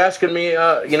 Thanks for asking me.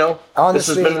 You know,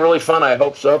 honestly, this has been really fun. I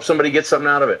hope somebody gets something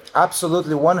out of it.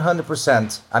 Absolutely,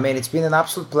 100%. I mean, it's been an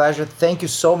absolute pleasure. Thank you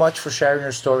so much for sharing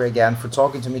your story again, for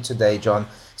talking to me today, John.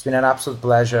 It's been an absolute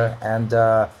pleasure. And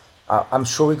I'm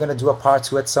sure we're going to do a part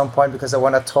 2 at some point because I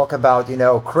want to talk about,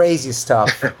 crazy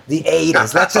stuff. The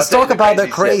 80s. Let's just talk about the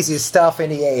crazy stuff in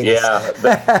the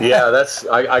 80s. Yeah.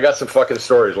 I got some fucking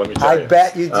stories, let me tell you. I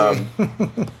bet you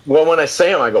do. Well, when I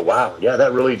say them, I go, wow, yeah,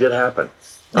 that really did happen.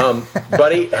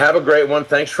 Buddy, have a great one.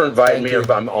 Thanks for inviting me.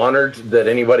 I'm honored that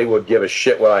anybody would give a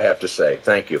shit what I have to say.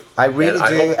 Thank you. I really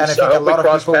do, and I think a lot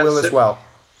of people will as well.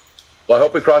 Well, I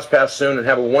hope we cross paths soon and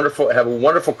have a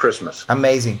wonderful Christmas.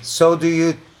 Amazing. So do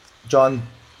you, John.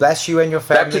 Bless you and your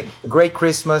family. Great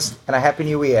Christmas and a Happy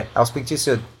New Year. I'll speak to you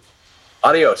soon.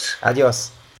 Adios.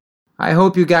 Adios. I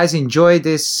hope you guys enjoyed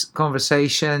this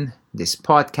conversation, this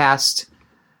podcast,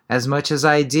 as much as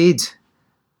I did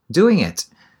doing it.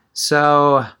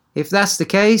 So if that's the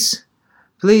case,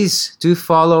 please do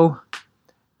follow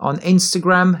on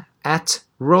Instagram at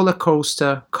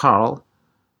rollercoastercarl,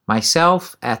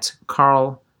 myself at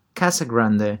Carl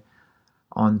Casagrande,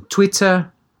 on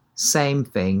Twitter, same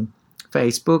thing,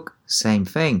 Facebook, same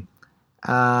thing.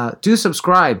 Do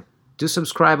subscribe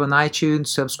on iTunes,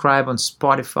 subscribe on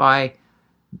Spotify.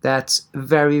 That's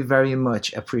very, very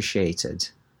much appreciated.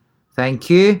 Thank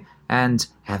you and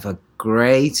have a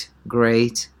great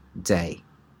day.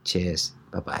 Cheers.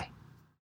 Bye-bye.